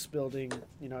of this building,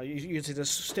 you know, you can see the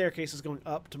staircases going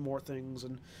up to more things,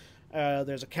 and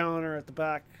there's a counter at the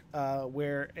back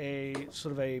where a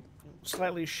sort of a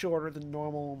slightly shorter than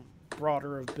normal,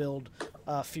 broader of build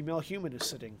female human is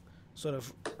sitting, sort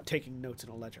of taking notes in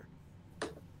a ledger.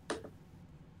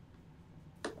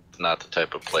 Not the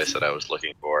type of place that I was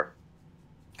looking for.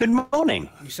 Good morning.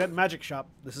 You said magic shop.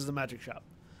 This is the magic shop.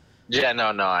 Yeah, no,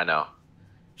 I know.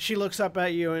 She looks up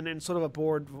at you and in sort of a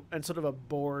bored,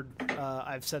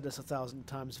 I've said this 1,000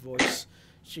 times voice.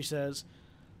 She says,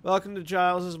 "Welcome to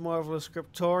Giles's Marvelous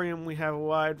Scriptorium. We have a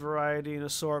wide variety and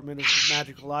assortment of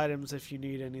magical items. If you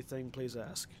need anything, please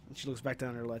ask." And she looks back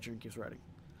down at her ledger and keeps writing.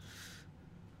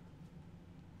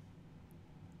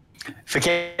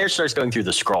 Fakir starts going through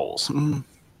the scrolls.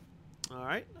 All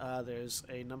right. There's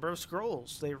a number of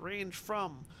scrolls. They range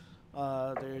from.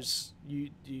 There's you.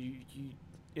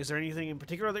 Is there anything in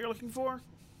particular that you're looking for?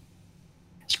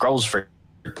 Scrolls for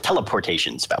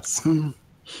teleportation spells.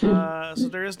 So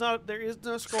there is no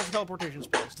scroll for teleportation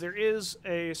spells. There is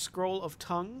a scroll of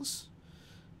tongues,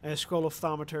 a scroll of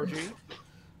thaumaturgy,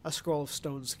 a scroll of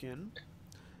stone skin,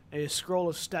 a scroll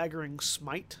of staggering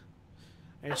smite,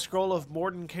 a scroll of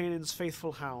Mordenkainen's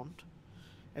faithful hound,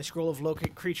 a scroll of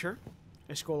locate creature,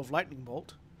 a scroll of lightning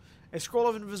bolt, a scroll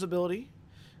of invisibility,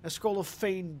 a scroll of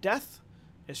feigned death,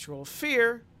 a scroll of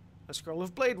fear, a scroll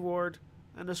of blade ward,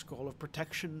 and a scroll of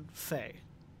protection fey.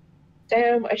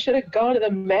 Damn, I should have gone to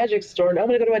the magic store. Now I'm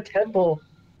gonna go to a temple.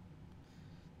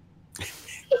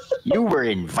 You were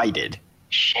invited.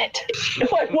 Shit. No,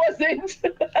 I wasn't.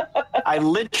 I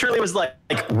literally was like,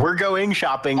 we're going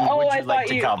shopping. Oh, Would you I like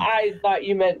thought to come? I thought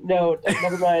you meant no.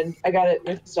 Never mind. I got it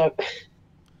mixed up.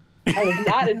 I was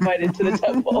not invited to the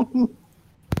temple.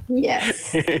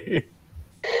 Yes.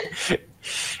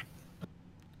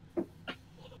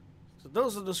 So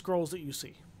those are the scrolls that you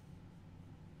see.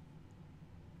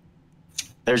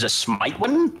 There's a smite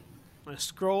one? A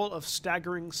scroll of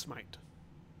staggering smite.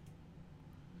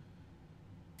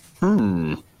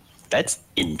 That's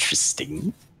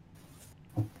interesting.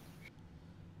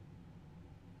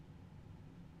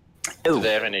 Do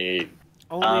they have any?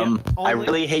 I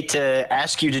really hate to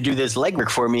ask you to do this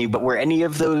legwork for me, but were any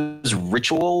of those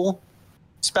ritual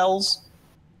spells?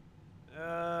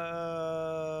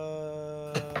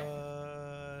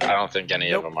 I don't think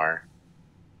any of them are.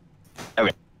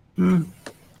 Okay.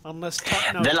 Unless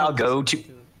Then I'll go to.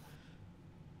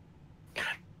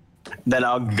 Then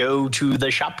I'll go to the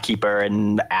shopkeeper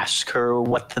and ask her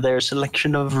what their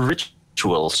selection of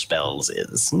ritual spells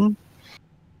is.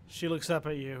 She looks up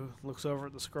at you, looks over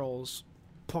at the scrolls,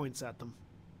 points at them.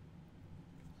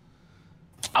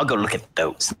 I'll go look at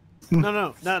those.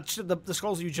 No, the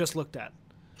scrolls you just looked at.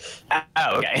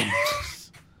 Oh, okay.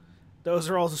 Those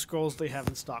are all the scrolls they have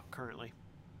in stock currently.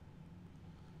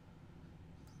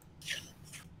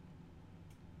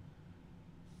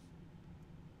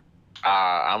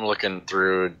 I'm looking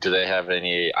through. Do they have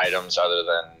any items other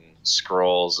than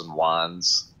scrolls and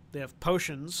wands? They have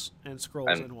potions and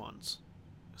scrolls and wands.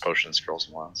 Potions, scrolls,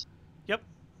 and wands. Yep.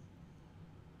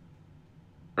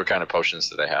 What kind of potions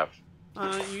do they have?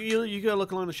 You go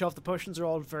look along the shelf. The potions are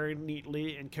all very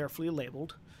neatly and carefully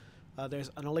labeled. There's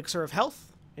an elixir of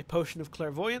health, a potion of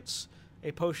clairvoyance,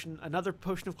 another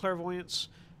potion of clairvoyance,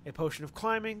 a potion of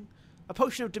climbing, a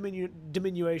potion of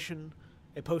diminution,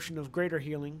 a potion of greater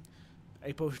healing,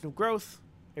 a potion of growth,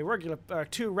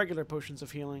 two regular potions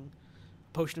of healing,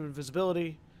 a potion of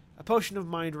invisibility, a potion of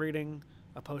mind reading,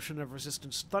 a potion of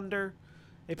resistance thunder,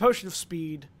 a potion of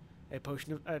speed,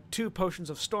 two potions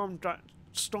of storm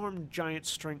giant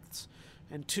strengths,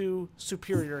 and two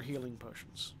superior healing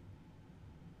potions.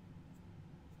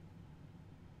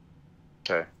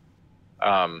 Okay.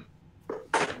 I'm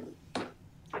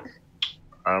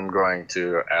going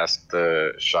to ask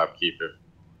the shopkeep if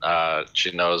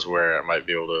she knows where I might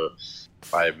be able to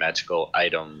buy magical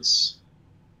items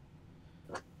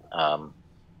or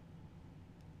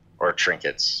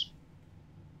trinkets.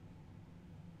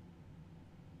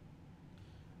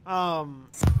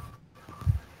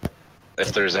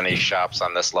 If there's any shops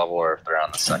on this level or if they're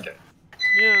on the second.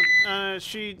 Yeah,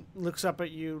 she looks up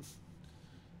at you,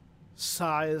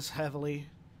 sighs heavily.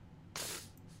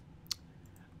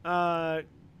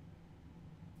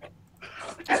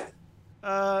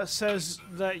 Says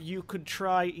that you could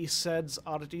try Ised's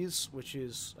Oddities, which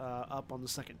is up on the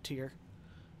second tier.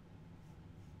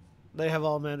 They have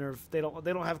all manner of. They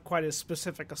don't have quite as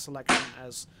specific a selection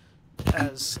as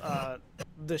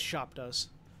this shop does.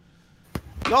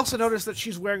 You also notice that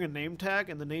she's wearing a name tag,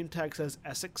 and the name tag says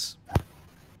Essex.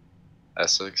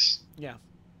 Essex. Yeah.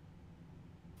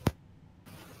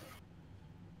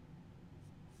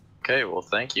 Okay, well,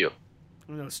 thank you.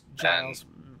 You know, it's Giles,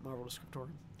 Marvel Descriptor.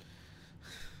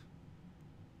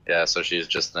 Yeah, so she's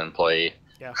just an employee.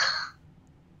 Yeah.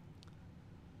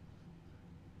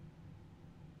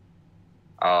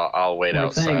 I'll wait What I'm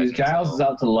outside. saying is Giles is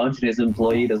out to lunch and his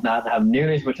employee does not have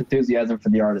nearly as much enthusiasm for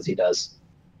the art as he does.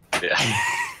 Yeah.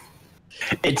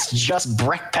 It's just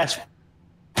breakfast.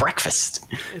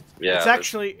 Yeah,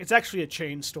 It's actually a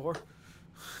chain store.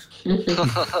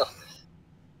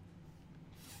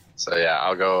 So yeah,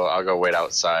 I'll go wait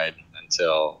outside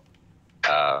until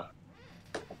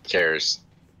Cares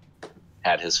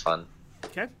had his fun.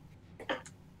 Okay.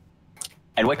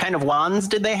 And what kind of wands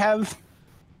did they have?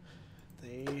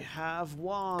 They have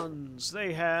wands.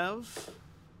 They have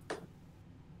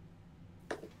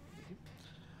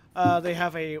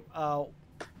a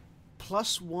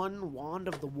 +1 wand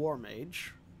of the War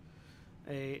Mage.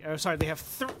 They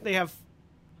have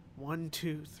 1,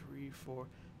 2, 3, 4,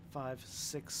 5,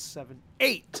 6, 7,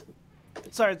 8.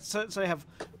 Sorry, so they have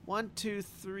 1, 2,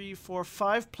 3, 4,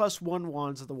 5 +1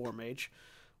 wands of the War Mage.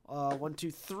 1, 2,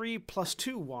 3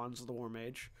 +2 wands of the War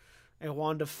Mage. A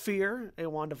wand of fear, a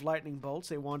wand of lightning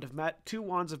bolts, a wand of 3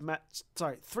 wands of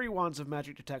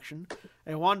magic detection,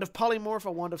 a wand of polymorph,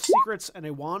 a wand of secrets, and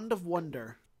a wand of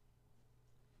wonder.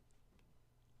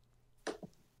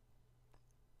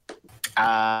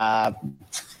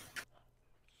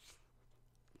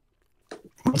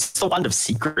 What's the wand of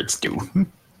secrets do?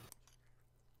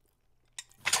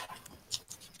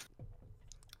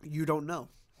 You don't know.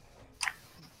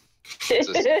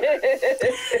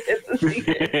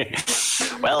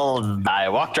 Well, I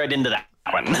walked right into that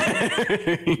one.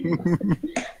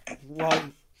 Well,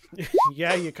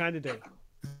 yeah, you kind of did.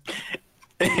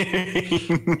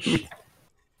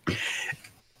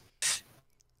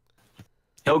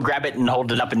 He'll grab it and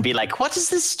hold it up and be like, what does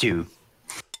this do?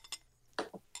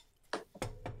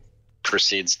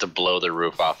 Proceeds to blow the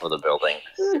roof off of the building.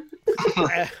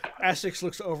 Essex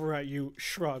looks over at you,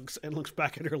 shrugs, and looks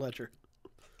back at her ledger.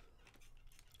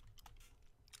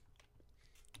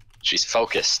 She's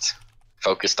focused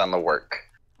on the work.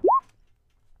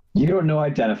 You don't know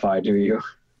Identify, do you?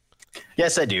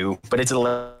 Yes, I do, but it's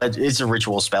a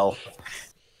ritual spell.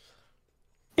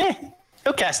 Yeah,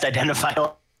 he'll cast Identify.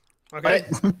 Okay.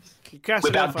 You cast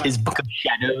Whip Identify. out his Book of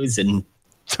Shadows and...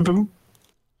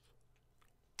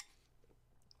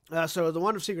 So the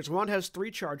Wand of Secrets. The wand has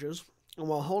 3 charges, and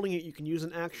while holding it, you can use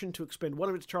an action to expend one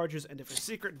of its charges, and if a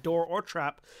secret, door, or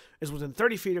trap is within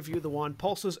 30 feet of you, the wand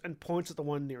pulses and points at the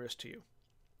one nearest to you.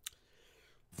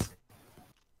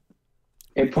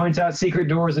 It points out secret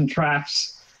doors and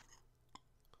traps.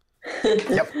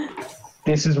 Yep.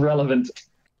 This is relevant.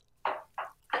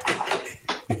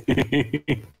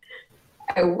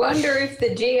 I wonder if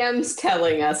the GM's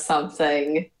telling us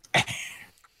something.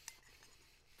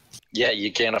 Yeah,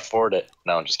 you can't afford it.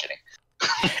 No, I'm just kidding.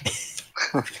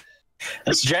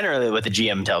 That's generally what the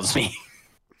GM tells me.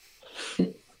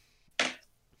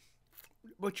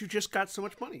 But you just got so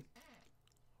much money.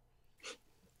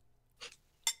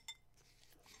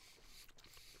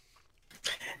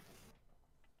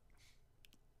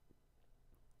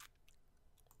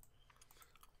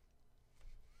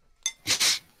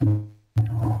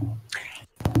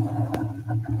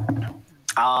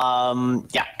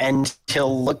 Yeah, and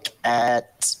he'll look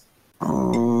at...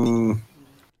 I'm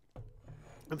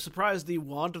surprised the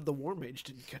Wand of the War Mage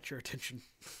didn't catch your attention.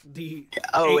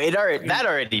 that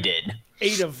already did.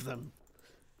 8 of them.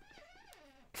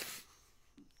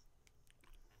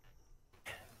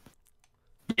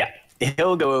 Yeah,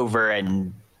 he'll go over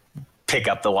and pick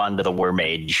up the Wand of the War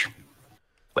Mage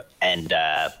and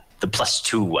the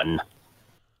 +2 one.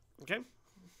 Okay.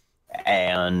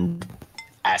 And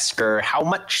ask her how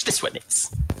much this one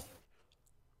is.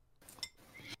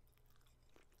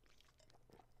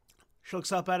 She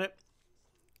looks up at it,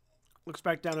 looks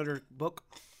back down at her book.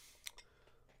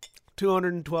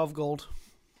 212 gold.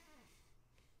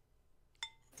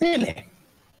 Really?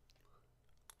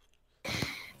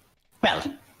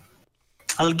 Well,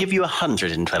 I'll give you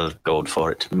 112 gold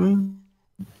for it.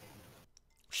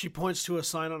 She points to a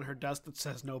sign on her desk that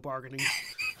says no bargaining.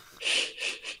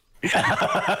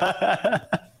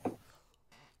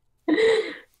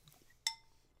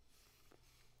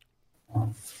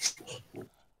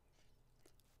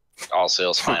 All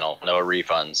sales final. No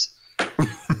refunds.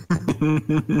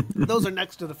 Those are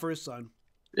next to the first sign.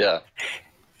 Yeah.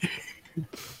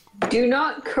 Do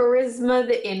not charisma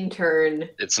the intern.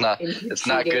 It's not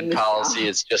good policy.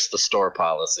 It's just the store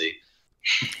policy.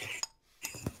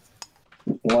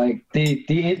 Like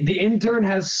the intern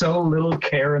has so little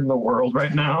care in the world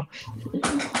right now.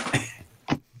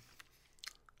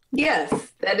 Yes,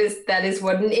 that is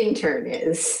what an intern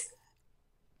is.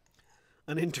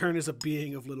 An intern is a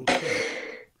being of little care.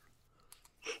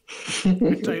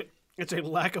 It's a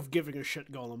lack of giving a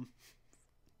shit golem.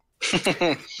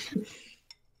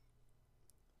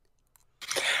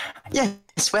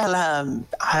 Yes, well,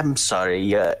 I'm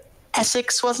sorry.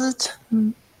 Essex, was it?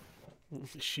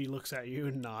 She looks at you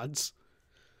and nods.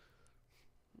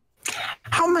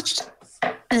 How much do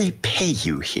they pay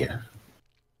you here?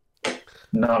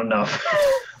 Not enough.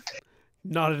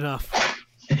 Not enough.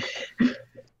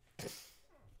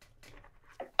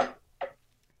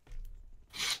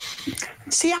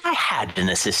 See, I had an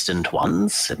assistant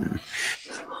once, and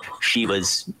she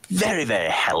was very, very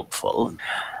helpful.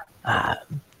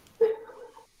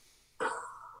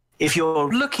 If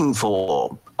you're looking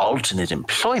for alternate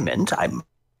employment, I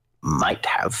might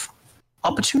have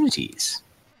opportunities.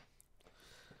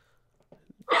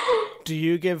 Do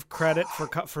you give credit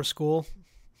for school?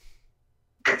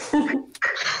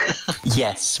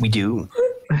 Yes, we do.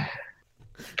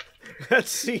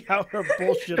 Let's see how her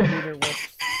bullshit meter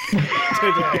works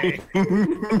today.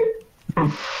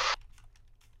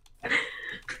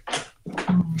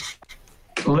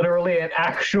 Literally an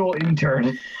actual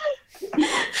intern.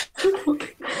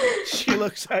 She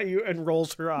looks at you and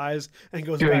rolls her eyes and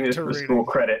goes Doing back this to for reading. school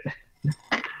credit.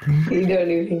 You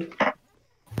don't even.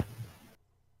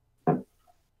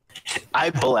 I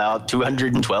pull out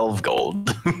 212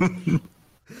 gold.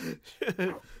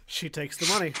 She takes the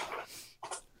money.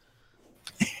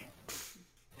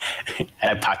 And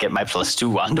I pocket my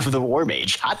 +2 wand of the War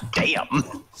Mage. Hot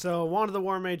damn! So Wand of the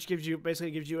War Mage gives you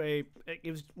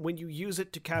when you use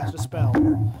it to cast a spell,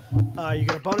 you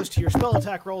get a bonus to your spell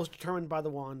attack rolls determined by the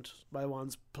wand's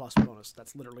plus bonus.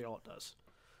 That's literally all it does.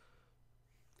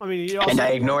 I mean, you also, And I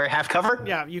ignore half cover?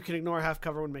 yeah, you can ignore half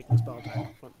cover when making a spell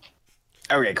attack. But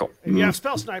Okay, cool. if you have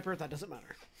spell sniper, that doesn't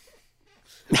matter.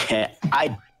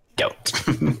 I don't.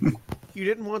 You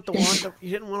didn't want the wand. You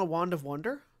didn't want a Wand of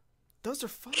Wonder. Those are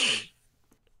fun.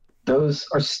 Those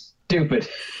are stupid.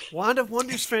 Wand of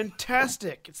Wonder's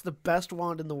fantastic. It's the best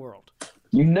wand in the world.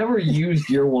 You never used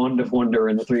your Wand of Wonder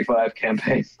in the 3.5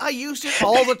 campaign. I used it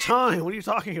all the time. What are you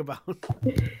talking about?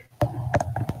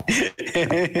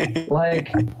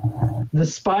 Like, the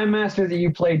Spy Master that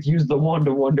you played used the Wand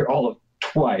of Wonder all of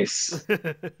twice.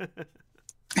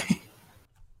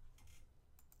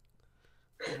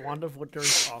 Wand of Wonder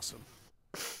is awesome.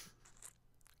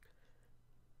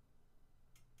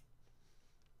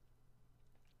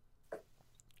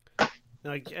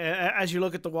 Like as you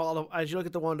look at the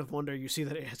Wand of Wonder, you see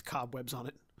that it has cobwebs on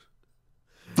it.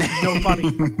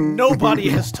 Nobody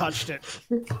has touched it.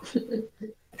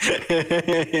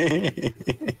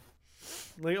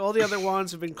 Like all the other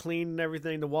wands have been cleaned and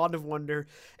everything. The Wand of Wonder,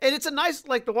 and it's a nice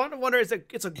the Wand of Wonder is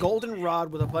it's a golden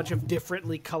rod with a bunch of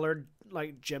differently colored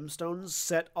gemstones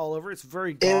set all over. It's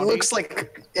very gaudy. It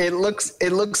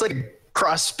looks like a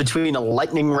cross between a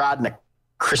lightning rod and a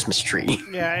Christmas tree.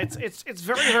 Yeah, it's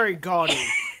very, very gaudy.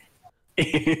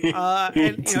 And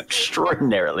It's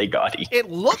extraordinarily gaudy. it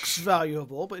looks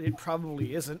valuable, but it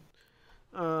probably isn't.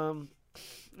 And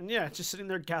yeah, it's just sitting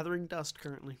there gathering dust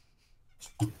currently.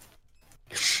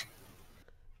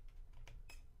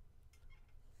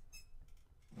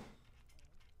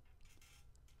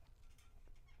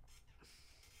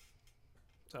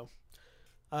 So,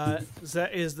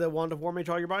 is the Wand of War Mage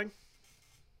all you're buying?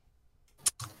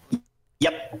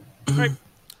 Yep. Right.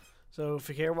 So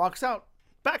Fakir walks out.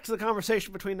 Back to the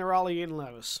conversation between Nerali and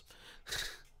Lavias.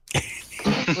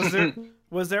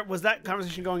 Was that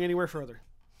conversation going anywhere further?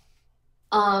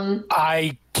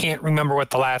 I can't remember what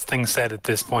the last thing said at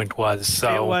this point was.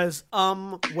 So It was,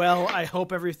 well, I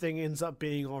hope everything ends up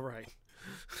being all right.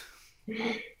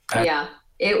 Yeah,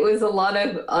 it was a lot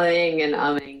of uhing and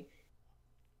umming.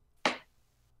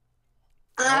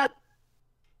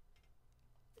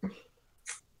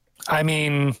 I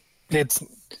mean, this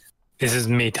is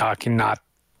me talking, not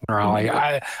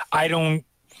Nerali. I don't.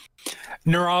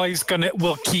 Nerali's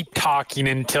will keep talking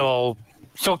until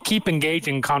she'll keep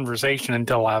engaging conversation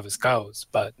until Lavis goes.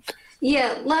 But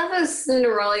Yeah, Lavis and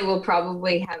Nerali will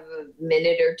probably have a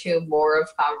minute or two more of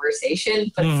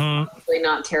conversation, but probably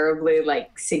not terribly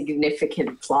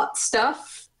significant plot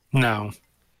stuff. no.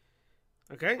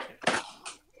 Okay.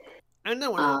 And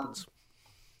then what happens?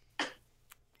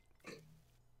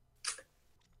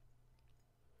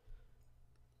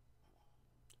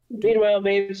 Meanwhile,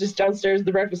 Maeve's just downstairs at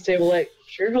the breakfast table,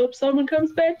 sure hope someone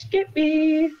comes back to get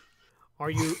me. Are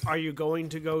you going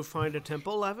to go find a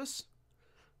temple, Lavis?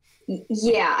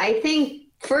 Yeah, I think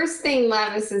First thing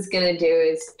Lavis is going to do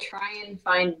is try and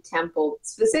find a temple.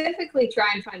 Specifically, try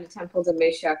and find a temple to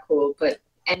Mishakul, but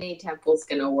any temple's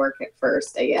going to work at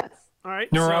first, I guess. All right.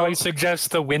 Nerali suggests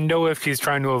the window if she's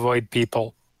trying to avoid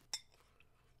people.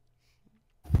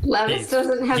 Lavis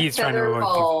doesn't have he's trying to avoid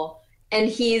featherball, and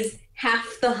he's half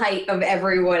the height of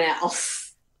everyone else.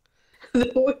 The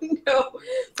window.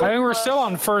 I think we're still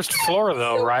on first floor,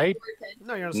 though, right?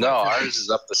 No, you're on the No, second floor. ours is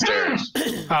up the stairs,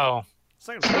 Oh,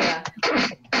 Second floor. Yeah.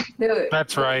 No,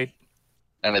 that's right.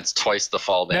 and it's twice the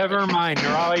fall damage. Never mind.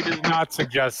 Nerali does not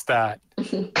suggest that.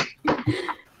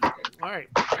 All right.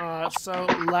 So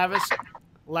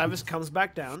Lavis comes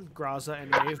back down. Graza and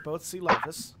Maeve both see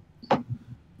Lavis.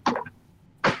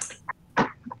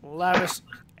 Lavis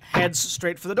heads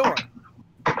straight for the door.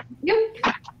 Yep.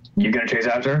 You gonna chase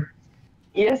after her?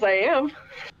 Yes, I am.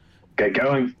 Get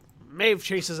going. Maeve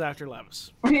chases after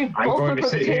Lavis. We I'm both going look to at the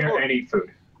sit here table. and eat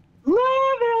food.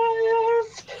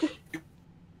 Lavis!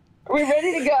 Are we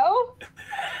ready to go?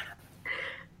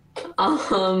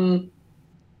 Um,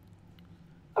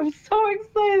 I'm so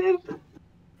excited.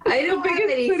 I don't have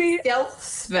biggest any city- stealth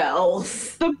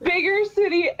spells. The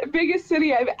biggest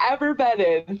city I've ever been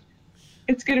in.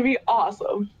 It's gonna be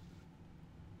awesome.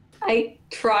 I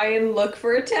try and look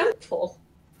for a temple.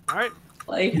 All right.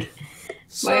 Like,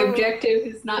 So, my objective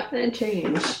is not going to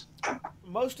change.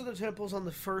 most of the temples on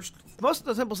the first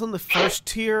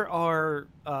tier are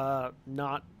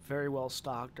not very well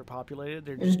stocked or populated.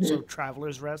 They're just so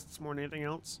travelers' rests more than anything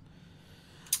else.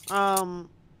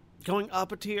 Going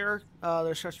up a tier,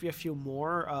 there starts to be a few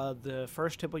more. The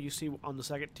first temple you see on the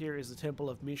second tier is the Temple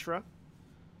of Mishra.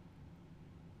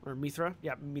 Or Mithra.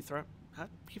 Yeah, Mithra. I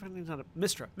keep forgetting how to...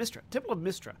 Mistra. Temple of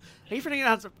Mistra. I keep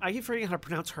forgetting how to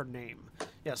pronounce her name.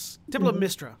 Yes. Temple of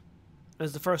Mistra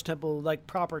is the first temple, like,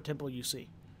 proper temple you see.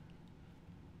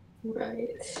 Right.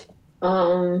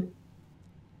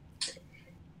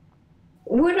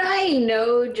 Would I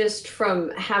know just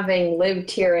from having lived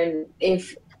here, and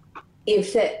if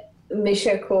that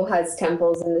Mishakul has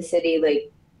temples in the city,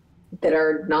 like, that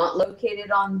are not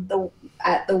located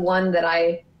at the one that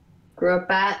I grew up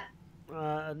at?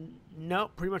 No,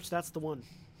 pretty much that's the one.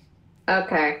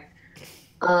 Okay.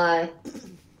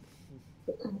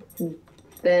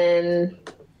 Then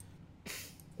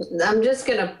I'm just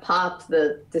gonna pop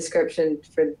the description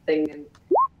for the thing into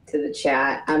the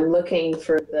chat. I'm looking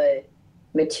for the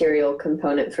material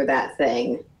component for that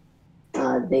thing.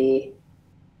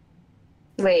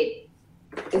 Wait,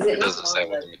 is it? It doesn't say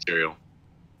what the material.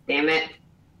 Damn it.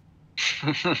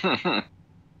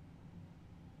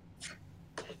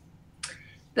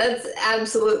 That's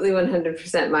absolutely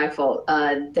 100% my fault.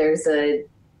 There's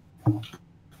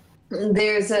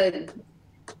a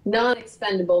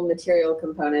non-expendable material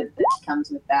component that comes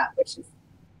with that, which is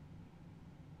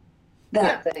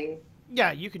that thing.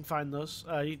 Yeah, you can find those.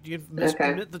 Okay.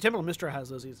 The Temple of Mistra has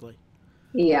those easily.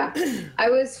 Yeah. I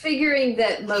was figuring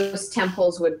that most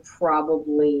temples would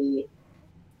probably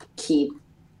keep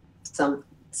some,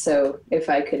 so if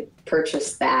I could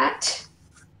purchase that.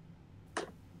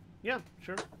 Yeah,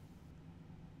 sure.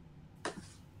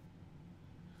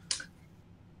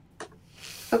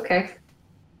 Okay.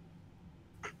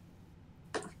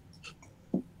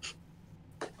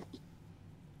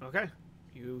 Okay.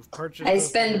 You've purchased... I those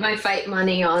spend my things. fight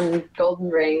money on golden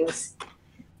rings.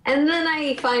 And then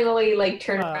I finally,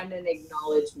 turn around and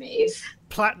acknowledge Maeve.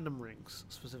 Platinum rings,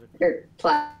 specifically. Or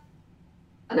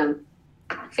platinum.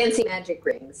 Fancy magic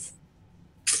rings.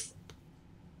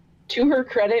 To her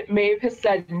credit, Maeve has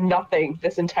said nothing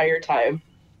this entire time.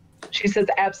 She says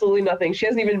absolutely nothing. She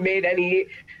hasn't even made any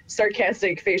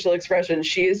sarcastic facial expressions.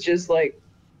 She is just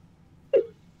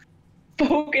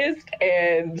focused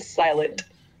and silent.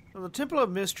 Well, the Temple of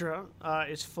Mistra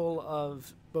is full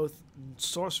of both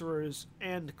sorcerers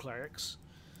and clerics.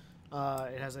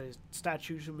 It has a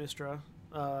statue to Mistra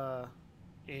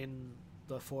in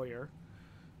the foyer.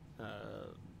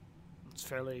 It's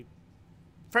fairly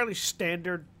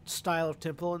standard style of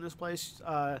temple in this place.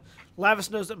 Lavis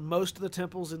knows that most of the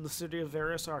temples in the city of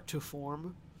Varus are to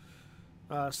form.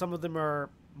 Some of them are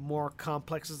more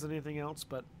complexes than anything else,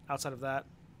 but outside of that...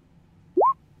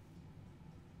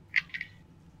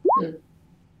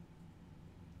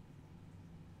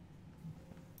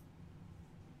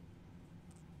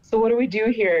 So what do we do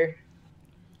here?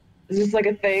 Is this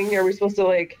a thing? Are we supposed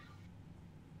to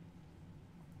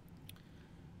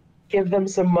give them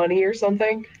some money or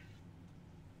something?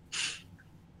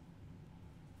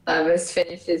 Lavis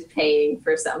finishes paying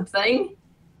for something.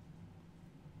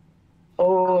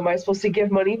 Oh, am I supposed to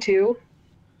give money too?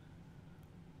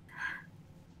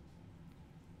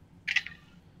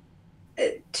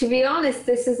 To be honest,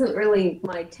 this isn't really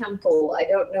my temple. I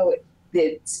don't know what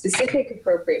the specific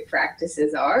appropriate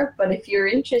practices are, but if you're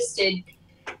interested,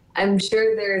 I'm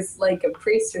sure there's like a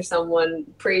priest or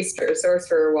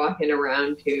sorcerer walking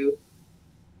around who...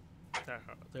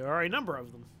 There are a number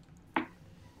of them.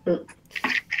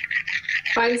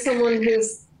 Find someone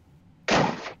who's...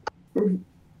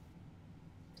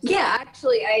 Yeah,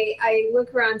 actually, I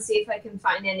look around, see if I can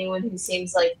find anyone who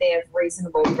seems like they have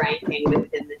reasonable ranking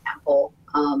within the temple.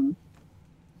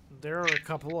 There are a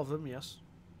couple of them, yes.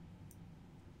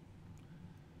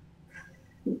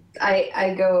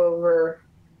 I go over...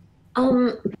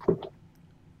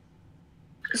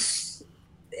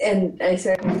 and I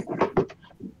sort of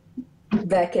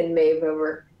beckon Maeve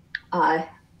over.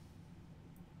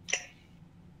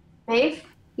 Maeve,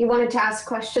 you wanted to ask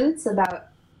questions about...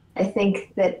 I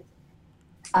think that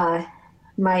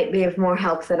might be of more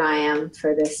help than I am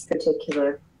for this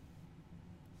particular.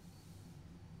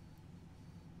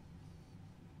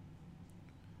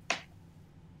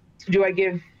 Do I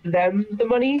give them the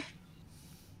money?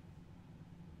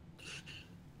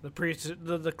 The priest,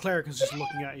 the cleric is just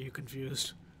looking at you,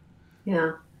 confused.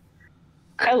 Yeah.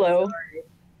 Hello.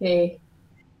 Hey.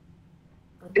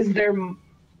 Is there?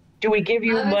 Do we give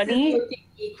you money? Looking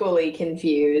equally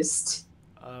confused.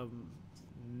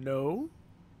 No.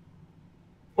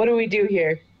 What do we do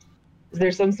here? Is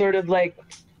there some sort of like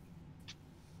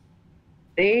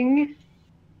thing?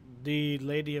 The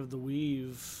Lady of the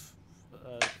Weave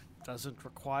doesn't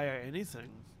require anything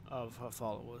of her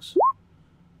followers.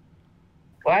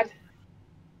 What?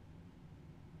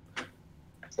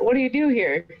 So what do you do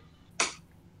here?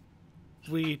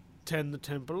 We tend the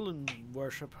temple and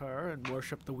worship her and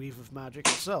worship the Weave of Magic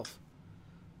itself.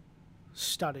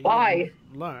 Study. Why?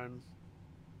 And learn.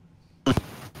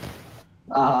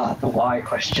 The why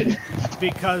question.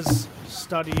 Because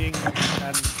studying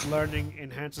and learning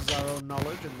enhances our own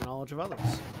knowledge and the knowledge of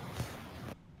others.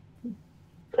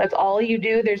 That's all you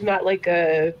do? There's not like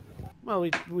a... Well,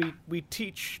 we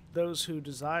teach those who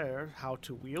desire how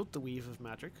to wield the Weave of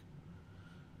Magic.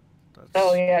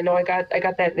 Oh yeah, no, I got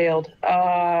that nailed.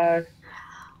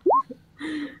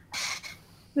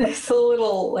 It's a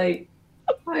little like...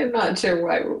 I'm not sure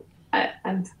why.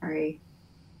 I'm sorry.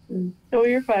 No,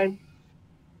 you're fine.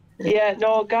 Yeah,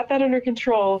 no, got that under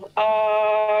control.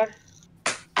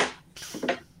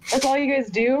 That's all you guys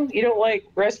do? You don't, like,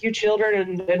 rescue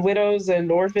children and widows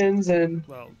and orphans and...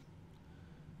 Well,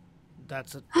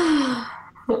 that's it.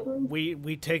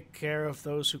 We take care of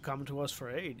those who come to us for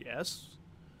aid, yes?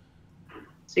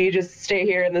 So you just stay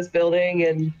here in this building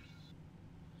and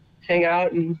hang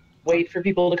out and wait for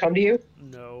people to come to you?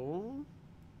 No.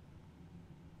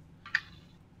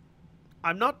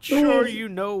 I'm not sure you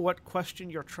know what question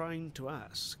you're trying to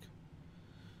ask.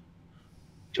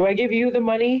 Do I give you the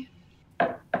money?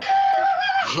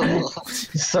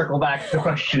 Circle back to the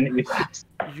question you asked.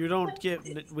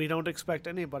 We don't expect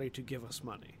anybody to give us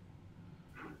money.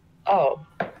 Oh.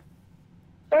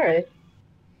 Alright.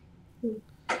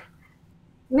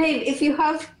 Maeve, if you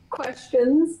have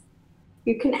questions,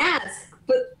 you can ask.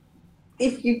 But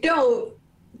if you don't,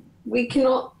 we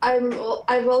cannot.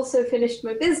 I've also finished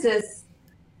my business.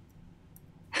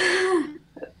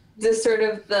 Just sort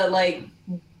of the like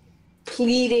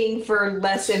pleading for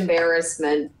less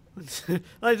embarrassment.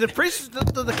 Like the priest,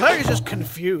 the cleric is just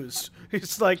confused.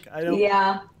 He's like, I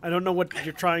don't know what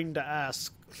you're trying to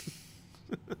ask.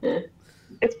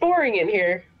 It's boring in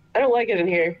here. I don't like it in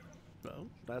here. Well,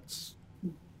 that's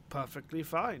perfectly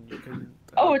fine. You can.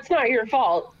 Oh, it's not your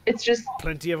fault. It's just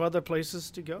Plenty of other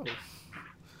places to go.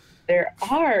 there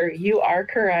are. You are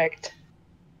correct.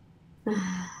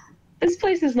 This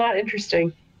place is not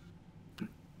interesting.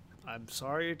 I'm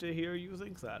sorry to hear you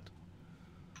think that.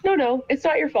 No, it's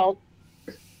not your fault.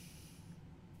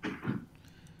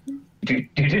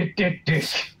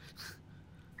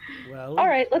 Well. All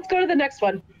right, let's go to the next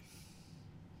one.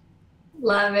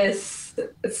 Lavias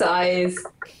sighs,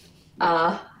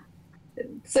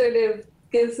 sort of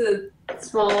gives a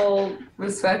small,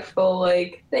 respectful,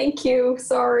 like, thank you,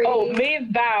 sorry. Oh,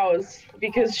 Maeve bows,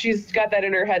 because she's got that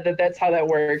in her head that that's how that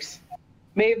works.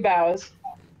 Maeve bows.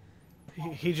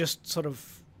 He just sort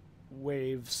of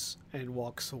waves and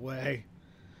walks away.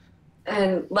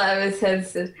 And Lavias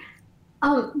says,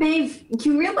 Maeve,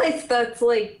 you realize that's,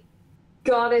 like,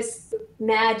 goddess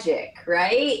magic,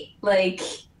 right? Like...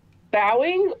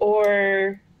 Bowing,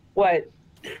 or what?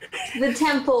 The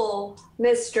temple,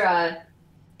 Mistra,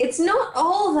 it's not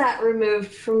all that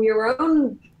removed from your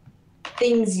own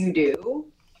things you do.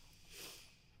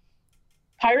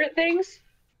 Pirate things?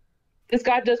 This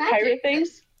god does pirate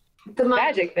things? The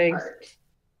magic things. Part.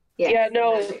 Yeah,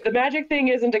 no, the magic thing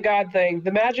isn't a god thing.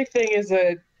 The magic thing is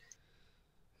a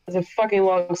fucking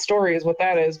long story, is what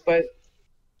that is. But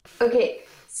Okay,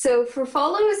 so for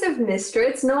followers of Mystra,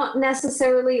 it's not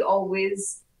necessarily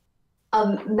always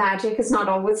magic is not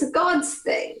always a god's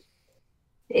thing.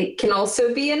 It can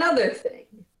also be another thing.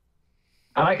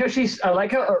 I like how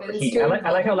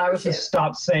Lavias has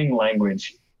stopped saying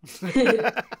language.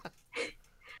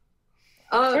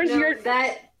 Oh, Where's no, your-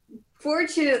 that...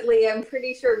 Fortunately, I'm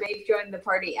pretty sure Maeve joined the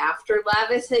party after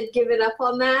Lavias had given up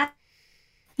on that.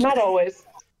 not always,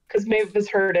 because Maeve has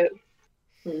heard it.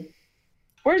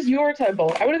 Where's your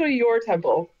temple? I want to go to your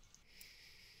temple.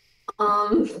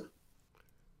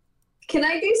 Can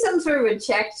I do some sort of a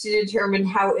check to determine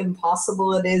how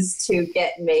impossible it is to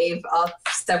get Maeve up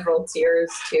several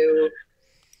tiers to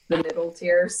the middle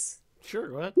tiers? Sure,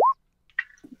 go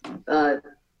ahead.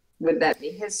 Would that be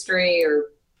history or...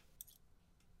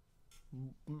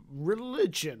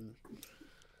 Religion.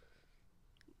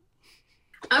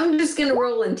 I'm just going to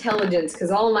roll intelligence,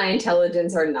 because all my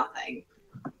intelligence are nothing.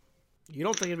 You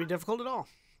don't think it'd be difficult at all?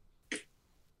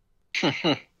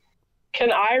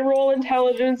 Can I roll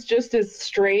intelligence just as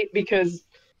straight because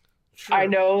Sure. I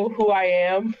know who I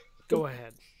am? Go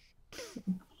ahead.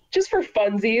 Just for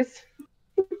funsies.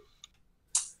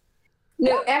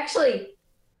 No, actually,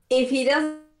 if he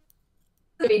doesn't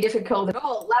be difficult at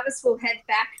all, Lavias will head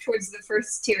back towards the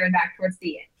first tier and back towards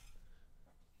the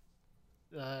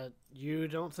end. You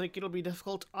don't think it'll be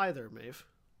difficult either, Maeve?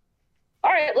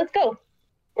 All right, let's go.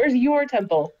 Where's your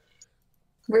temple?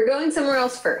 We're going somewhere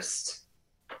else first.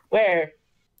 Where?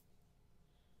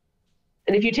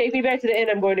 And if you take me back to the inn,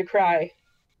 I'm going to cry.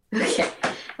 Okay.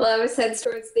 Lavias heads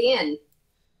towards the end.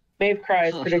 Maeve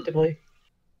cries, predictably.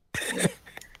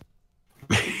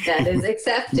 That is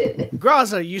accepted.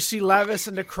 Graza, you see Lavias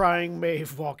and a crying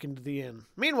Maeve walk into the inn.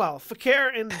 Meanwhile, Fakir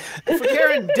and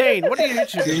Dain, what are you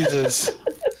two doing? Jesus.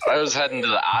 I was heading to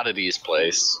the oddities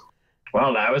place.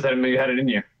 Well, Lavias, you had it in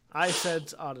you. I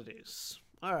said oddities.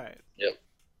 All right. Yep.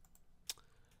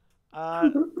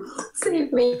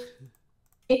 Save me.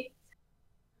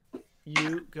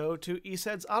 You go to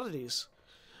Esed's Oddities.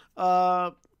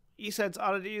 Esed's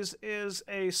Oddities is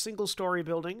a single-story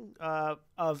building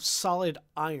of solid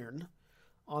iron.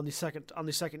 On the second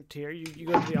tier, you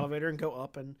go to the elevator and go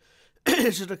up, and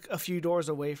it's just a few doors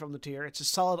away from the tier. It's a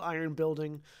solid iron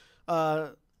building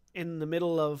in the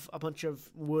middle of a bunch of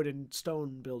wood and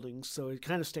stone buildings, so it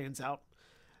kind of stands out.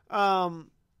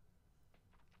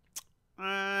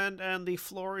 And the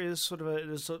floor is sort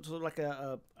of like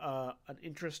an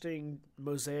interesting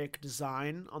mosaic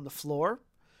design on the floor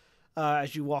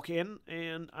as you walk in,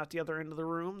 and at the other end of the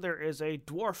room there is a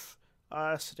dwarf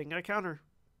sitting at a counter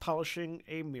polishing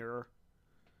a mirror.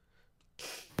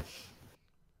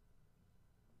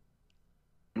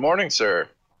 Morning, sir.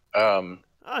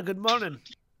 Good morning.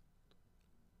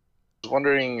 I was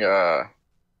wondering,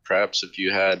 perhaps if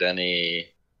you had any,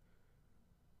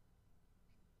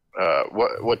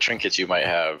 what trinkets you might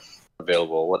have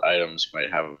available, what items you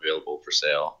might have available for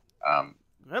sale.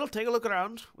 Well, take a look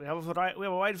around. We have a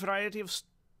wide variety of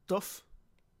stuff.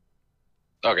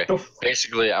 Okay.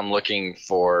 Basically, I'm looking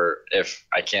for, if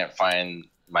I can't find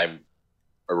a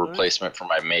replacement for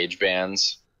my mage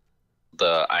bands,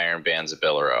 the iron bands of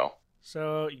Billero.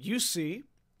 So you see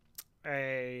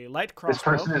a light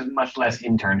crossbow. This person is much less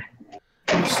intern.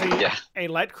 You see a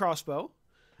light crossbow,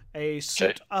 a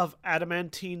suit Okay. of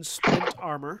adamantine splint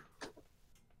armor,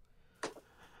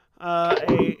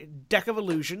 a deck of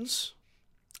illusions,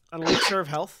 an elixir of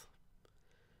health,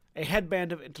 a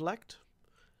headband of intellect,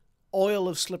 oil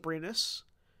of slipperiness,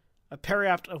 a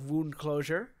periapt of wound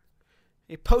closure,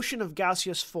 a potion of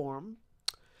gaseous form,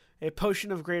 a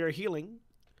potion of greater healing,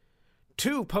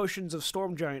 2 potions of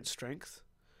storm giant strength,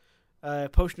 a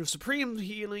potion of supreme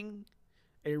healing,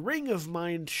 a ring of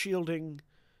mind shielding,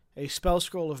 a spell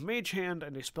scroll of mage hand,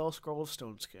 and a spell scroll of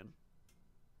stone skin.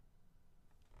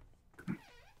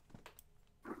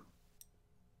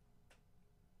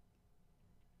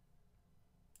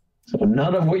 So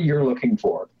none of what you're looking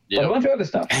for. But a Yep. bunch of other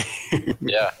stuff.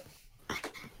 Yeah.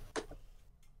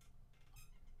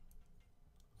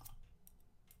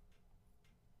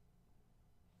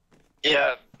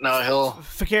 Yeah, no, he'll...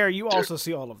 Fakir, you also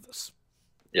see all of this.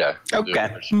 Yeah. he'll do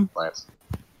Okay. it. Nice.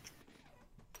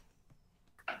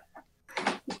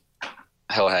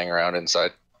 He'll hang around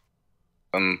inside.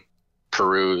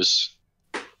 Peruse.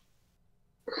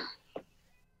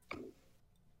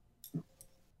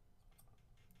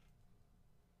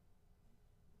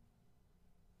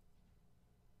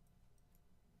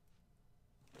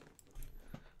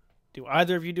 Do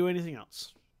either of you do anything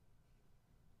else?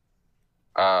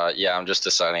 Yeah, I'm just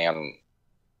deciding on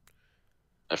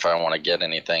if I want to get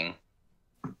anything.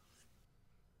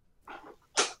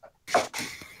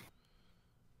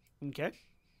 Okay.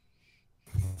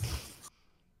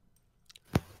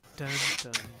 Dun,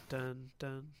 dun, dun,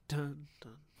 dun, dun,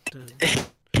 dun, dun.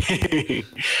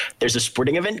 There's a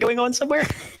sporting event going on somewhere?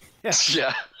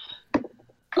 Yeah.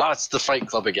 Oh, it's the Fight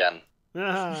Club again.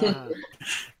 Ah.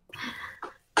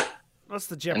 What's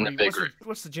the Jeopardy? big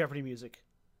What's the Jeopardy music?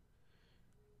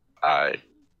 I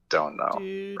don't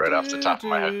know. Right off the top of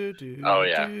my head. Oh,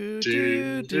 yeah.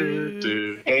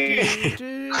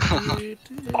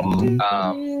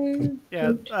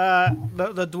 Yeah,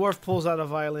 the dwarf pulls out a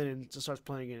violin and just starts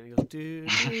playing it. And he goes, do,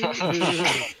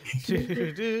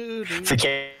 do, do, do, do, The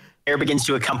character begins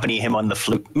to accompany him on the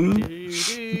flute.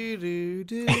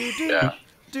 Yeah.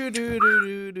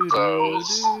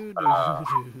 Those,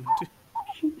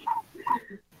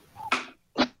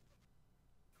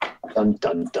 Dun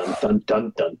dun dun dun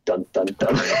dun dun dun dun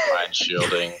dun. mind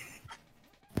shielding.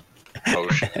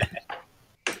 Potion.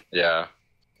 Yeah.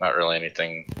 Not really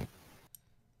anything.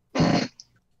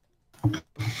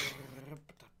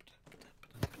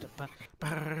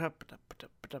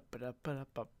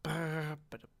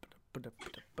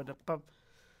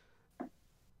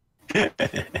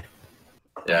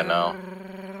 Yeah, no.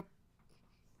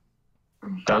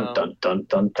 Dun dun dun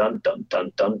dun dun dun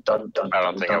dun dun dun dun. I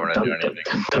don't think I'm gonna do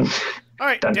anything. All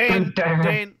right, Dun, Dain. dun,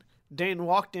 dun. Dane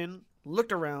walked in,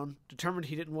 looked around, determined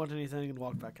he didn't want anything, and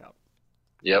walked back out.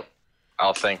 Yep.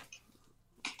 I'll thank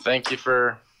you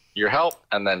for your help,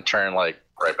 and then turn like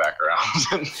right back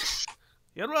around.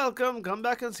 You're welcome. Come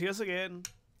back and see us again.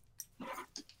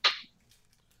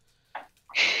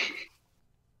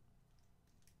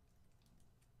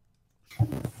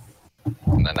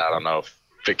 And then I don't know if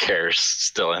Vicare's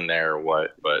still in there or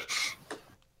what, but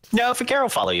No, Fikar will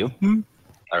follow you.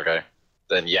 okay.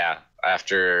 Then yeah,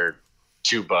 after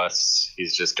 2 busts,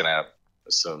 he's just gonna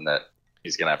assume that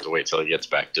he's gonna have to wait till he gets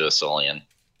back to Asolian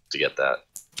to get that.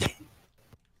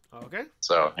 Okay.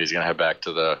 So he's gonna head back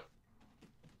to the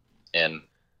inn.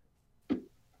 All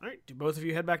right. Do both of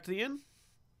you head back to the inn?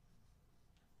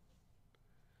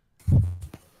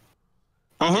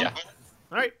 Yeah.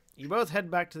 All right. You both head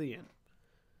back to the inn.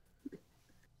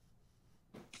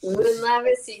 When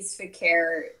Lavias sees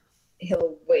Fikar,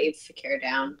 he'll wave Fikar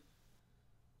down.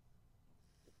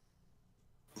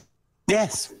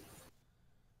 Yes.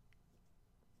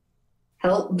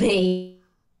 Help me.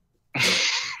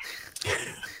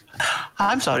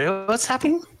 I'm sorry, what's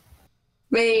happening?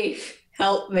 Maeve,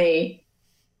 help me.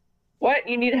 What?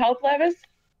 You need help, Lavias?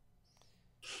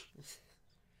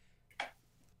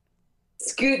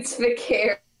 Scoots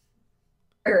Fikar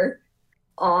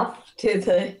off to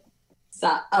the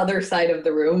other side of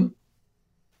the room.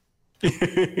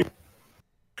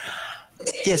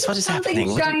 Yes, what is happening?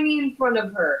 Something shiny in front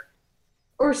of her.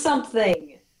 Or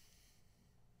something.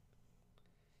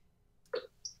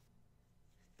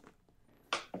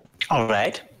 All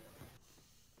right.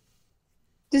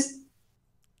 Just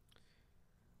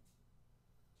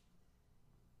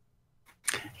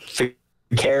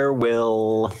Fikar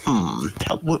will...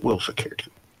 What will Fikar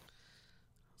do?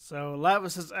 So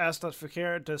Lavias has asked that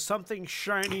Fikar does something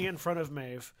shiny in front of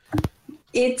Maeve.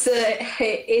 it's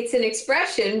an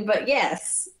expression, but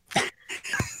yes.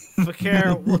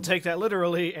 Fikar will take that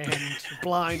literally and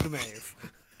blind Maeve.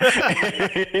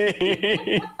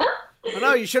 Oh,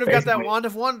 no, you should have got that Wand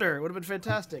of Wonder. It would have been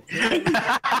fantastic.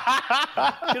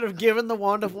 Should have given the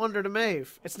Wand of Wonder to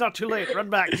Maeve. It's not too late. Run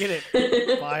back. Get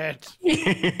it. Buy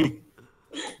it.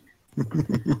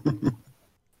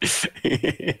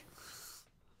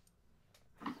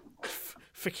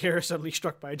 Fikar is suddenly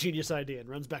struck by a genius idea and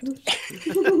runs back to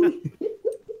the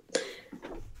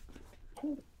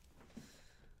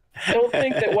I don't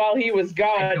think that while he was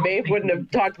gone, Maeve wouldn't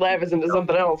have talked Lavias into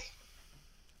something else.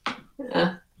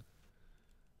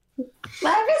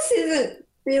 Lavias isn't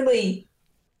really.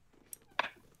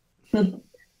 Lavias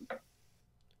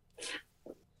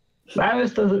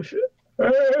doesn't.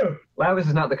 Lavias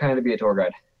is not the kind to be a tour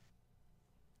guide.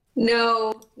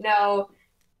 No.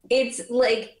 It's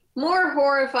like more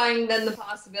horrifying than the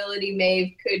possibility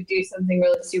Maeve could do something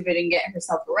really stupid and get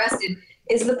herself arrested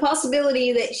is the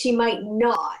possibility that she might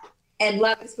not, and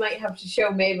Lavias might have to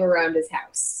show Maeve around his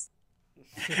house.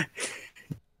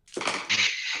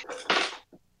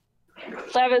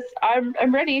 Lavias,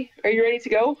 I'm ready. Are you ready to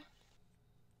go?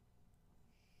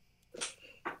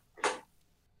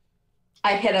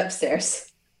 I head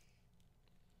upstairs.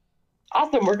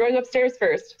 Awesome. We're going upstairs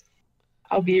first.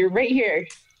 I'll be right here.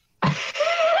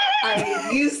 I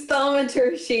use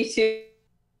thaumaturgy to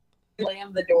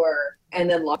slam the door and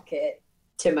then lock it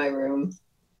to my room.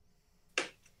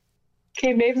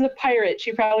 Okay, Maeve's a pirate.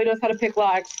 She probably knows how to pick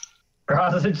locks.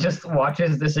 Graza just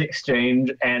watches this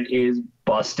exchange and is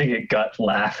busting a gut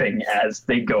laughing as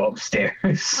they go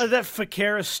upstairs. That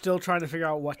Fakir is still trying to figure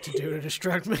out what to do to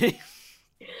distract me.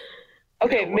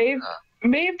 Okay,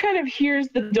 Maeve kind of hears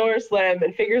the door slam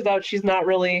and figures out she's not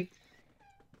really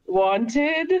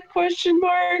wanted, ?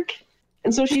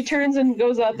 And so she turns and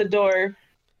goes out the door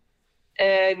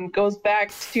and goes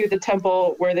back to the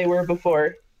temple where they were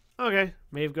before. Okay,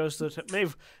 Maeve goes to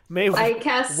the Maeve. I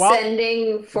cast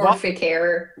Sending for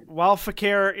Fakir. While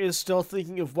Fakir is still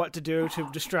thinking of what to do to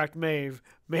distract Maeve,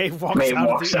 Maeve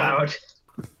walks out.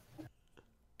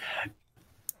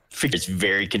 Fakir's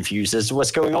very confused as to what's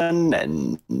going on,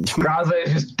 and Graza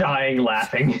is just dying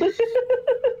laughing.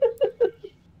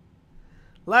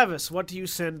 Lavias, what do you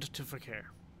send to Fakir?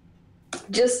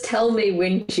 Just tell me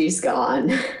when she's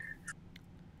gone.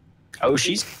 Oh,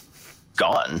 she's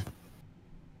gone.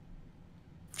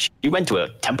 She went to a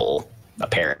temple,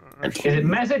 apparently. Is it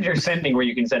message or sending where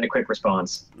you can send a quick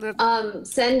response?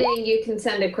 Sending, you can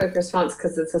send a quick response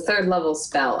because it's a 3rd level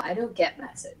spell. I don't get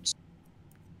message.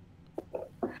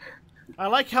 I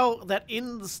like how that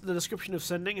in the description of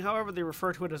sending, however, they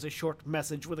refer to it as a short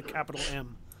message with a capital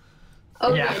M.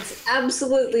 Okay, Yeah. it's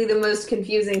absolutely the most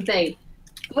confusing thing.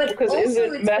 But Because also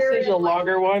isn't it's message very a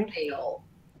longer one? mail.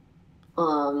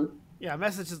 Yeah,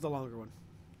 message is the longer one.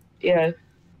 Yeah.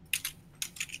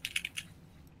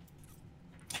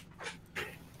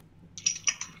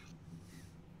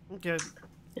 Okay.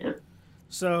 Yeah.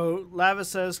 So Lavias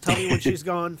says, "Tell me when she's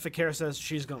gone." Fakir says,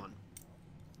 "She's gone."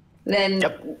 Then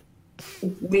Yep.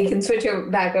 we can switch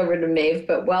back over to Maeve,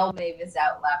 but while Maeve is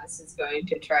out, Lavias is going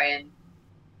to try and,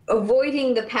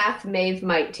 avoiding the path Maeve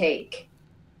might take,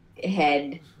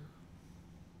 head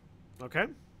Okay.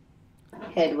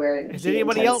 where Is he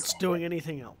anybody intends else to. doing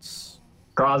anything else?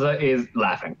 Graza is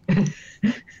laughing.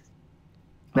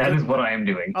 That is what I am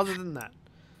doing. Other than that,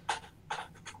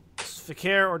 is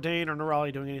Fakir or Dain or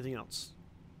Nerali doing anything else?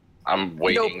 I'm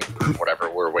waiting for whatever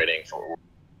we're waiting for.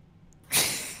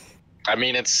 I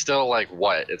mean, it's still like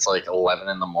what? It's like 11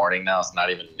 in the morning now. It's not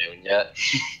even noon yet.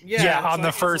 Yeah, it's on the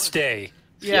like- first day.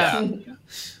 Yeah.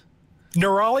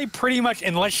 Nerali pretty much,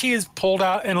 unless she is pulled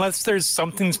out, unless there's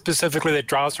something specifically that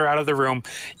draws her out of the room,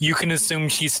 you can assume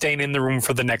she's staying in the room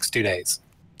for the next 2 days.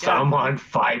 Someone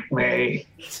fight me.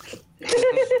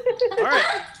 All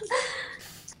right.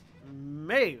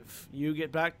 Maeve, you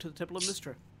get back to the Temple of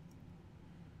Mystra.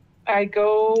 I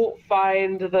go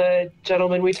find the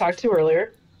gentleman we talked to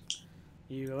earlier.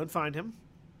 You go and find him.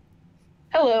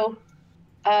 Hello.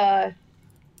 I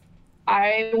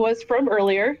was from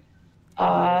earlier.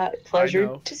 Pleasure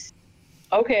know. to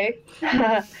okay.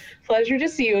 Pleasure to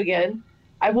see you again.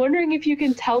 I'm wondering if you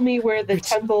can tell me where the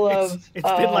temple of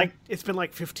It's been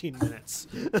like 15 minutes.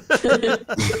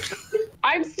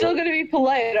 I'm still gonna be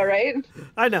polite, all right?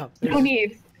 I know.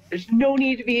 There's no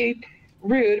need to be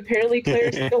rude. Apparently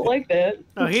clerics don't like that.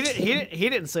 No, he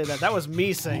didn't say that. That was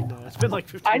me saying that. It's been like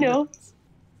 15 I know. minutes.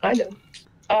 I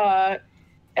know.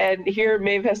 And here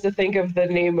Maeve has to think of the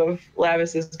name of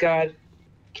Lavis's god.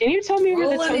 Can you tell me where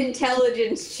Roll the an temple?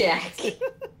 intelligence check.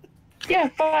 Yeah,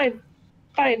 fine.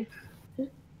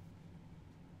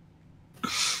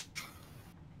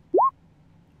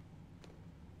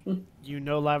 You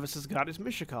know Lavis's god is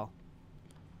Mishakal.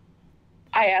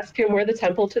 I asked him where the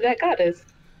temple to that god is.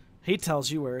 He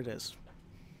tells you where it is.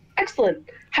 Excellent.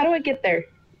 How do I get there?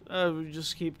 We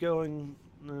just keep going.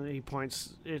 He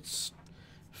points. It's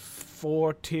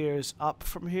 4 tiers up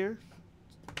from here.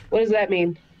 What does that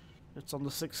mean? It's on the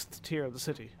 6th tier of the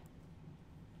city.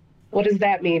 What does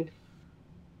that mean?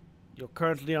 You're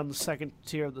currently on the 2nd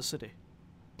tier of the city.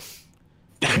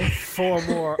 4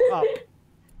 more up.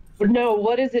 No,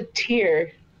 what is a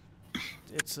tier?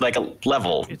 It's like a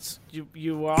level. It's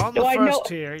you were on the No, I know. first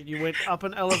tier. You went up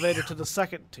an elevator to the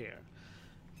 2nd tier.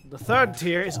 The 3rd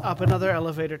tier is up another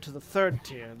elevator to the 3rd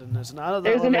tier. Then there's another.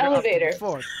 There's an elevator. Up to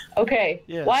elevator. the 4th. Okay.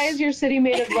 Yes. Why is your city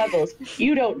made of levels?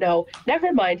 You don't know.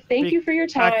 Never mind. Thank you for your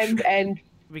time. And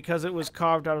Because it was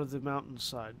carved out of the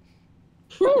mountainside.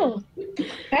 oh,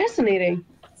 fascinating.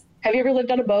 Have you ever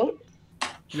lived on a boat?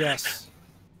 Yes.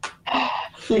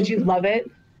 Did you love it?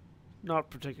 Not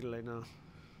particularly, no.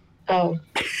 Oh.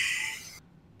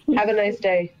 Have a nice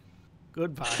day.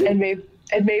 Goodbye. And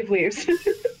Maeve leaves.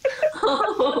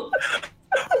 Oh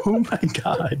my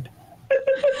god.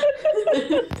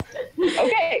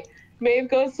 Okay. Maeve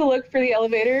goes to look for the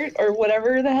elevator or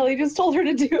whatever the hell he just told her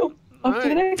to do up to the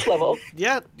Alright. next level.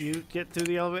 Yeah, you get through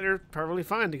the elevator perfectly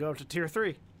fine to go up to tier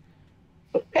 3.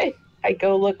 Okay. I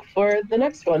go look for the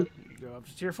next one. You go up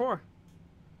to tier 4.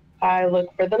 I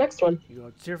look for the next one. You go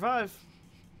up to tier 5.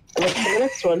 I look for the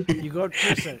next one. You go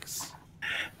to 6.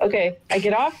 Okay, I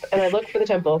get off and I look for the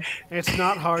temple. It's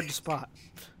not hard to spot.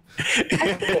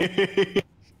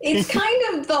 It's kind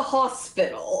of the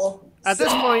hospital. At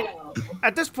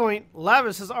this point,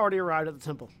 Lavias has already arrived at the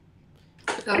temple.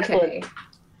 Okay.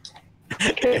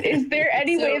 Is there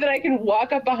any way that I can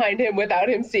walk up behind him without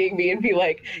him seeing me and be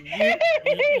like, I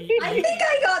think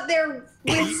I got there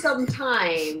with some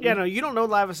time. Yeah, no, you don't know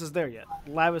Lavias is there yet.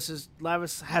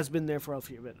 Lavias has been there for a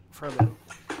bit.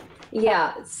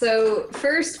 Yeah, so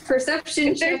first perception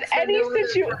if there's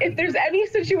check. if there's any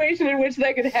situation in which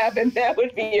that could happen, that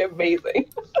would be amazing.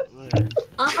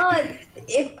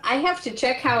 If I have to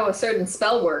check how a certain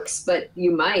spell works, but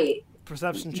you might.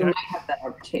 Perception You check. might have that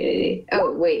opportunity.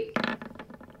 Oh, wait.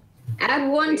 Add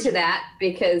 1 to that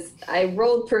because I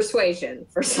rolled persuasion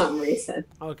for some reason.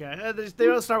 Okay, they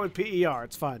all start with PER.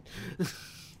 It's fine.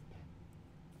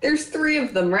 There's 3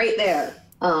 of them right there.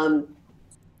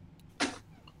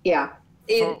 Yeah.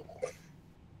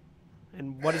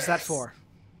 And what is that for?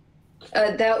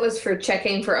 That was for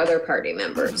checking for other party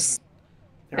members.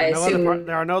 There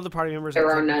are no other party members there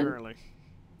are none. currently.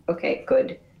 Okay,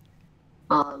 good.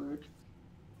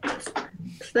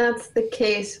 If that's the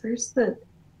case, where's the...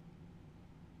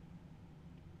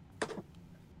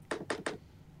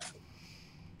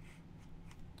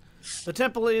 The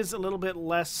temple is a little bit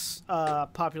less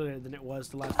populated than it was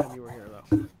the last time you were here,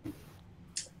 though.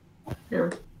 Yeah,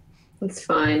 that's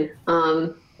fine.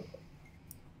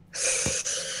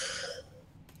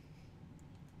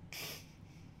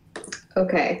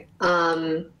 Okay.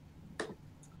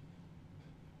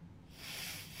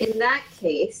 In that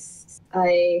case,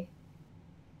 actually,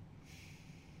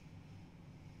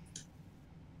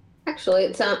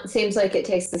 it seems like it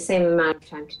takes the same amount of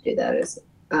time to do that as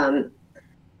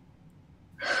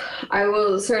I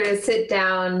will sort of sit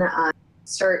down,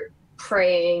 start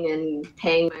praying and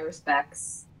paying my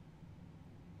respects.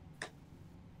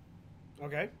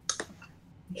 Okay.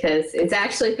 Because it's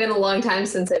actually been a long time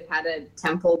since I've had a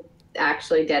temple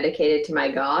actually dedicated to my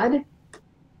god.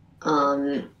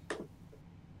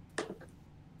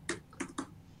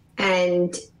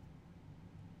 And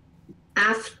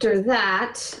after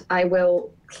that, I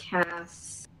will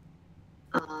cast...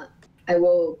 I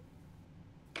will...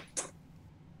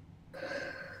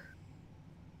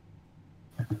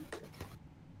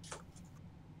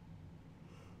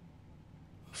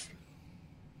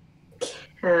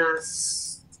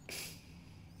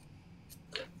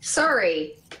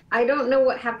 Sorry, I don't know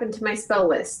what happened to my spell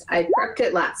list. I prepped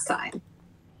it last time.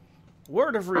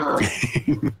 Word of Reaper.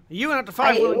 You and up to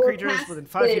 5 willing creatures within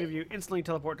 5 feet of you instantly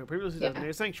teleport to a previously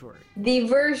designated sanctuary. The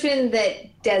version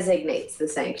that designates the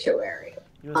sanctuary.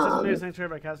 You must designate a sanctuary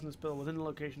by casting the spell within a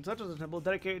location such as a temple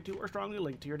dedicated to or strongly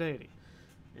linked to your deity.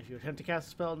 If you attempt to cast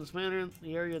a spell in this manner,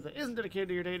 the area that isn't dedicated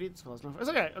to your deity, the spell is not. It's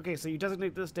okay. Okay, so you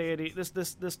designate this deity,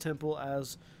 this temple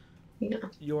as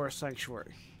your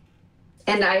sanctuary.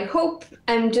 And I hope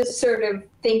I'm just sort of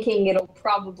thinking it'll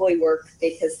probably work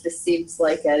because this seems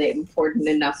like an important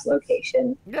enough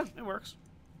location. Yeah, it works.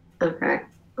 Okay.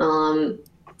 And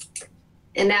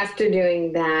after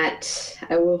doing that,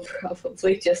 I will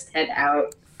probably just head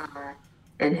out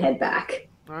and head back.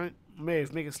 All right,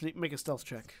 Maeve, make a stealth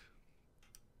check.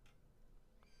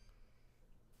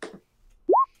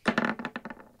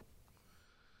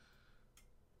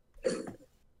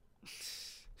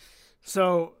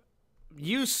 So,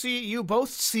 you both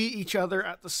see each other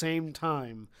at the same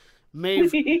time.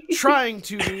 Maeve trying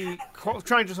to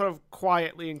sort of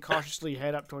quietly and cautiously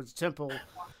head up towards the temple.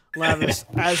 Lavias,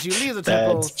 as you leave the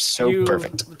temple,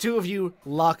 perfect. The two of you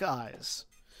lock eyes.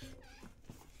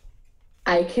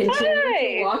 I continue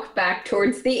to walk back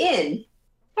towards the inn.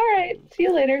 All right, see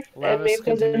you later. Lavias Maeve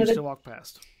continues to walk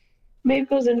past. Maeve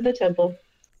goes into the temple.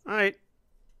 All right.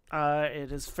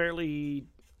 It is fairly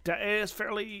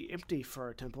empty for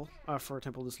a temple. For a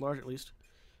temple this large, at least.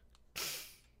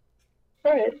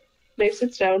 All right. Maeve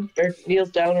sits down, or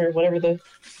kneels down, or whatever the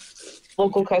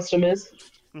local custom is.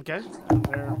 Okay.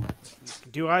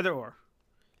 Do either or.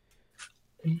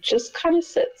 Just kind of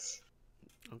sits.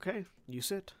 Okay. You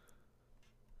sit.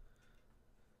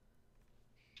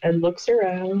 And looks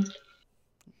around.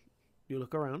 You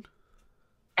look around.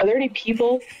 Are there any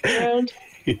people around?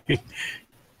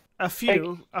 A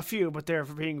few, but they're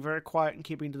being very quiet and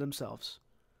keeping to themselves.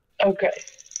 Okay.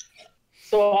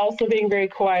 So also being very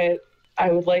quiet,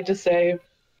 I would like to say,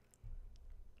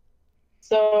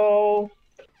 so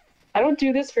I don't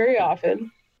do this very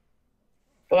often,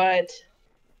 but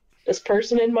this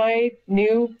person in my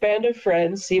new band of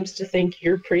friends seems to think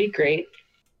you're pretty great.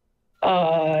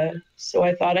 So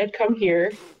I thought I'd come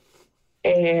here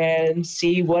and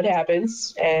see what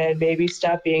happens, and maybe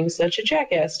stop being such a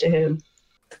jackass to him.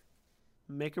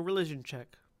 Make a religion check.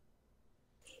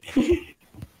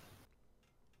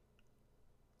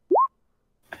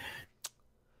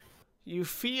 You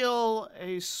feel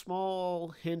a small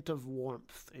hint of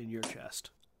warmth in your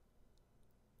chest.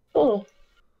 Oh.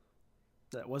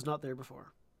 That was not there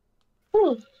before.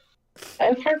 Oh. I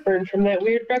have heartburn from that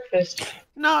weird breakfast.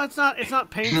 No, it's not. It's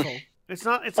not painful. It's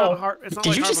not hard. It's not. Did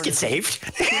like you just heartburn. get saved?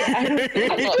 I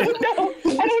don't know.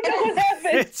 I don't know what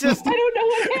happened. It's just. I don't know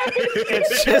what happened.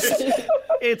 It's just.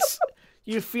 It's.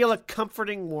 You feel a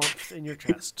comforting warmth in your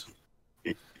chest.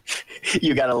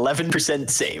 You got 11%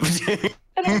 saved.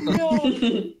 I don't know.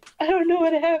 I don't know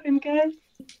what happened, guys.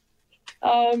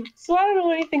 So I don't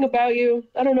know anything about you.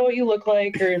 I don't know what you look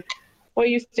like or what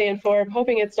you stand for. I'm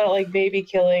hoping it's not like baby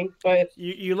killing, but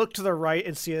You look to the right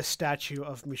and see a statue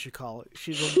of Mishikal.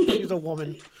 She's a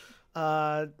woman.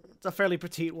 It's a fairly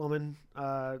petite woman,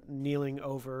 kneeling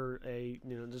over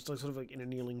just like sort of like in a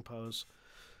kneeling pose.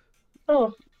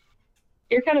 oh,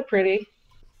 you're kind of pretty.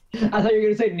 I thought you were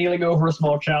going to say kneeling over a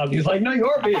small child. He's like, no,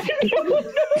 you're big.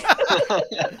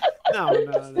 No.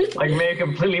 Like, Maeve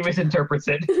completely misinterprets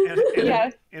it.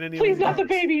 Yeah. In a kneeling Please, not the pose.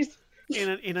 babies.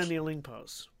 In a kneeling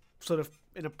pose, sort of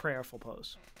in a prayerful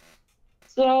pose.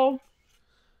 So,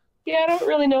 yeah, I don't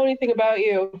really know anything about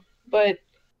you, but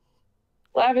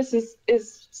Lavias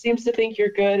seems to think you're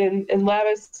good, and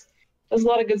Lavias does a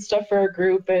lot of good stuff for our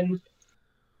group, and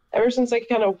ever since I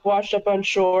kind of washed up on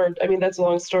shore, I mean, that's a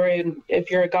long story, and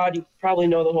if you're a god, you probably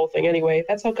know the whole thing anyway.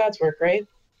 That's how gods work, right?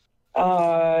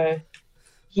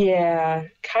 Yeah,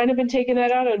 kind of been taking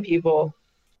that out on people.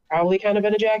 Probably kind of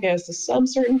been a jackass to some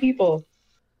certain people.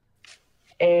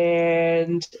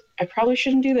 And I probably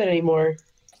shouldn't do that anymore.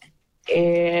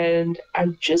 And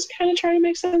I'm just kind of trying to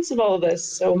make sense of all of this,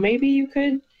 so maybe you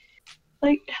could,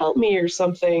 like, help me or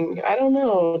something. I don't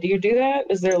know. Do you do that?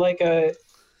 Is there, like a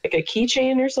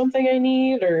keychain or something I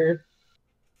need, or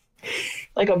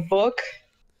like a book?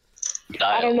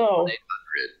 I don't know.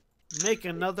 800. Make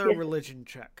another religion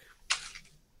check.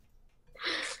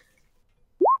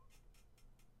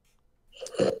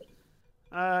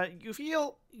 You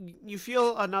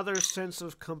feel another sense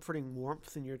of comforting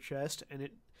warmth in your chest, and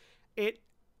it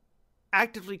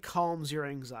actively calms your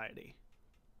anxiety.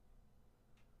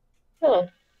 Huh.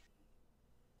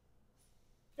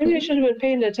 Maybe I should have been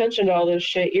paying attention to all this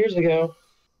shit years ago.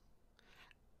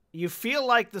 You feel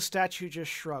like the statue just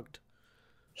shrugged.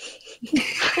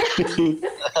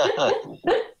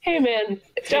 Hey, man,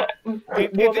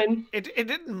 woman. It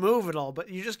didn't move at all, but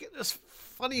you just get this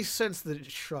funny sense that it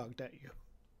shrugged at you.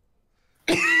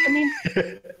 I mean,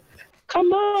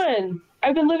 come on.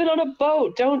 I've been living on a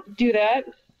boat. Don't do that.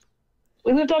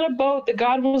 We lived on a boat. The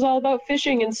god was all about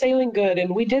fishing and sailing good,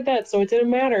 and we did that, so it didn't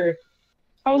matter.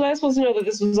 How was I supposed to know that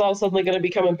this was all suddenly going to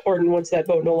become important once that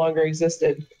boat no longer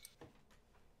existed?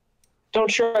 Don't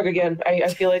shrug again.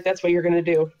 I feel like that's what you're going to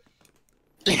do.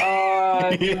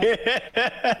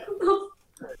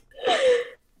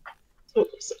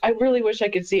 I really wish I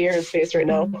could see Erin's face right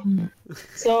now.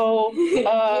 So,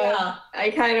 yeah, I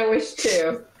kind of wish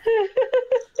too.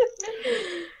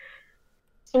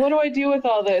 So what do I do with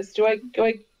all this? Do I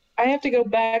have to go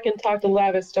back and talk to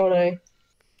Lavias, don't I?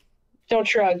 Don't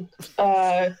shrug.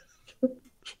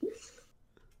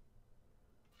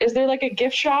 Is there like a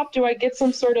gift shop? Do I get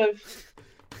some sort of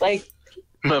like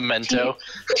Memento.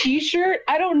 T-shirt?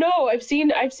 I don't know. I've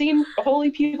seen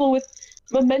holy people with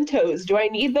mementos. Do I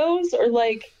need those, or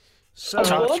like So, a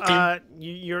book?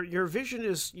 your vision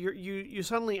is you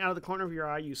suddenly out of the corner of your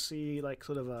eye you see like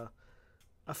sort of a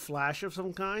flash of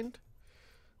some kind.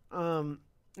 And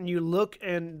you look,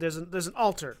 and there's an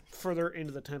altar further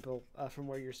into the temple from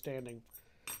where you're standing,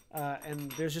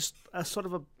 and there's just a sort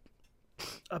of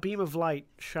a beam of light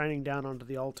shining down onto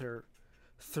the altar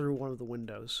through one of the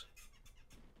windows.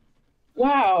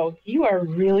 Wow, you are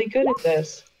really good at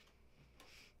this.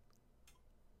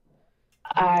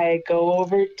 I go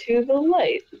over to the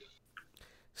light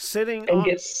and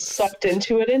get sucked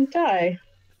into it and die.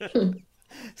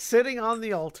 Sitting on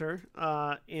the altar,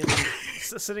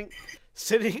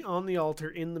 sitting on the altar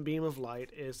in the beam of light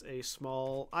is a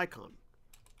small icon.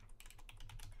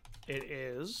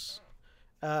 It's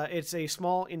a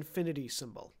small infinity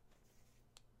symbol.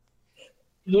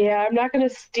 Yeah, I'm not going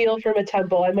to steal from a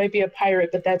temple. I might be a pirate,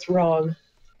 but that's wrong.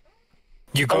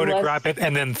 You go to grab it,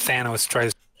 and then Thanos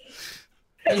tries.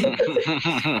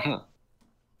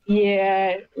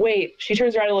 Yeah, wait. She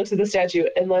turns around and looks at the statue.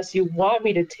 Unless you want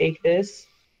me to take this.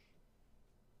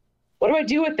 What do I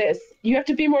do with this? You have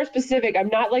to be more specific. I'm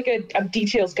not like a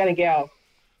details kind of gal.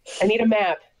 I need a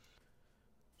map.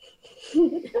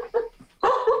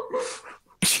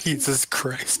 Jesus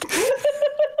Christ.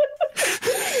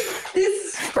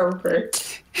 This is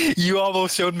perfect. You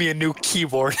almost showed me a new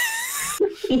keyboard.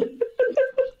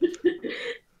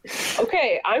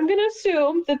 Okay, I'm gonna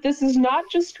assume that this is not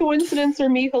just coincidence or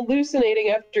me hallucinating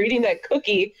after eating that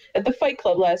cookie at the Fight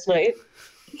Club last night.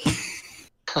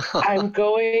 I'm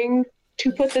going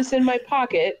to put this in my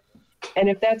pocket, and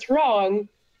if that's wrong,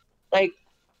 like,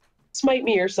 smite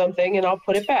me or something, and I'll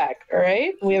put it back. All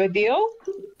right? We have a deal?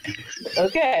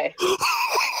 Okay.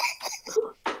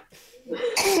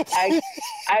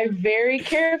 I very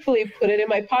carefully put it in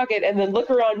my pocket and then look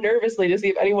around nervously to see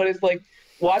if anyone is, like,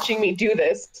 watching me do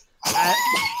this.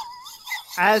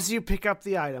 As you pick up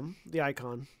the item, the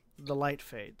icon, the light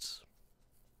fades.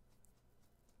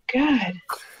 God.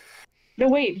 No,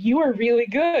 wait, you are really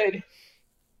good.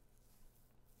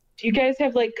 Do you guys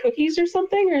have, like, cookies or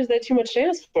something, or is that too much to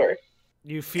ask for?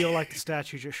 You feel like the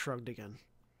statue just shrugged again.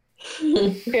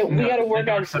 Okay, we gotta work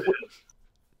on...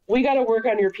 We gotta work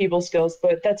on your people skills,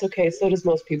 but that's okay, so does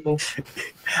most people.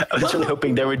 I was really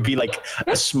hoping there would be, like,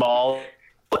 a small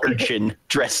urchin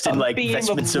dressed in, like, beam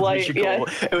vestments of of light, Michigan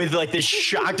with, like, this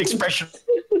shocked expression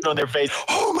on their face.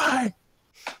 Oh, my!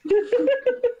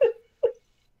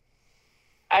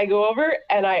 I go over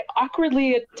and I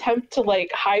awkwardly attempt to,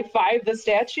 like, high-five the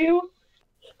statue,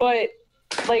 but,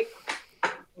 like,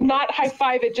 not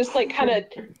high-five it, just, like, kind of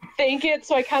thank it,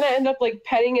 so I kind of end up, like,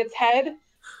 petting its head.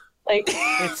 Like,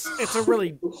 it's a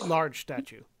really large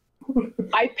statue.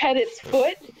 I pet its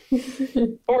foot,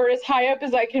 or as high up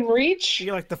as I can reach.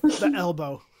 You like the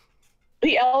elbow.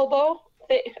 The elbow.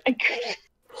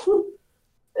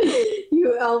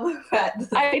 You elbow pat.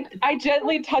 I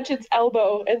gently touch its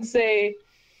elbow and say,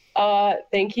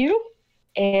 thank you.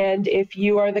 And if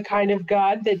you are the kind of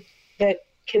god that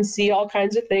can see all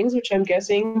kinds of things, which I'm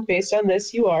guessing based on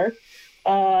this you are,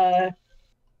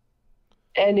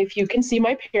 and if you can see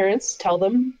my parents, tell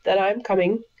them that I'm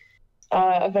coming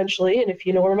eventually. And if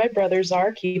you know where my brothers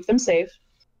are, keep them safe.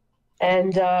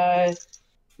 And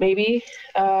maybe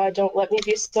don't let me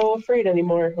be so afraid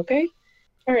anymore, okay?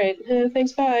 All right,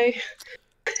 thanks, bye.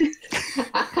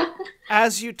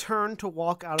 As you turn to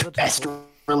walk out of the temple,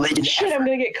 Shit, I'm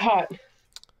gonna get caught.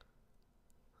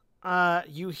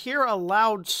 you hear a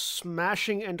loud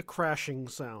smashing and crashing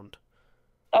sound.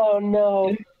 Oh,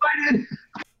 no.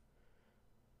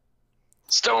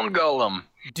 Stone Golem.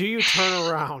 Do you turn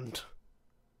around?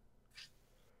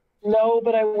 No,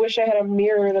 but I wish I had a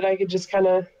mirror that I could just kind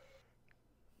of...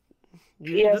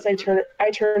 Yes, I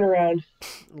turn around.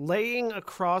 Laying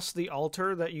across the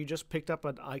altar that you just picked up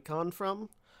an icon from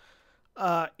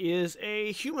is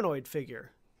a humanoid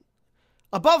figure.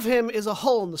 Above him is a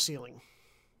hole in the ceiling.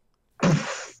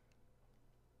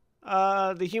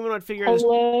 The humanoid figure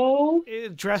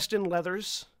is dressed in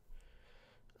leathers,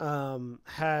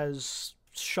 has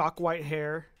shock white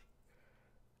hair,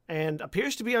 and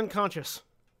appears to be unconscious.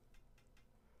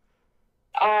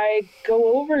 I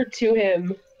go over to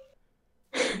him.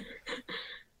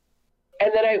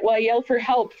 And then I yell for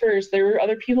help first. There were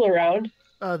other people around.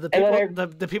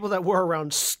 The people that were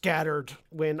around scattered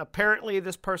when apparently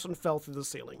this person fell through the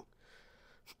ceiling.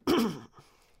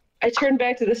 I turn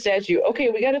back to the statue. Okay,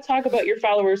 we got to talk about your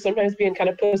followers sometimes being kind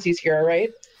of pussies here, all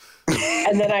right?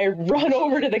 And then I run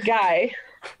over to the guy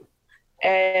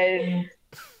and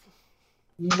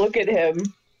look at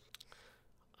him.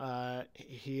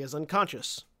 He is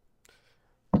unconscious.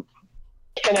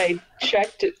 Can I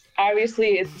check to...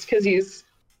 Obviously, it's because he's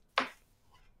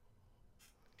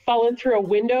fallen through a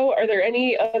window. Are there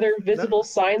any other visible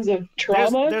signs of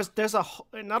trauma? There's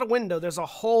not a window. There's a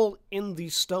hole in the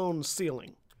stone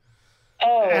ceiling.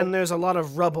 Oh. And there's a lot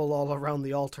of rubble all around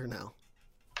the altar now.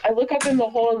 I look up in the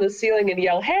hole in the ceiling and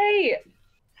yell, "Hey!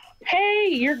 Hey,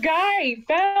 your guy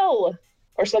fell!"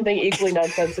 Or something equally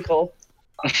nonsensical.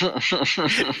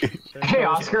 Hey,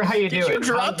 Oscar, how you doing? Did you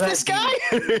drop this guy?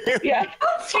 Yeah.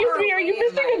 Excuse me, are you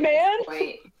missing a man?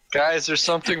 Wait. Guys, there's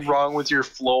something wrong with your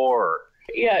floor.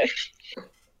 Yeah.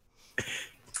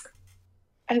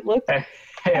 I look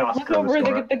Oscar,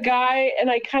 over at the guy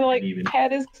and I kind of like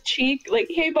pat his cheek, like,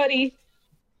 "Hey, buddy,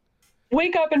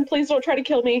 wake up and please don't try to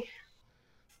kill me.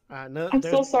 No, I'm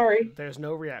so sorry." There's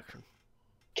no reaction.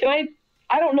 Can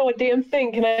I don't know a damn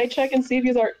thing. Can I check and see if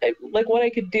he's like what I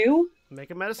could do? Make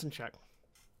a medicine check.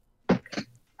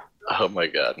 Oh my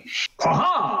god.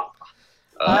 Aha!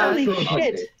 Holy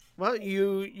shit. Well,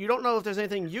 you don't know if there's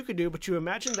anything you could do, but you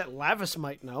imagine that Lavias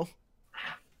might know.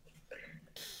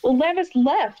 Well, Lavias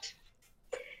left.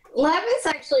 Lavias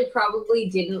actually probably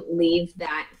didn't leave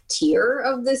that tier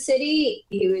of the city.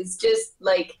 He was just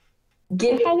like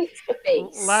giving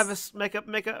space. Lavias, make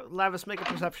a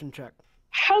perception check.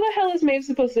 How the hell is Maeve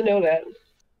supposed to know that?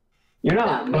 You're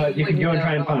not, but you can go and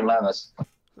try and find Lavis.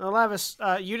 Lavis,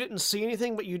 you didn't see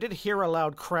anything, but you did hear a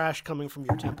loud crash coming from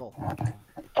your temple.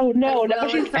 Oh no! Now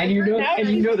she's And you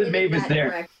know that Maeve is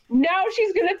there. now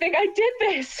she's gonna think I did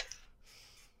this.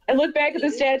 I look back at the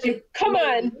statue. Come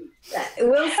on,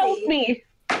 We'll help see. me.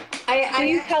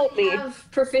 Please help me. I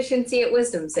have proficiency at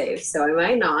wisdom saves, so I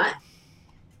might not.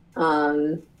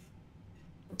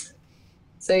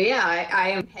 So yeah, I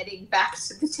am heading back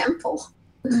to the temple.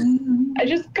 I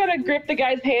just kind of grip the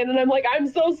guy's hand and I'm like, I'm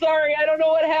so sorry. I don't know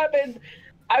what happened.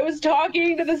 I was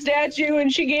talking to the statue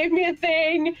and she gave me a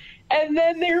thing, and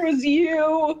then there was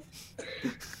you.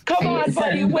 Come on,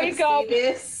 buddy, wake up.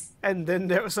 And then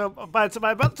there was by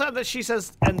the time that she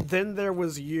says, and then there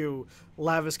was you,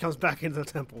 Lavis comes back into the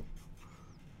temple.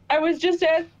 I was just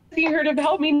asking her to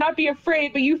help me not be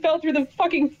afraid, but you fell through the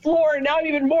fucking floor and now I'm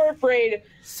even more afraid.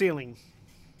 Ceiling.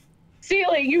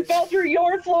 You fell through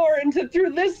your floor into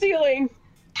through this ceiling.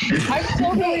 I'm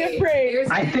so really afraid.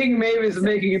 I think Maeve is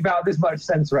making about this much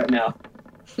sense right now.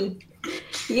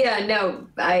 Yeah, no,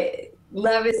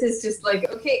 Lavis is just like,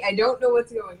 okay, I don't know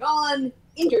what's going on.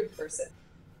 Injured person.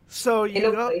 So In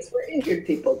a place where injured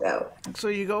people go. So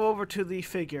you go over to the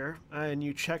figure and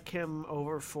you check him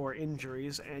over for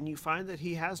injuries, and you find that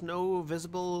he has no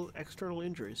visible external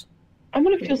injuries. I'm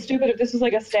gonna feel stupid if this is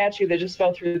like a statue that just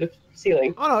fell through the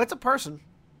ceiling. Oh no, it's a person.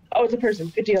 Oh, it's a person.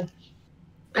 Good deal.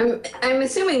 I'm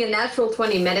assuming a natural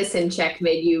 20 medicine check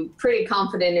made you pretty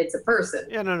confident it's a person.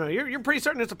 Yeah, no, you're pretty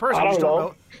certain it's a person. I don't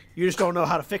know. You just don't know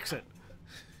how to fix it.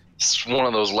 It's one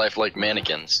of those lifelike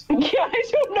mannequins. Yeah, I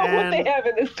don't know what they have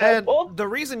in this temple. And the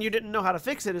reason you didn't know how to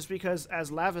fix it is because,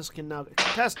 as Lavis can now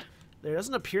attest, there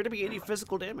doesn't appear to be any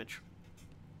physical damage.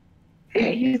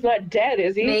 He's not dead,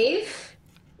 is he? Maeve?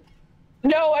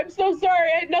 No, I'm so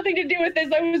sorry. I had nothing to do with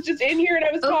this. I was just in here and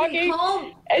I was talking,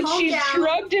 and she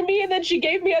shrugged at me, and then she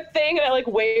gave me a thing, and I like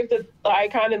waved the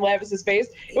icon in Lavis's face.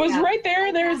 It was right there,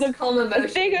 and there was a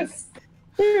thing.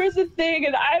 There was a thing,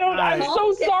 and I don't. I'm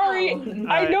so sorry.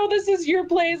 I know this is your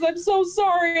place. I'm so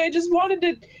sorry. I just wanted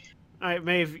to. All right,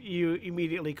 Maeve, you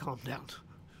immediately calm down.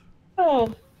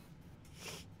 Oh,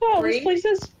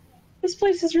 this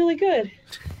place is really good.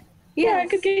 Yeah, I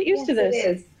could get used to this.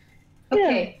 It is.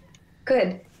 Okay.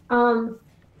 Good. Can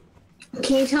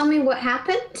you tell me what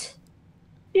happened?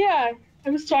 Yeah, I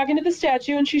was talking to the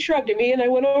statue and she shrugged at me and I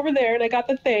went over there and I got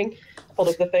the thing, pulled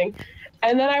up the thing,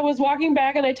 and then I was walking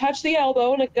back and I touched the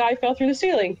elbow and a guy fell through the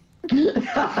ceiling.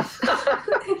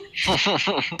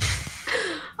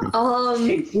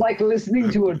 It's like listening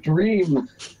to a dream.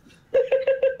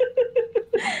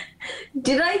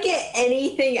 Did I get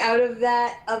anything out of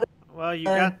that? Well, you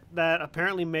got that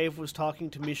apparently Maeve was talking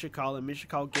to Mishakal, and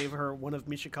Mishakal gave her one of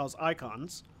Mishakal's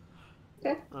icons.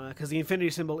 Okay. Because the infinity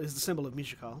symbol is the symbol of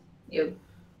Mishakal. Yep.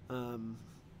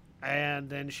 And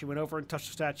then she went over and touched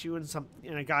the statue, and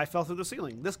a guy fell through the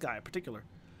ceiling. This guy in particular.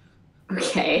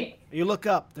 Okay. You look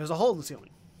up. There's a hole in the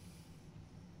ceiling.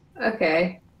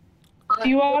 Okay. Do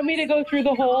you want me to go through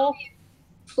the hole?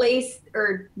 Place,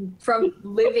 or from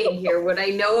living here, would I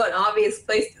know an obvious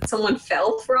place that someone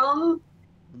fell from?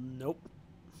 Nope.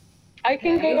 I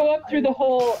can go up through the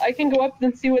hole. I can go up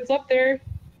and see what's up there.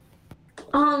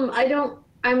 I don't.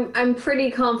 I'm pretty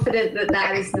confident that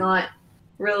that is not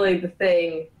really the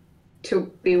thing to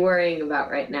be worrying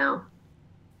about right now.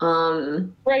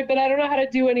 Right, but I don't know how to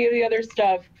do any of the other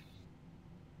stuff.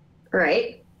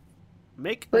 Right.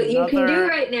 What you can do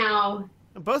right now.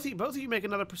 Both of you make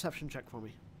another perception check for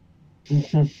me.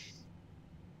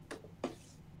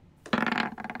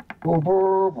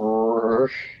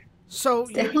 So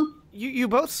you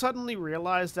both suddenly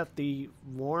realize that the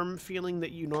warm feeling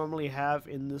that you normally have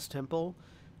in this temple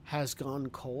has gone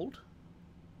cold.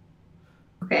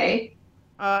 Okay.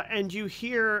 And you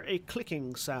hear a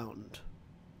clicking sound.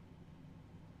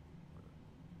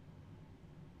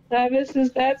 Lavis,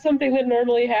 is that something that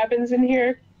normally happens in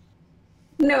here?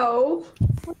 No.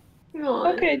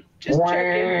 Okay, just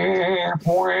checking.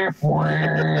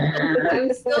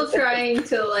 I'm still trying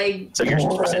to So you're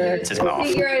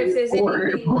figure out if there's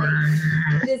anything.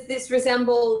 Does this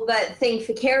resemble that thing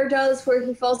Fikir does, where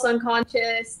he falls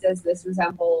unconscious? Does this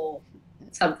resemble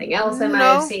something else I might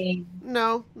have seen?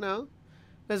 No.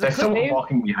 There's someone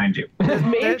walking behind you.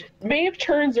 Maeve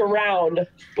turns around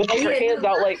with her hands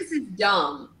out like. Lavis is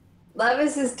dumb.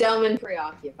 Lavis is dumb and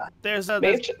preoccupied. There's a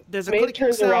Maeve clicking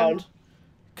turns sound around.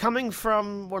 coming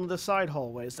from one of the side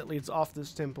hallways that leads off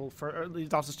this temple,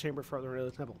 leads off this chamber further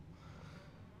into the temple.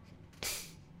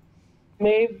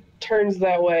 Maeve turns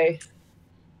that way.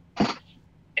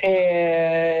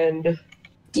 And...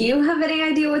 Do you have any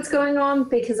idea what's going on?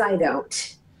 Because I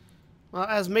don't. Well,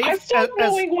 as Maeve, I'm still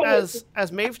knowing what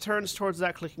as Maeve turns towards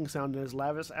that clicking sound, and as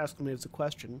Lavias asks Maeve the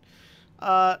question,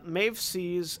 Maeve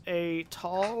sees a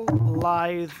tall,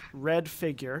 lithe, red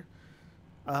figure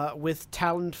with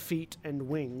taloned feet and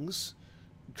wings,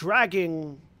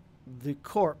 dragging the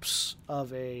corpse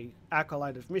of a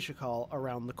acolyte of Mishakal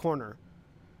around the corner.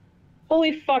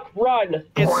 Holy fuck! Run!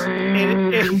 It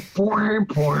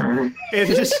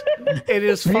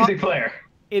is Music player.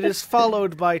 It is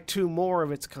followed by two more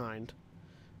of its kind.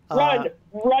 Run!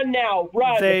 Run now!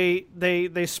 Run!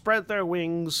 They spread their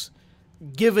wings,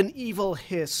 give an evil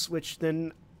hiss, which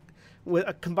then,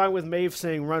 combined with Maeve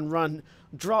saying "run, run,"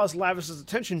 draws Lavis's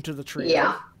attention to the tree.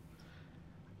 Yeah.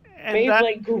 And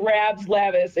Maeve grabs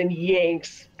Lavis and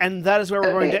yanks. And that is where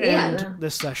we're going to end yeah.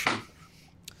 this session.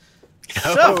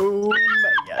 Oh,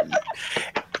 man.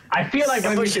 I feel like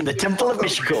I'm pushing the Temple of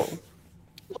Mishkal.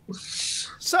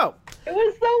 So, It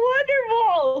was so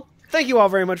wonderful! thank you all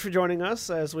very much for joining us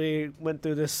as we went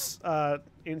through this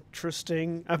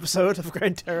interesting episode of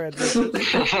Gran Terra Adventures.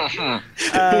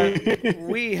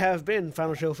 We have been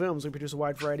Final Show Films. We produce a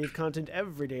wide variety of content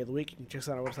every day of the week. You can check us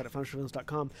out on our website at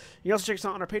finalshowfilms.com. You can also check us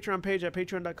out on our Patreon page at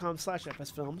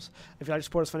patreon.com/fsfilms. If you'd like to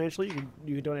support us financially,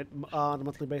 you can donate on a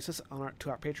monthly basis to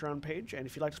our Patreon page. And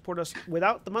if you'd like to support us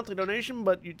without the monthly donation,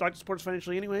 but you'd like to support us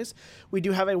financially anyways, we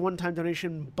do have a one-time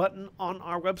donation button on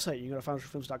our website. You can go to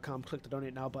finalshowfilms.com, click the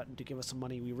Donate Now button to give us some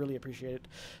money. We really appreciate it.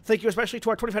 Thank you especially to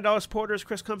our $25 supporters,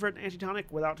 Chris Comfort and Antitonic,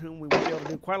 without whom we wouldn't be able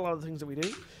to do quite a lot of the things that we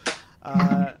do.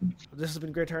 This has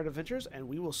been Great Terra Adventures, and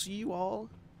we will see you all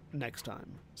next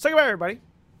time. Say goodbye, everybody.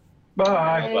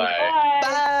 Bye. Bye.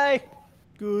 Bye.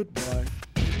 Goodbye.